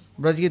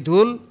 ब्रज की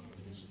धूल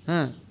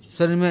हाँ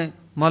शरीर में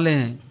मले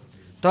हैं,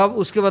 तब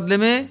उसके बदले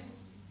में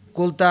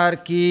कोलतार,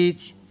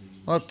 कीच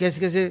और कैसे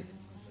कैसे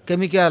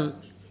केमिकल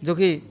जो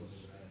कि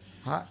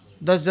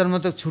 10 जन्म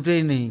तक छूटे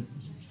ही नहीं,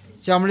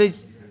 चमड़ी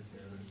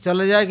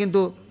चले जाए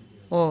किंतु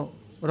वो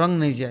रंग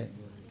नहीं जाए।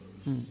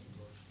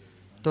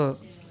 तो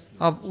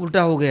अब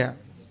उल्टा हो गया।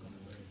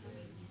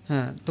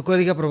 हाँ तो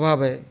कली का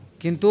प्रभाव है,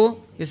 किंतु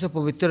ये सब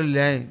पवित्र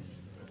लीलाएं,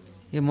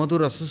 ये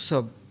मधुर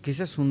रसोत्सव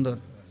कैसे सुंदर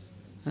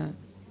है।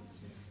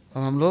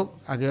 अब हम लोग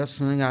आगे और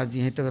सुनेंगे, आज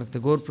यहीं तक रखते।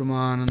 गौर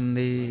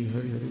प्रेमानंदे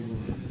हरि हरि बोल।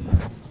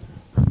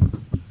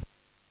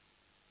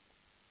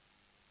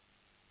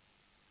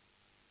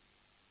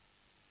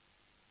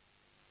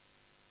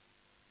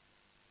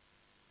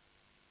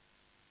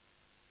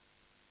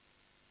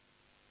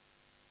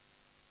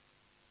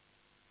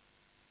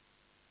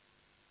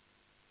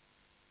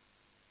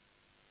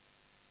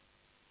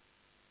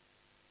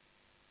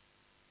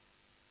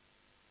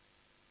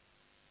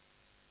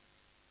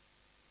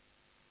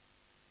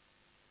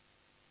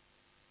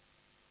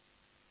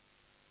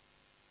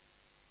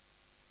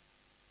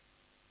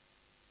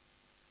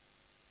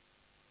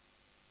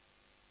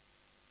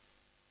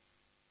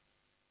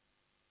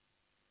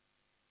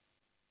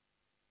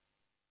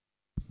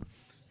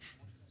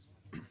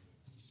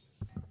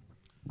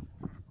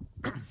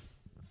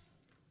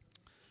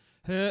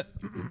 He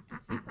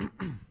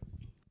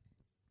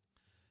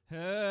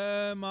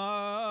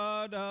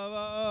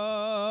Madhava,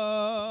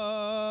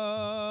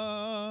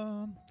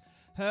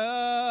 He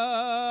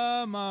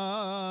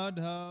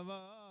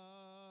Madhava,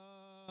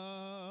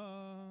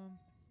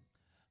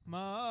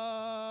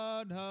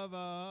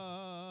 Madhava,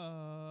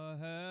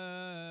 He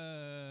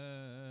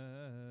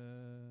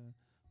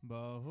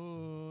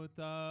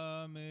Bahuta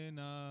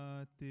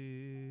Minati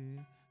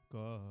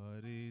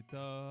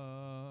Karitaya.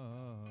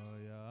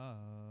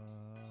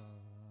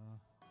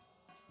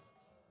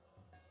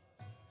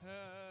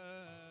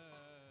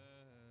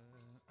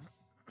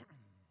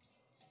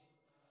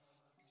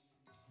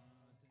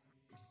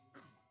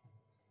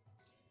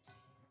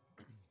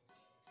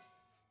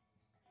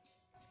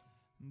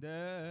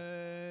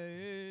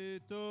 De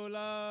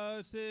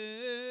tulasi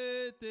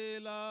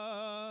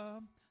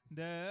tila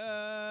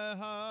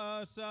deha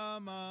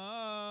samarpino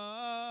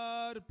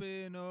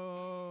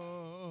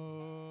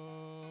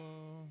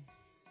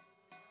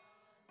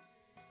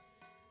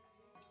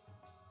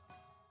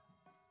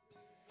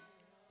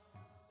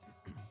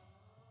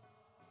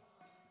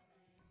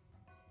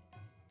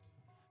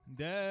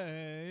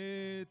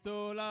de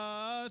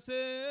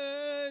tulasi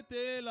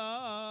tila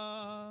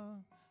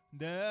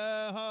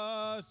deha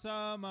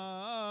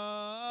samarpino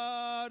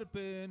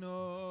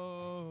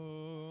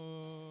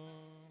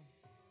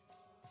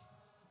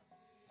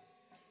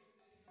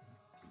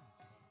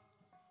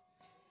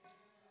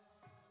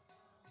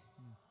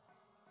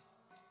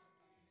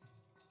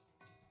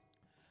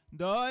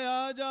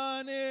daya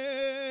jane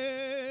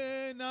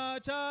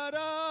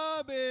nachara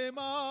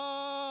bema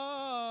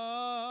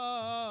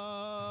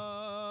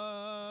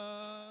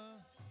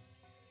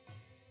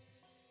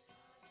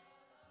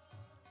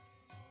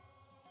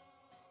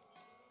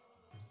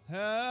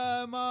He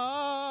Madhava,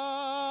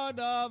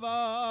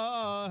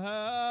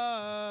 He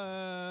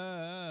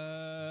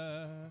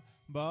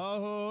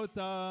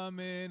Bahuta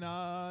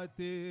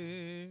Minati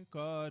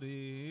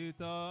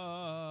Karita.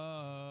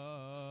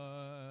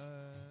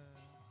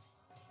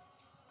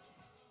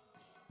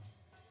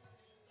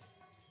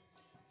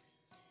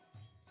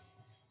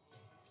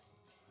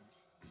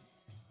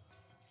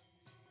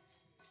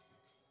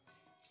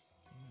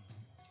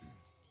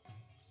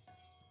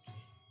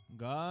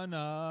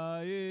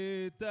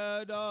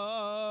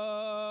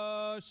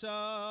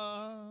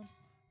 Ganayitadasha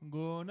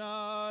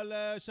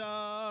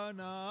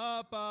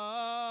Gunaleshana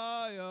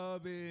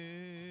Payabe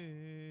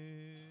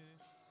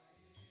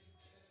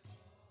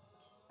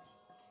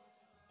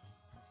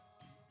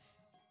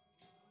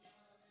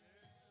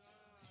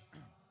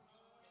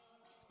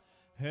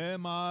He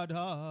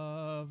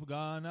Madhav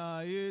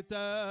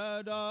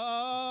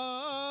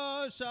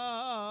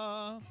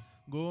Ganayitadasha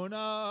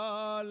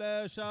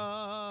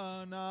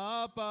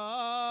Gunaleshana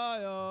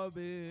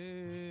Payabe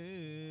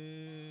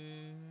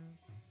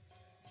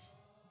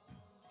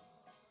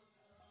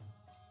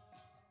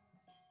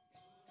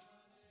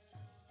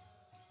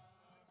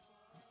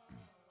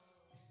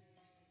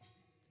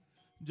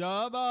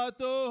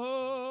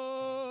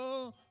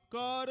Jabato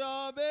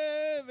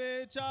Karabe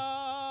Vichar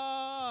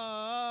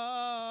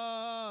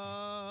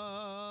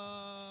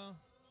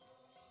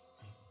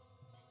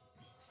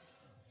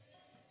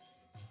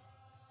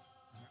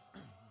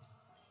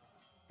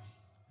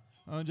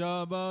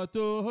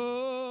Jabato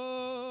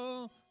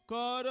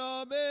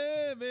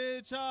Karabe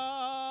Vichar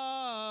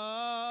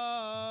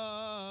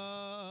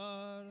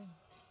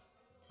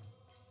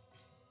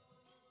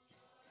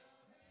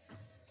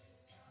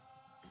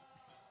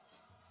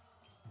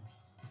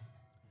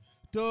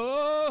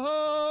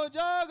Toho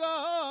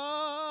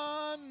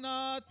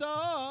Jagannatha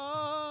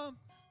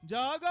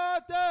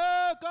Jagat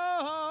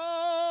kaho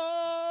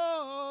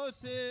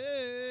se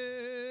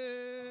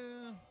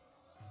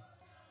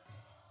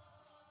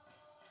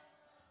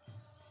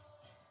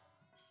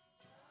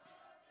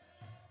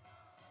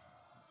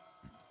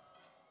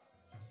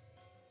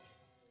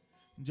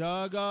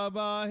Jaga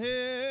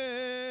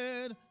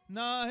bahir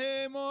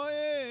nahe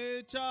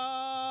moe char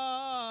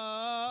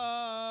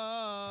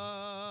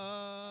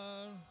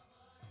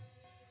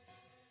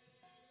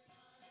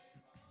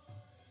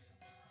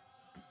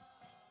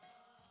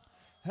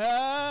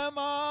Hai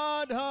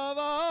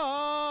Madhava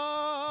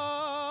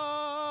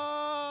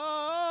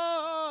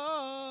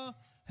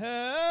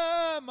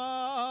Hai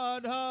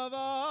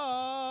Madhava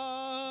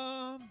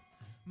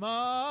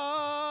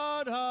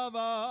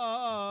Madhava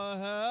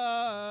hai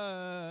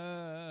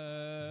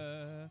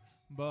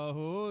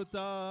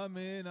Bahuta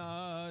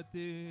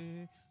minati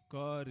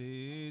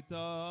karitaya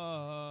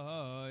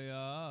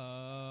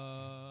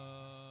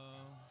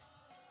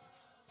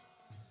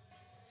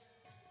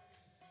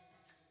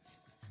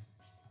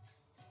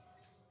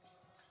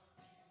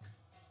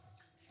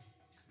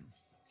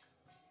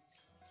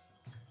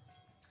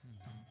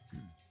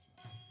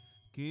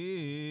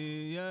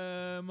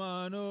Kiye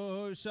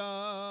manusha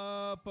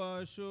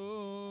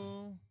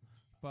pashu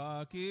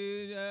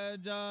pakiye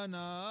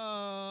janamiye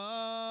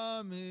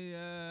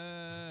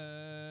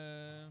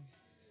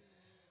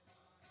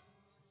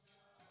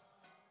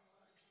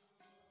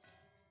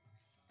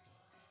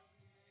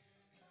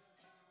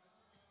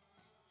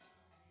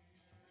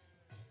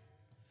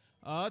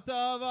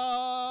Atava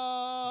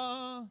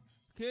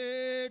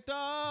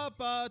kita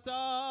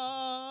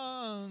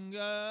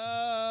patanga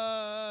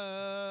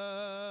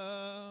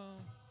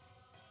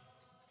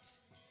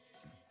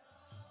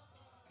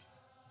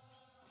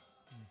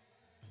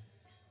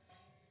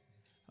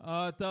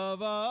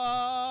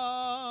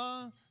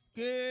Atava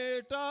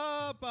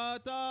kita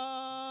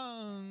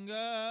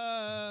patanga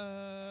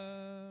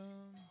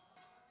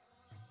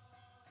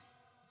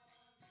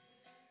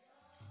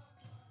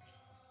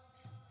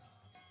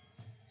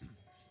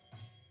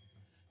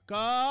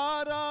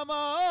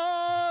Karama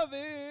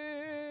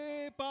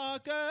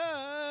vipake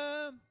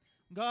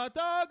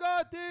gata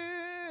gati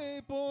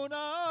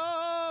puna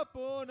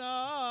puna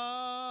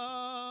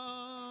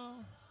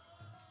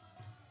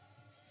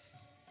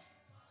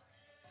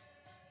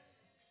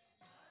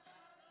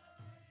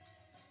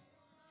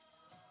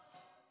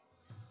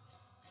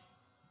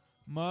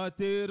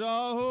Mati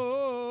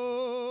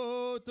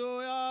raho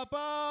toya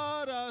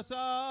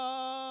parasanga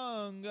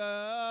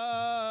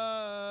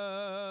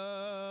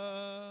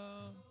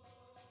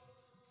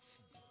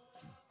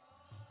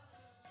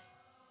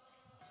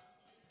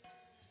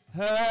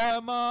Hai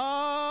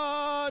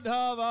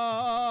Madhava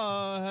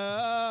hai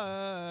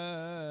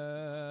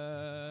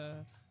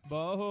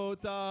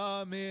Bahuta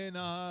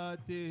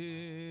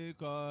minati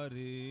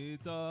karitaya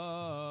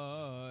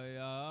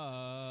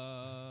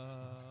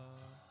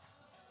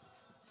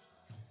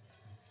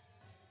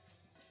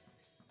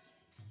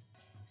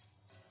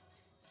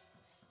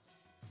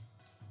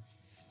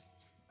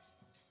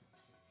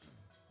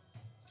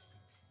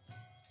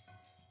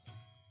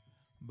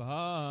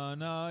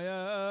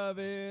Bhanaya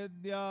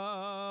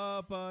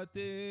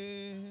Vidyapati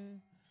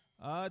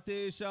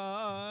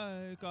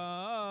Atishay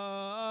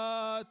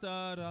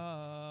Katara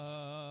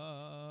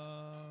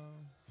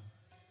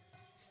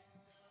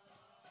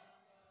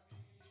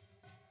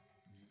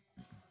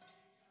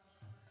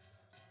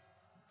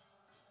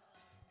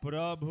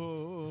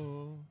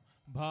Prabhu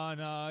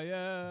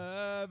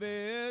Bhanaya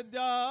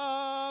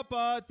Vidyapati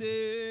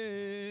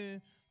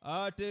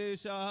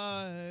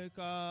Atishay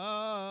Katara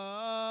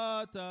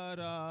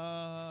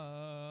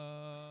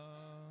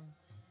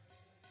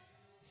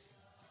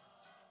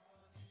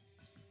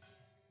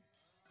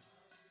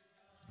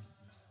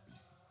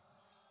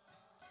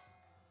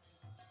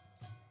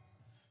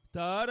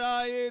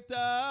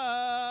Tarayita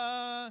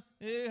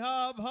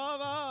iha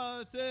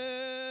bhava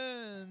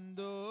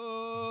sindhu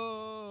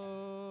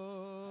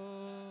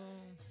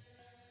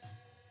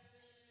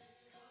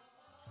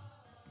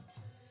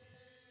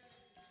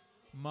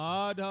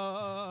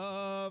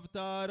Madhav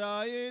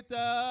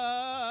Tarayita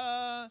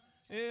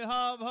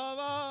iha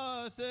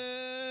bhava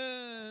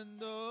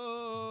sindhu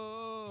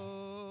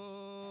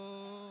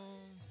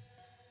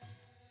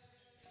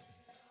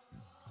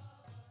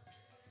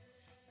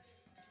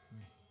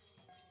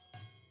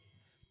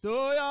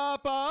Toya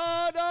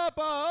pada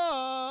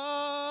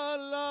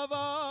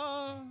pallava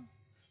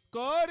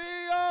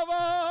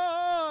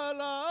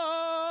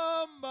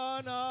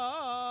Koriyavalambana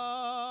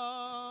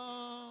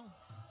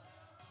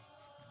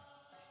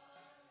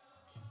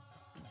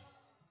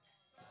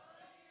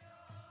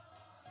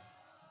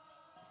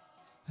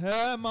He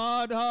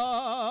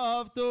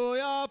Madhav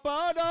Toya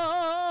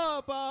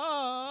pada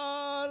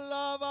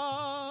pallava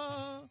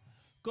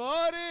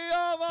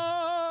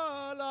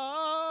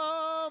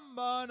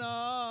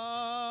Koriyavalambana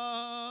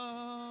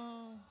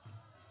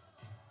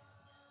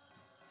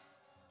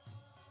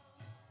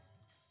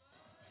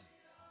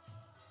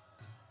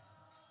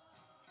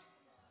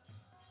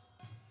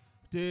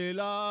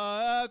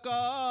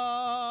Tilaka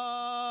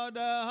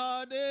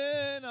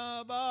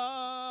dahadena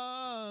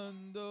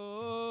bandho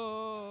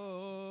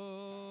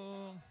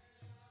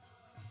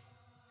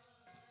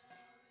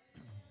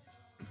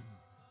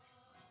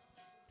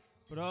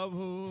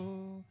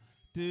Prabhu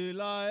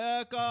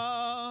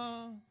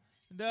Tilaka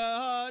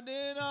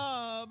dahadena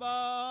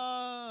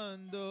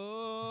bandho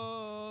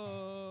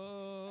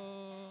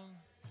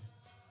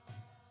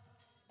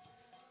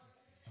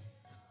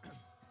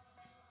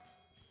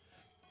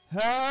He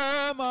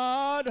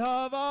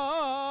Madhava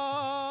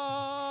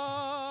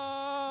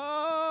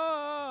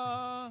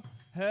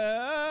He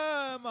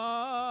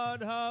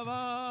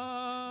Madhava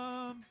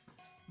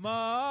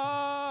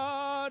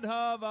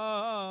Madhava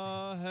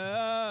He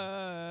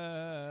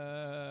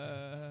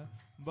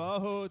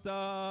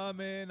Bahuta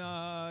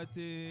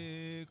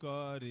Minati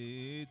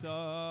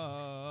Karitaya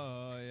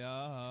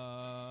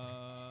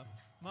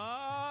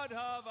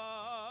Madhava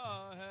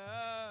He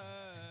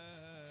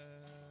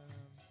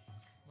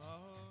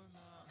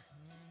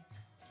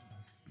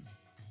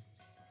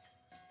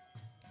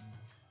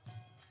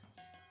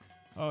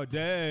Oh,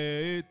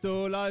 de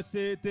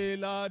tulasi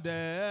tila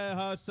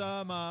deha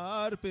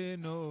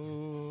samarpinu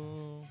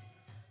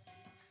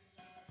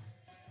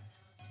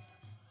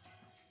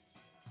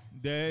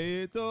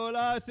De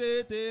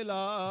tulasi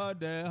tila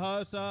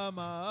deha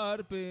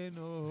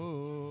samarpinu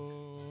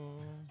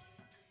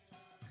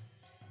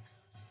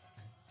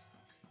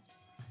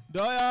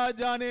Daya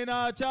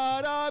janina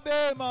chara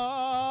bema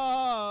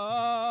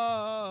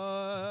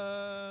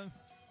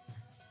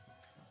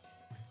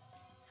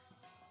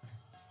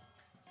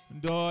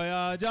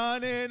Doya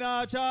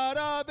janina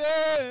chara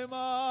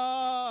bema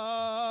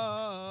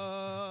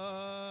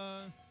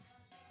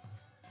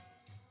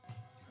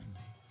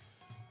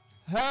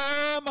He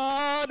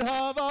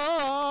Madhava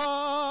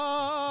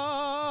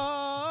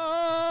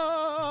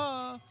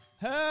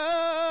He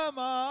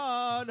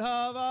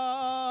Madhava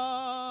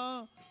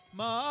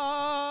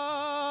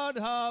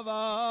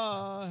Madhava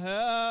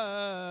He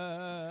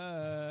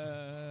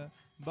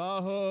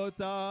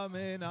Bahuta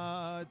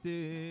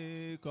minati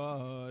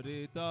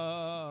karitaya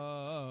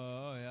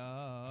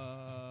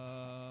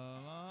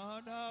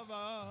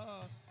Madhava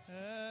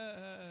He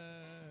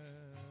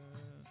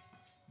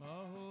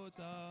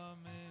Bahuta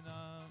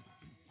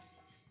minati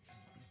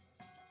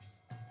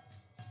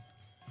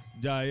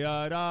Jaya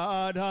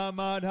Radha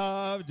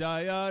Madhav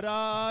Jaya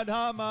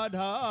Radha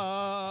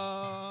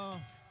Madhav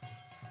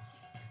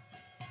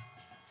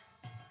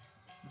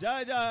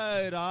Jai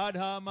Jai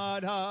Radha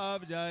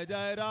Madhav Jai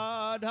Jai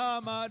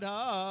Radha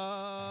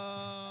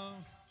Madhav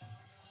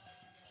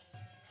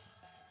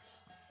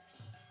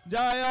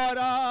Jaya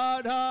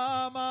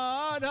Radha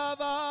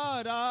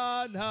Madhava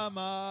Radha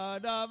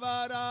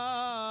Madhava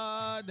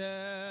Radhe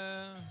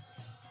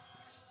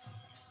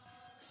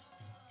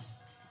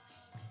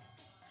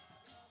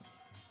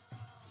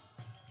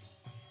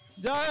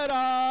Jai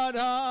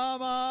Radha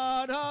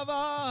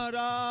Madhava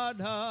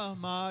Radha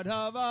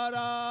Madhava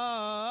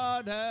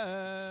Radhe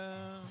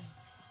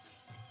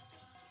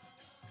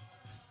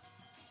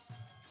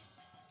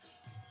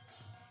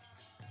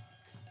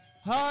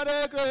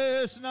Hare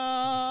Krishna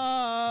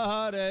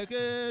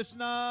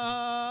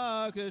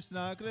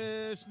Krishna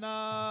Krishna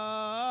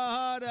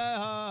Hare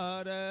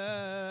Hare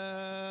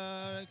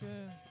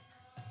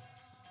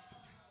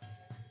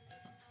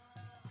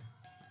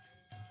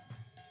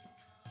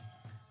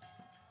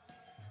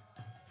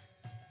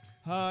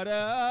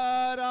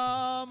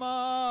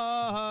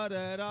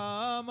Hare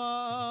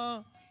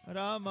Rama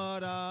Rama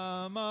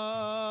Rama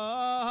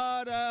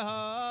Hare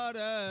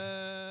Hare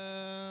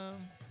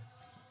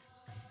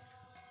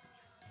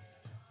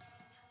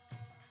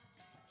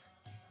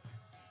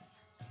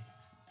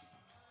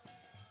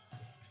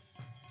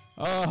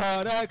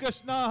Hare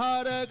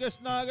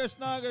Krishna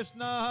Krishna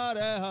Krishna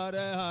Hare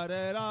Hare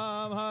Hare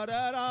Ram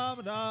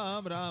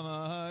Ram Ram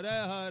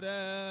Hare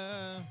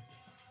Hare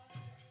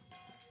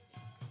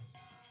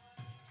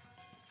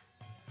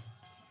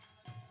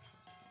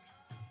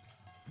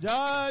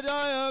Jai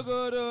Jai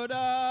Gurudev,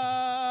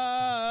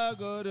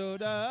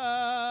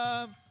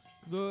 Gurudev,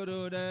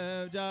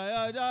 Gurudev,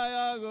 Jaya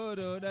Jaya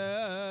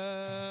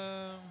Gurudev.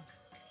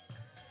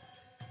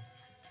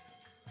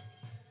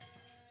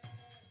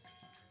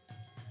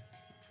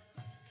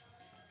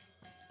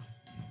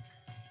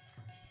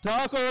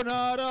 Thakur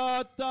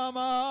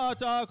Narottama,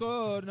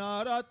 Thakur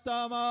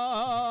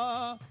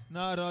Narottama,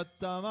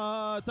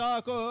 Narottama,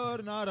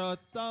 Thakur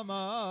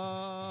Narottama.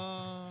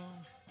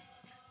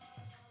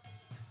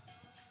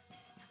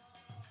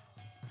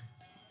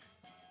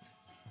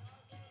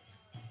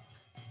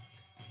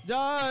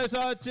 Jai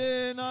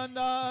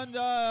Sachinandan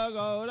Jaya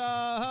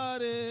Gaura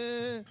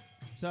Hari,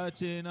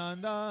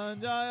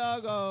 Sachinandan Jaya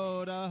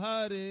Gaura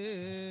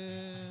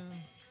Hari.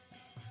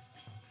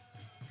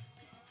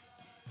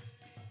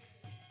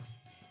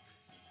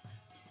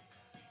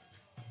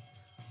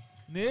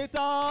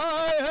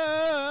 Nitai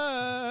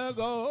है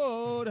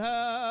गौर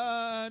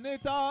है,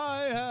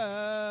 निताय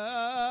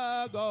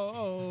है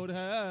गौर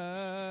है।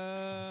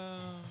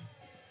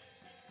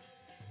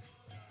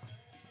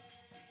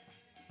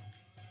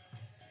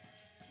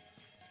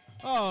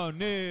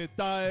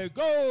 निताय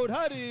गौर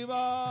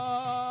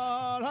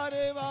हरिवाल,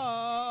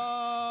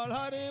 हरिवाल,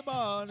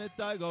 हरिवाल,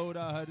 निताय गौर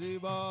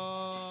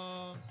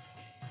हरिवाल।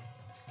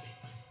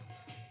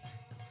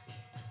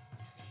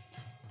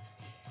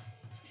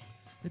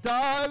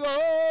 Nitai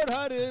Gaur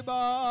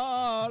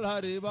Haribal,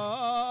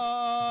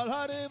 Haribal,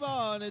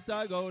 Haribal,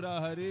 Nitai Gaur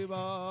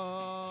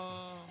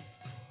Haribal.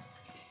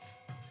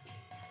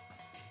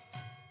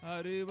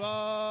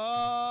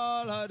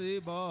 Haribal,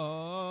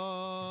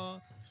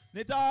 Haribal,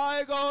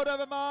 Nitai Gaur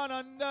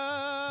Vimananda,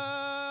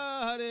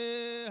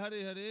 Hari,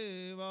 Hari,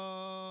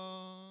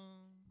 Haribal.